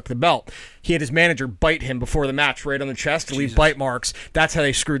disqualified him and took the belt. He had his manager bite him before the match right on the chest to leave bite marks. That's how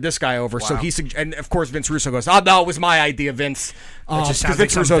they screwed this guy over. So and of course Vince Russo goes, "Oh no, it was my idea, Vince." Because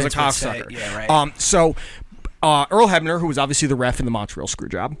Vince Russo's a cocksucker. Yeah, right. So Earl Hebner, who was obviously the ref in the Montreal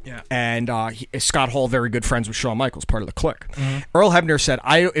Screwjob, Yeah. and Scott Hall, very good friends with Shawn Michaels, part of the clique. Earl Hebner said,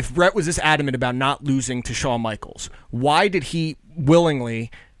 if Brett was this adamant about not losing to Shawn Michaels, why did he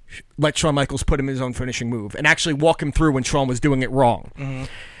willingly let Shawn Michaels put him in his own finishing move and actually walk him through when Shawn was doing it wrong?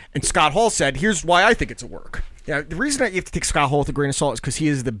 And Scott Hall said, here's why I think it's a work. Yeah, the reason you have to take Scott Hall with a grain of salt is because he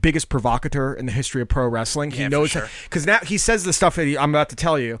is the biggest provocateur in the history of pro wrestling. He knows because now he says the stuff that I'm about to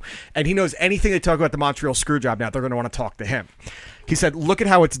tell you, and he knows anything they talk about the Montreal Screwjob now, they're going to want to talk to him. He said, look at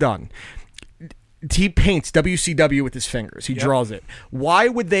how it's done. He paints WCW with his fingers. He draws it. Why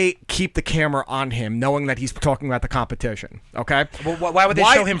would they keep the camera on him knowing that he's talking about the competition? Okay? Well, why would they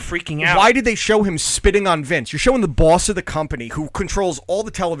show him freaking out? Why did they show him spitting on Vince? You're showing the boss of the company who controls all the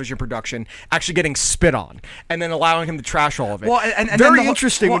television production actually getting spit on and then allowing him to trash all of it. Well, and very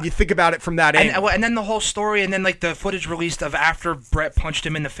interesting when you think about it from that angle. And then the whole story, and then like the footage released of after Bret punched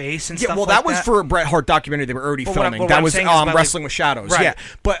him in the face and stuff like that. Well, that was for a Bret Hart documentary they were already filming. That was Wrestling with Shadows. Right. Yeah.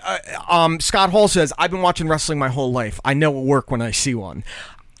 But Scott Hall says, I've been watching wrestling my whole life. I know it work when I see one.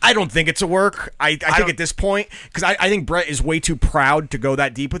 I don't think it's a work. I think at this point, because I think Bret is way too proud to go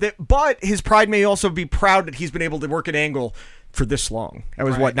that deep with it, but his pride may also be proud that he's been able to work an angle for this long. That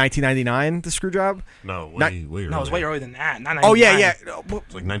was what, 1999, the screw job? No, way earlier. No, it was way earlier than that. Not Oh, yeah.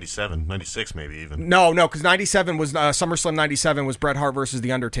 It's like 97, 96 maybe even. No, because 97 was, SummerSlam 97 was Bret Hart versus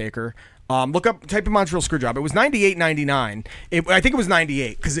The Undertaker. Look up, type in Montreal Screwjob. It was 98, 99. I think it was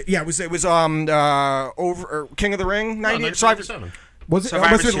 98, because, it was King of the Ring, 98. No, 97. Was it?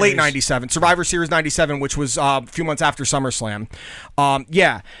 It was late 97. Survivor Series 97, which was a few months after SummerSlam.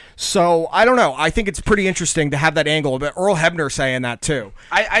 Yeah. So, I don't know. I think it's pretty interesting to have that angle. But Earl Hebner saying that, too.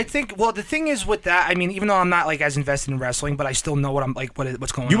 I think, well, the thing is with that, I mean, even though I'm not, like, as invested in wrestling, but I still know what I'm, like,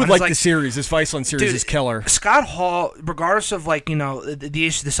 what's going on. You would like the series. This Viceland series is killer. Scott Hall, regardless of, like, you know, the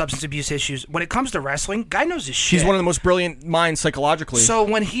substance abuse issues, when it comes to wrestling, guy knows his shit. He's one of the most brilliant minds psychologically. So,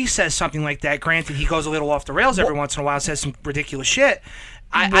 when he says something like that, granted, he goes a little off the rails every once in a while, says some ridiculous shit.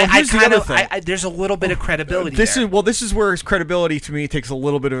 There's a little bit of credibility. This is where his credibility to me takes a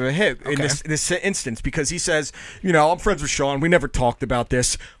little bit of a hit in this instance, because he says, you know, I'm friends with Shawn. We never talked about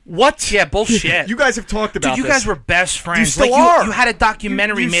this. What? Yeah, bullshit. You guys have talked about this. Dude, you guys were best friends. You still are. You had a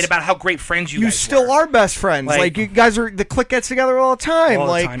documentary made about how great friends you guys were. You still are best friends. Like you guys are. The clique gets together all the time.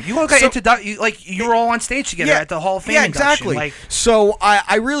 You all got you were all on stage together at the Hall of Fame. Yeah, exactly. So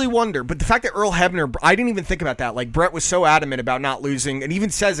I really wonder. But the fact that Earl Hebner, I didn't even think about that. Like Bret was so adamant about not losing, and even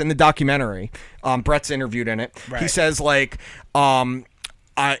says in the documentary, Bret's interviewed in it. Right. He says like, I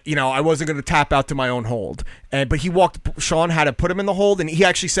wasn't going to tap out to my own hold, but Shawn had to put him in the hold, and he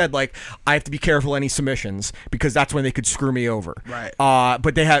actually said like, I have to be careful any submissions because that's when they could screw me over. Right.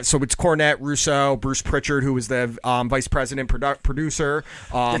 But they had, so it's Cornette, Russo, Bruce Pritchard, who was the vice president producer.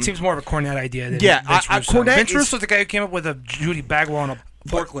 That seems more of a Cornette idea than Vince Russo. Vince Russo's the guy who came up with a Judy Bagwell on a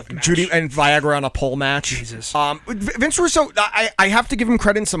forklift match. Judy and Viagra on a pole match. Jesus. Vince Russo, I have to give him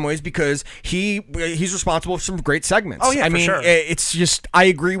credit in some ways because he's responsible for some great segments. Oh yeah, for sure. It's just, I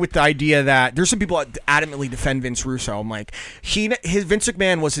agree with the idea that there's some people that adamantly defend Vince Russo. I'm like, Vince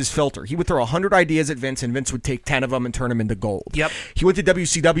McMahon was his filter. He would throw 100 ideas at Vince, and Vince would take 10 of them and turn them into gold. Yep. He went to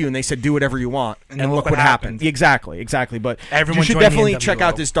WCW and they said, do whatever you want, and look what happened. Exactly. But everyone you should definitely check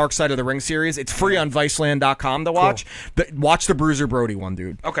out this Dark Side of the Ring series. It's free on Viceland.com to watch. Cool. Watch the Bruiser Brody one,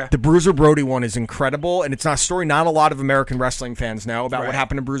 dude. Okay. The Bruiser Brody one is incredible, and it's not a story not a lot of American wrestling fans know about what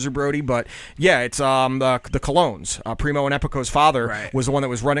happened to Bruiser Brody, but yeah, it's the Colognes. Primo and Epico's father was the one that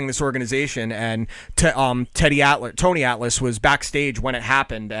was running this organization, and Tony Atlas was backstage when it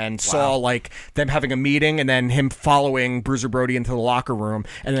happened and saw like them having a meeting and then him following Bruiser Brody into the locker room,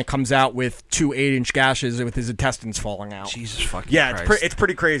 and then it comes out with 2 8-inch gashes with his intestines falling out. Jesus fucking Christ. It's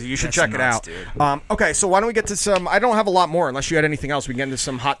pretty crazy. You should check it out. Dude. Okay, so why don't we get to some, I don't have a lot more unless you had anything else. We can get into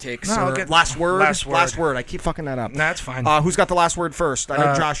some hot takes. Last word. I keep fucking that up. That's fine. Who's got the last word first? I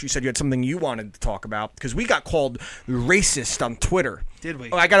know, Josh, you said you had something you wanted to talk about because we got called racist on Twitter. Did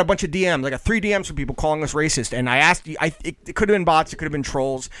we? I got a bunch of DMs. I got 3 DMs from people calling us racist, and I asked you, it could have been bots, it could have been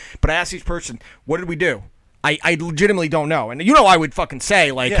trolls, but I asked each person, what did we do? I legitimately don't know. And I would fucking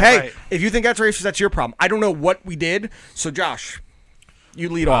say, like, hey, if you think that's racist, that's your problem. I don't know what we did. So, Josh, you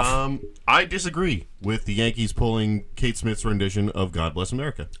lead off. I disagree with the Yankees pulling Kate Smith's rendition of God Bless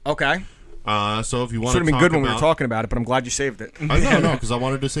America. Okay. So if you want to should have been good when we were talking about it, but I'm glad you saved it. No, because I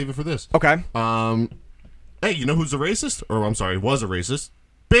wanted to save it for this. Okay. Hey, you know who's a racist? Or I'm sorry, was a racist?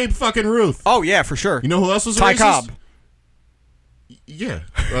 Babe fucking Ruth. Oh yeah, for sure. You know who else was a Ty racist? Cobb. Yeah.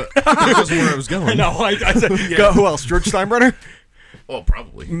 That wasn't where I was going. No, I said, who else? George Steinbrenner? Oh,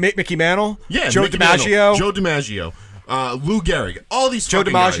 probably. Mickey Mantle? Yeah, Joe Mickey DiMaggio? Mantle, Joe DiMaggio. Lou Gehrig. All these Joe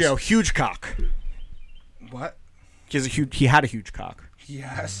fucking DiMaggio, guys. huge cock. What? He had a huge cock.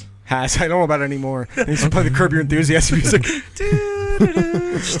 Yes. I don't know about it anymore. He used to play the Curb Your Enthusiasm music.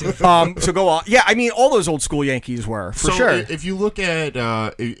 So go on. Yeah, I mean, all those old school Yankees were for sure. If you look at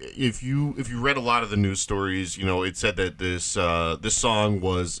if you read a lot of the news stories, you know, it said that this song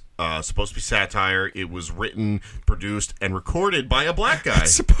was supposed to be satire. It was written, produced, and recorded by a black guy.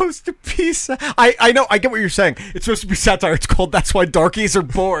 It's supposed to be. I know. I get what you're saying. It's supposed to be satire. It's called "That's Why Darkies Are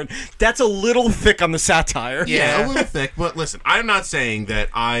Born." That's a little thick on the satire. Yeah, a little thick. But listen, I'm not saying that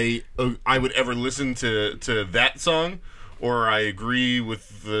I would ever listen to that song, or I agree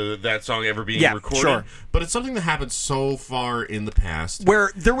with that song ever being recorded. Sure. But it's something that happened so far in the past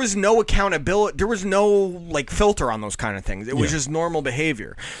where there was no accountability, there was no like filter on those kind of things. It was just normal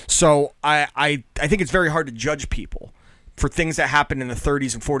behavior. So I think it's very hard to judge people for things that happened in the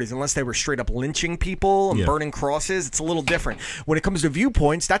 30s and 40s unless they were straight up lynching people and burning crosses. It's a little different. When it comes to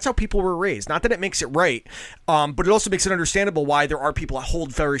viewpoints, that's how people were raised. Not that it makes it right, but it also makes it understandable why there are people that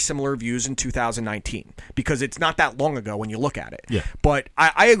hold very similar views in 2019 because it's not that long ago when you look at it. Yeah. But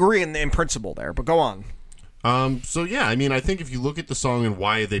I agree in principle there, but go on. So yeah, I mean, I think if you look at the song and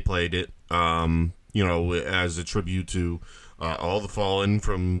why they played it, you know, as a tribute to all the fallen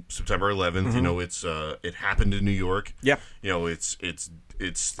from September 11th, you know, it happened in New York. Yeah. You know, it's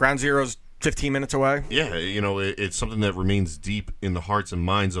Ground Zero's 15 minutes away. Yeah, you know, it's something that remains deep in the hearts and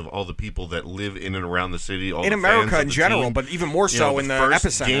minds of all the people that live in and around the city, all in the America fans of in the general, team. but even more so in the first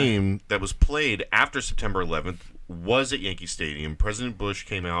epicenter. Game that was played after September 11th was at Yankee Stadium. President Bush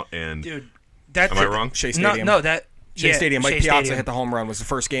came out and Dude, am I wrong? Shea Stadium. No, that Shea Stadium. Mike Shea Piazza Stadium. hit the home run. Was the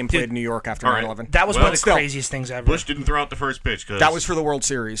first game played in New York after all right. 9/11. That was one of the craziest things ever. Bush didn't throw out the first pitch because That was for the World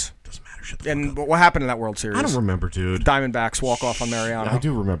Series. Doesn't matter. Shut the And fuck up. what happened in that World Series? I don't remember, dude. Diamondbacks walk off on Mariano. I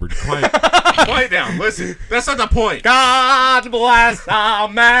do remember. Quiet, quiet down. Listen, that's not the point. God bless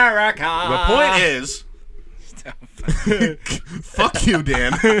America. The point is. Fuck you,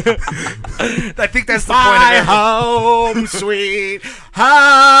 Dan. I think that's the Fly point of it. home, sweet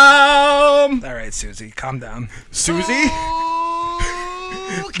home. All right, Susie, calm down. Susie?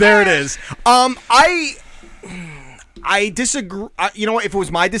 There it is. I disagree. You know what? If it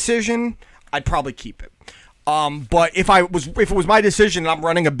was my decision, I'd probably keep it. But if it was my decision and I'm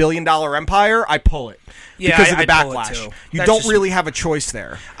running $1 billion empire, I pull it. Yeah, because of the I'd pull it backlash. too. You That's don't just- really have a choice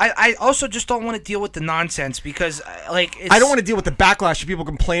there. I also just don't want to deal with the nonsense because, like, it's, I don't want to deal with the backlash of people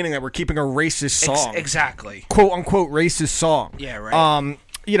complaining that we're keeping a racist song. Exactly. Quote unquote racist song. Yeah, right.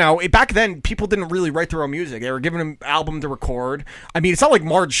 You know, back then, people didn't really write their own music. They were given an album to record. I mean, it's not like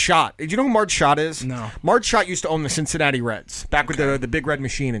Marge Schott. Did you know who Marge Schott is? No. Marge Schott used to own the Cincinnati Reds, back with the Big Red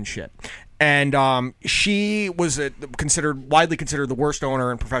Machine and shit. And she was widely considered the worst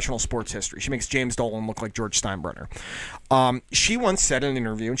owner in professional sports history. She makes James Dolan look like George Steinbrenner. She once said in an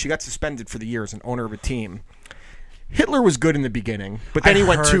interview, and she got suspended for the year as an owner of a team, Hitler was good in the beginning, but then he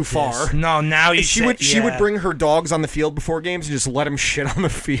went too far. No, now you She would bring her dogs on the field before games and just let them shit on the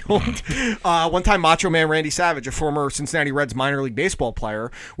field. One time, Macho Man Randy Savage, a former Cincinnati Reds minor league baseball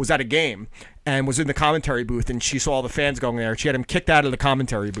player, was at a game and was in the commentary booth, and she saw all the fans going there. She had him kicked out of the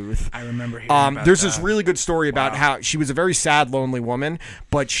commentary booth. I remember hearing about There's that. this really good story about how she was a very sad, lonely woman,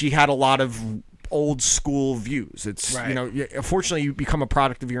 but she had a lot of old school views. It's Right. you know, unfortunately, you become a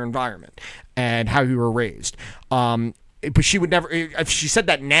product of your environment and how you were raised. But she would never. If she said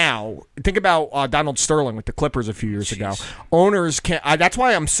that now, think about Donald Sterling with the Clippers a few years ago. Owners can't. That's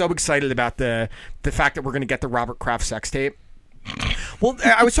why I'm so excited about the fact that we're going to get the Robert Kraft sex tape. Well,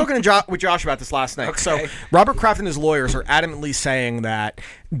 I was talking with Josh about this last night. Okay. So Robert Kraft and his lawyers are adamantly saying that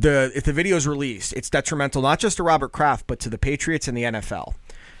if the video is released, it's detrimental not just to Robert Kraft but to the Patriots and the NFL.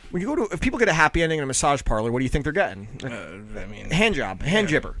 When you if people get a happy ending in a massage parlor, what do you think they're getting? I mean, Hand job, hand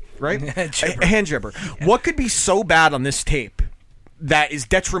jibber, right? Jibber. A hand jibber. What could be so bad on this tape that is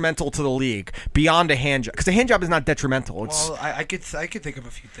detrimental to the league beyond a hand job? Because a hand job is not detrimental. It's well, I could think of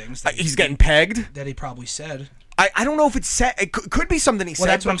a few things. That he's getting pegged. that he probably said. I don't know if it's said. It could be something he said. Well,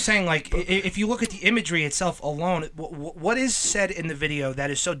 that's what but- I'm saying. Like, if you look at the imagery itself alone, what is said in the video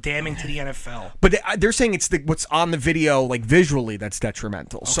that is so damning to the NFL? But they're saying it's what's on the video, like visually, that's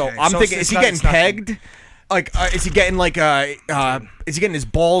detrimental. So Okay, I'm so thinking, it's is he not- getting it's nothing. pegged? Like, is he getting like is he getting his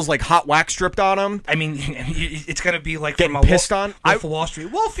balls like hot wax stripped on him? I mean, it's gonna be like Getting from a pissed on. Wolf of Wall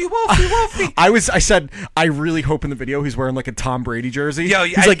Street. Wolfie, Wolfie, Wolfie. I said I really hope in the video he's wearing like a Tom Brady jersey. Yo,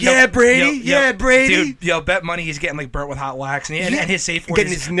 he's like, yeah, Brady, yeah, Brady. Dude, bet money he's getting like burnt with hot wax, and his safe word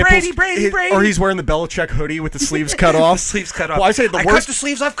getting is his nipples, Brady. or he's wearing the Belichick hoodie with the sleeves cut off. The sleeves cut off. Well, I say I cut the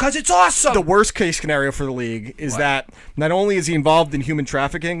sleeves off because it's awesome. The worst case scenario for the league is that not only is he involved in human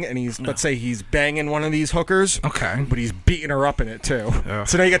trafficking, and let's say he's banging one of these hookers, okay, but he's beating her up in it too. Yeah.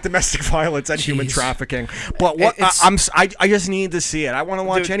 So now you got domestic violence and human trafficking. But I just need to see it. I want to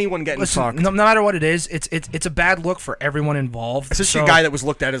watch anyone getting fucked. No matter what it is, it's a bad look for everyone involved. Especially a guy that was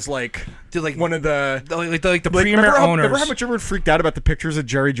looked at as like one of the premier owners. Remember how much everyone freaked out about the pictures of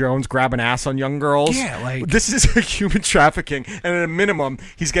Jerry Jones grabbing ass on young girls? Yeah, like this is human trafficking, and at a minimum,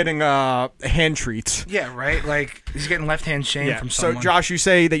 he's getting hand treats. Yeah, right. Like he's getting left hand shame from someone. So, Josh, you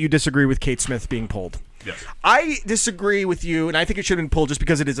say that you disagree with Kate Smith being pulled. Yes. I disagree with you, and I think it should have been pulled just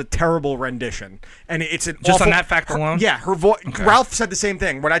because it is a terrible rendition, and it's an just awful, on that fact alone. Yeah, her voice. Okay. Ralph said the same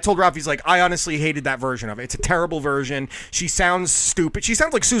thing. When I told Ralph, he's like, I honestly hated that version of it. It's a terrible version. She sounds stupid. She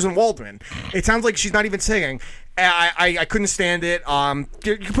sounds like Susan Waldman. It sounds like she's not even singing. I couldn't stand it.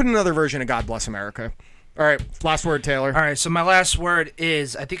 You can put another version of God Bless America. All right, last word, Taylor. All right, so my last word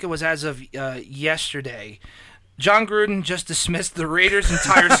is, I think it was as of yesterday, John Gruden just dismissed the Raiders'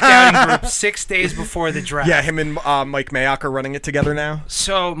 entire scouting group 6 days before the draft. Yeah, him and Mike Mayock are running it together now.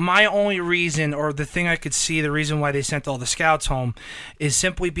 So my only reason, or the thing I could see, the reason why they sent all the scouts home, is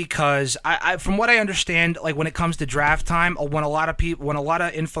simply because, I from what I understand, like when it comes to draft time, when a lot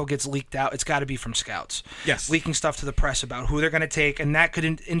of info gets leaked out, it's got to be from scouts. Yes, leaking stuff to the press about who they're going to take, and that could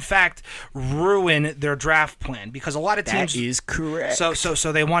in fact ruin their draft plan because a lot of teams. That is correct.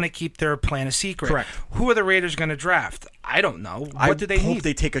 So they want to keep their plan a secret. Correct. Who are the Raiders going to draft? I don't know. What do they hope need?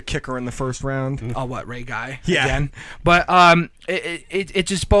 They take a kicker in the first round. Oh, what, Ray Guy? Yeah. Again? But it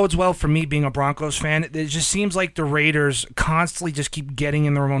just bodes well for me being a Broncos fan. It just seems like the Raiders constantly just keep getting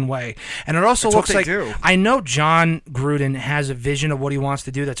in their own way. And it also looks like I know John Gruden has a vision of what he wants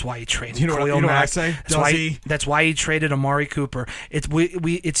to do. That's why he traded Khalil Mack. What I say? That's why he traded Amari Cooper.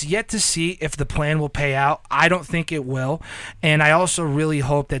 It's yet to see if the plan will pay out. I don't think it will. And I also really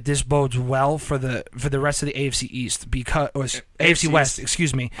hope that this bodes well for the rest of the AFC East because AFC West,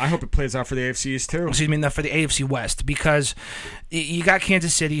 excuse me. I hope it plays out for the AFC East too. Excuse me, no, for the AFC West because you got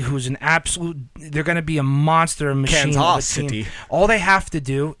Kansas City, who's an absolute. They're going to be a monster machine. Kansas City. All they have to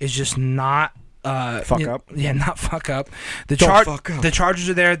do is just not. Fuck up. Yeah, not fuck up. Don't fuck up. The Chargers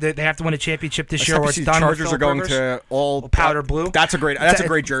are there. They have to win a championship this year, or it's done. Chargers with are going Rivers. To all powder blue. That's a great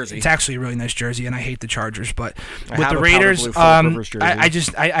jersey. It's actually a really nice jersey, and I hate the Chargers. But I with have the a Raiders,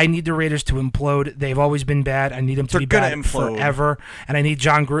 Rivers I need the Raiders to implode. They've always been bad. I need them to be bad forever. And I need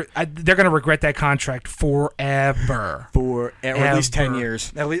John Gruden. They're going to regret that contract forever. Or at least 10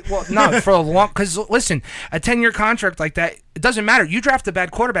 years. At least, well, no, for a long. Because listen, a 10-year contract like that. It doesn't matter. You draft a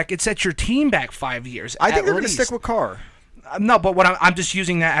bad quarterback, it sets your team back 5 years. I think they're going to stick with Carr. No, but what I'm just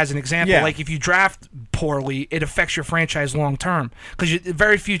using that as an example. Yeah. Like if you draft poorly, it affects your franchise long term because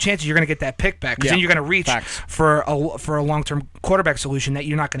very few chances you're going to get that pick back. Because then you're going to reach for a long term quarterback solution that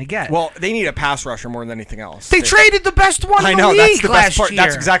you're not going to get. Well, they need a pass rusher more than anything else. They traded the best one. I in know the that's league the best part. Year.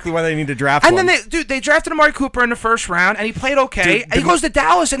 That's exactly why they need to draft. And one. then they drafted Amari Cooper in the first round, and he played okay. And he goes to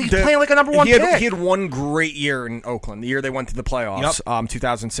Dallas, and he's playing like a number one pick. He had one great year in Oakland. The year they went to the playoffs,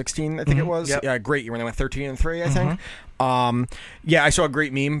 2016, I think it was. Yep. Yeah, great year when they went 13-3, I think. I saw a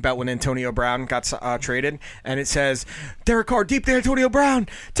great meme about when Antonio Brown got traded, and it says, Derek Carr deep to Antonio Brown,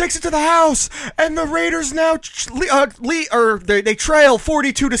 takes it to the house, and the Raiders now they trail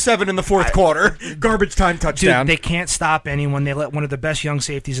 42-7 in the fourth quarter. Garbage time touchdown. Dude, they can't stop anyone. They let one of the best young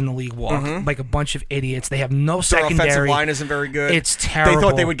safeties in the league walk, like a bunch of idiots. They have no secondary. Their offensive line isn't very good. It's terrible. They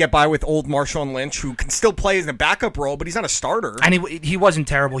thought they would get by with old Marshawn Lynch, who can still play in a backup role, but he's not a starter. And he wasn't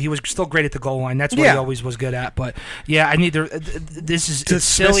terrible. He was still great at the goal line. That's what he always was good at. But yeah, I need to. This is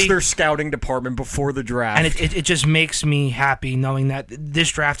silly. Their scouting department before the draft, and it just makes me happy knowing that this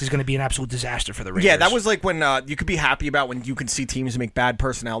draft is going to be an absolute disaster for the Raiders. Yeah, that was like when you could be happy about when you could see teams make bad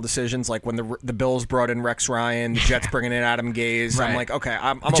personnel decisions, like when the Bills brought in Rex Ryan, the Jets bringing in Adam Gase. Right. I'm like, okay,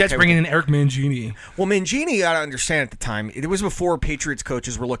 I'm the Jets okay bringing in Eric Mangini. Well, Mangini, you got to understand at the time, it was before Patriots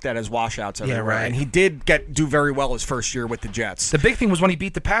coaches were looked at as washouts everywhere, right. and he did do very well his first year with the Jets. The big thing was when he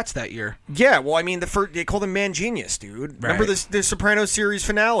beat the Pats that year. Yeah, well, I mean, they called him Mangenius, dude. Right. Remember the Sopranos series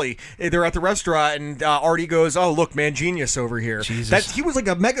finale? They're at the restaurant, and Artie goes, "Oh, look, Mangenius over here." Jesus. He was like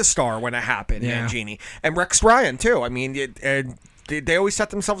a megastar when it happened, Yeah. Mangini. And Rex Ryan, too. I mean, they always set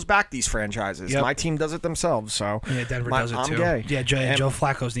themselves back, these franchises. Yep. My team does it themselves, so Yeah, Denver does it I'm too. gay. Yeah, Joe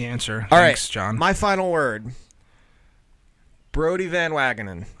Flacco's the answer. All Thanks, right, John. my final word. Brody Van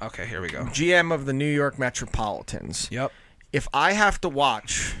Wagenen. Okay, here we go. GM of the New York Metropolitans. Yep. If I have to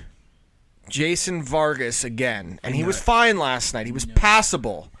watch Jason Vargas again, and he was fine last night, he was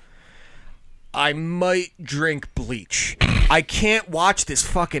passable, I might drink bleach. I can't watch this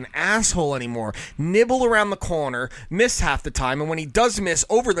fucking asshole anymore. Nibble around the corner, miss half the time, and when he does miss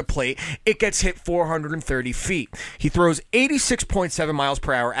over the plate, it gets hit 430 feet. He throws 86.7 miles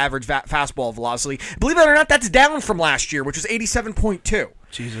per hour average fastball velocity. Believe it or not, that's down from last year, which was 87.2.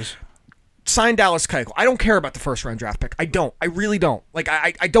 Jesus. Sign Dallas Keuchel. I don't care about the first-round draft pick. I don't. I really don't. Like,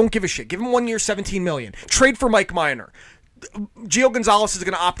 I don't give a shit. Give him 1 year, $17 million. Trade for Mike Minor. Gio Gonzalez is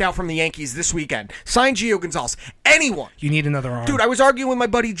going to opt out from the Yankees this weekend. Sign Gio Gonzalez. Anyone. You need another arm. Dude, I was arguing with my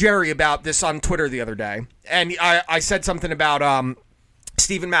buddy Jerry about this on Twitter the other day, and I said something about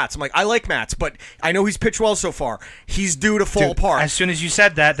Steven Matz. I'm like, I like Matz, but I know he's pitched well so far. He's due to fall apart. As soon as you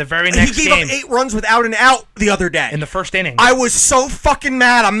said that, the very next game... He gave game, up 8 runs without an out the other day. In the first inning. I was so fucking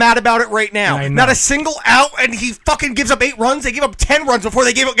mad. I'm mad about it right now. I know. Not a single out, and he fucking gives up 8 runs. They gave up 10 runs before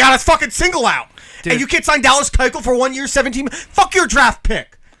they got a fucking single out. Dude. And you can't sign Dallas Keuchel for 1 year, 17 million. Fuck your draft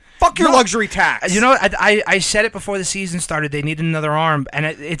pick. Fuck your luxury tax. You know, I said it before the season started. They needed another arm, and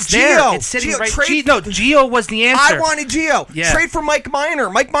it's Gio. there. It's sitting right. Gio was the answer. I wanted Gio. Yeah. Trade for Mike Minor.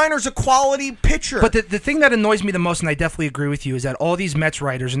 Mike Minor's a quality pitcher. But the thing that annoys me the most, and I definitely agree with you, is that all these Mets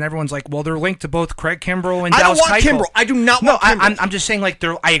writers and everyone's like, well, they're linked to both Craig Kimbrell and Dallas Keuchel. I don't want Kimbrell. I do not want Kimbrell. I'm just saying, like,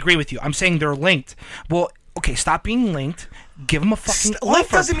 I agree with you. I'm saying they're linked. Well, okay, stop being linked. Give them a fucking offer, Link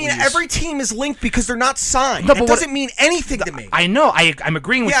doesn't mean please. every team is linked because they're not signed. No, it doesn't mean anything to me. I know. I'm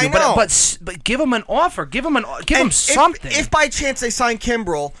agreeing with Yeah, you. I know. But give them an offer. Give them something. If by chance they sign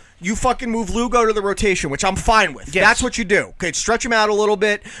Kimbrell, you fucking move Lugo to the rotation, which I'm fine with. Yes. That's what you do. Okay, stretch him out a little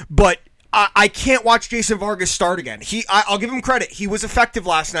bit, but I can't watch Jason Vargas start again. I'll give him credit. He was effective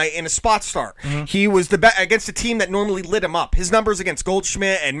last night in a spot start. Mm-hmm. He was the best against a team that normally lit him up. His numbers against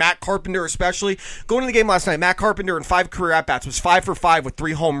Goldschmidt and Matt Carpenter especially. Going into the game last night, Matt Carpenter in 5 career at-bats was 5 for 5 with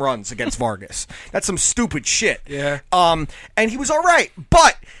 3 home runs against Vargas. That's some stupid shit. Yeah. And he was all right.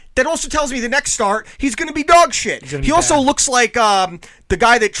 But that also tells me the next start, he's going to be dog shit. He also looks like the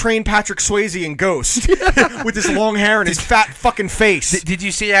guy that trained Patrick Swayze in Ghost with his long hair and his fat fucking face. Did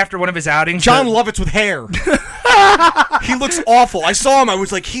you see after one of his outings? John Lovitz with hair. He looks awful. I saw him. I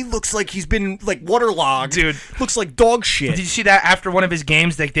was like, he looks like he's been like waterlogged. Dude. Looks like dog shit. Did you see that after one of his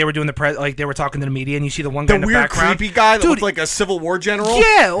games? Like they were doing they were talking to the media, and you see the one guy in the weird, background, creepy guy that looked like a Civil War general.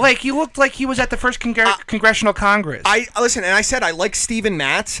 Yeah, like he looked like he was at the first congressional Congress. Listen, and I said I like Steven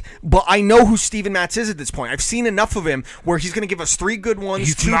Matz, but I know who Steven Matz is at this point. I've seen enough of him where he's going to give us 3 good ones,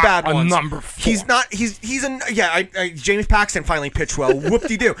 he's 2 not bad a ones. Number 4. He's not. He's a James Paxton finally pitched well.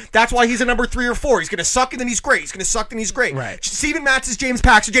 Whoop-de-doo. That's why he's a number 3 or 4. He's going to suck and then he's great. He's going to suck and he's great. Right. Steven Matz is James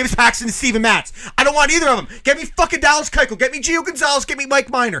Paxton. James Paxton is Steven Matz. I don't want either of them. Get me fucking Dallas Keuchel. Get me Gio Gonzalez. Get me Mike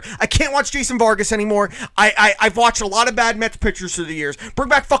Minor. I can't watch Jason Vargas anymore. I've watched a lot of bad Mets pitchers through the years. Bring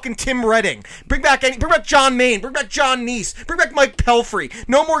back fucking Tim Redding. Bring back John Maine. Bring back John Neese. Bring back Mike Pelfrey.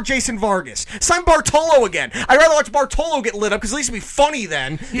 No more Jason Vargas. Sign Bartolo again. I'd rather watch Bartolo get lit up because at least it'd be funny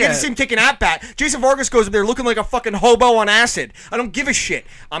then. You get to see him take an at-bat. Jason Vargas goes up there looking like a fucking hobo on acid. I don't give a shit.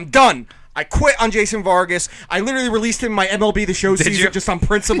 I'm done. I quit on Jason Vargas. I literally released him in my MLB The Show season just on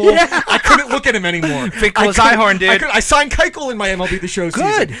principle. Yeah. I couldn't look at him anymore. Big Close Ihorn, dude. I signed Keuchel in my MLB The Show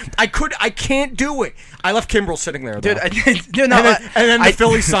Good. season. I can't do it. I left Kimbrell sitting there, though. Dude, and then the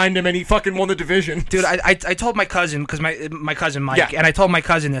Phillies signed him, and he fucking won the division. Dude, I told my cousin, because my cousin Mike, and I told my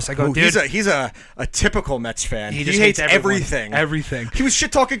cousin this. I go, dude. He's a typical Mets fan. He just hates everything. He was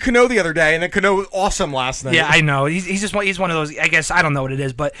shit-talking Cano the other day, and then Cano was awesome last night. Yeah, I know. He's one of those, I guess, I don't know what it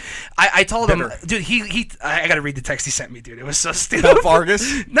is, but I told him, dude, I got to read the text he sent me, dude. It was so stupid. About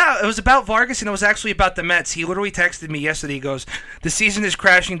Vargas? No, it was about Vargas, and it was actually about the Mets. He literally texted me yesterday. He goes, the season is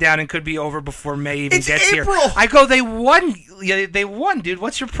crashing down and could be over before May even gets April. Here. I go, they won. Yeah, they won, dude.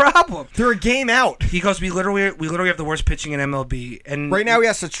 What's your problem? They're a game out. He goes, we literally have the worst pitching in MLB, and right now,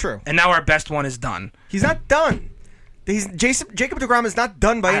 yes, that's true. And now our best one is done. He's not done. Jacob deGrom is not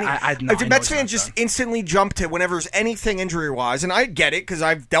done by any. Mets fans just instantly jump to whenever there's anything injury-wise, and I get it because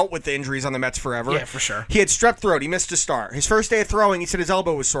I've dealt with the injuries on the Mets forever. Yeah, for sure. He had strep throat. He missed a start. His first day of throwing, he said his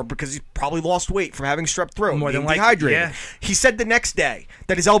elbow was sore because he probably lost weight from having strep throat, more being than dehydrated. Yeah. He said the next day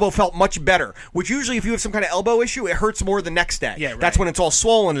that his elbow felt much better, which usually if you have some kind of elbow issue, it hurts more the next day. Yeah, right. That's when it's all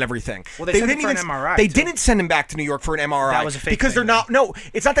swollen and everything. Well, they sent him for an MRI. They didn't send him back to New York for an MRI. That was a fake because thing, they're not. No,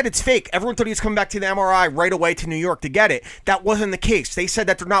 it's not that it's fake. Everyone thought he was coming back to the MRI right away to New York to get get it. That wasn't the case. They said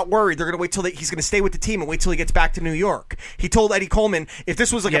that they're not worried. They're going to wait till he's going to stay with the team and wait till he gets back to New York. He told Eddie Coleman, if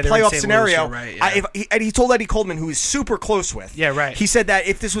this was like a playoff scenario, he told Eddie Coleman, who he's super close with, he said that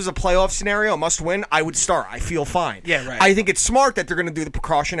if this was a playoff scenario, a must win, I would start. I feel fine. I think it's smart that they're going to do the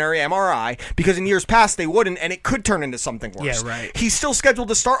precautionary MRI because in years past they wouldn't, and it could turn into something worse. He's still scheduled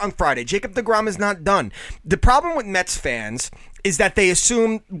to start on Friday. Jacob deGrom is not done. The problem with Mets fans is that they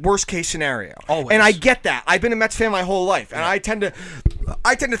assume worst case scenario. Always. And I get that. I've been a Mets fan my whole life, and I tend to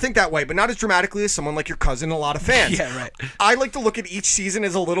think that way, but not as dramatically as someone like your cousin and a lot of fans. I like to look at each season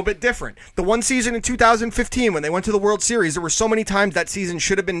as a little bit different. The one season in 2015 when they went to the World Series, there were so many times that season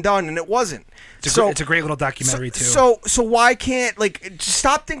should have been done, and it wasn't. It's a great little documentary, too. So why can't,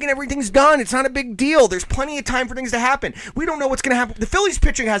 stop thinking everything's done? It's not a big deal. There's plenty of time for things to happen. We don't know what's going to happen. The Phillies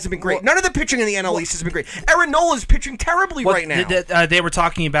pitching hasn't been great. None of the pitching in the NL East has been great. Aaron Nola's pitching terribly right now. They were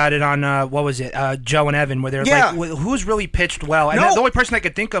talking about it on, what was it, Joe and Evan, where they're like, who's really pitched well? And the only person I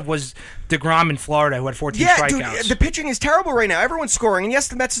could think of was DeGrom in Florida, who had 14 strikeouts. Dude, the pitching is terrible right now. Everyone's scoring, and yes,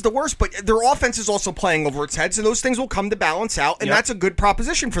 the Mets is the worst, but their offense is also playing over its heads, and those things will come to balance out, and that's a good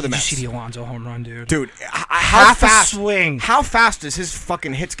proposition for the Mets. Did you see the Alonso home run, dude? Dude, how fast swing? How fast does his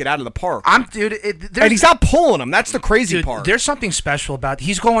fucking hits get out of the park? And he's not pulling them. That's the crazy part. There's something special about.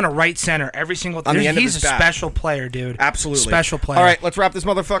 He's going to right center every single time. He's a special player, dude. Absolutely, special player. All right, let's wrap this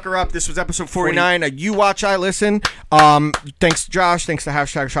motherfucker up. This was episode 49. You watch, I listen. Thanks to Josh. Thanks to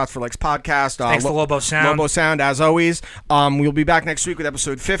hashtag Shots for Likes podcast. Thanks to Lobo Sound. Lobo Sound, as always. We'll be back next week with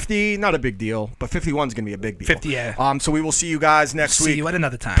episode 50. Not a big deal, but 51 is going to be a big deal. 50, yeah. So we will see you guys next week. See you at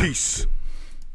another time. Peace.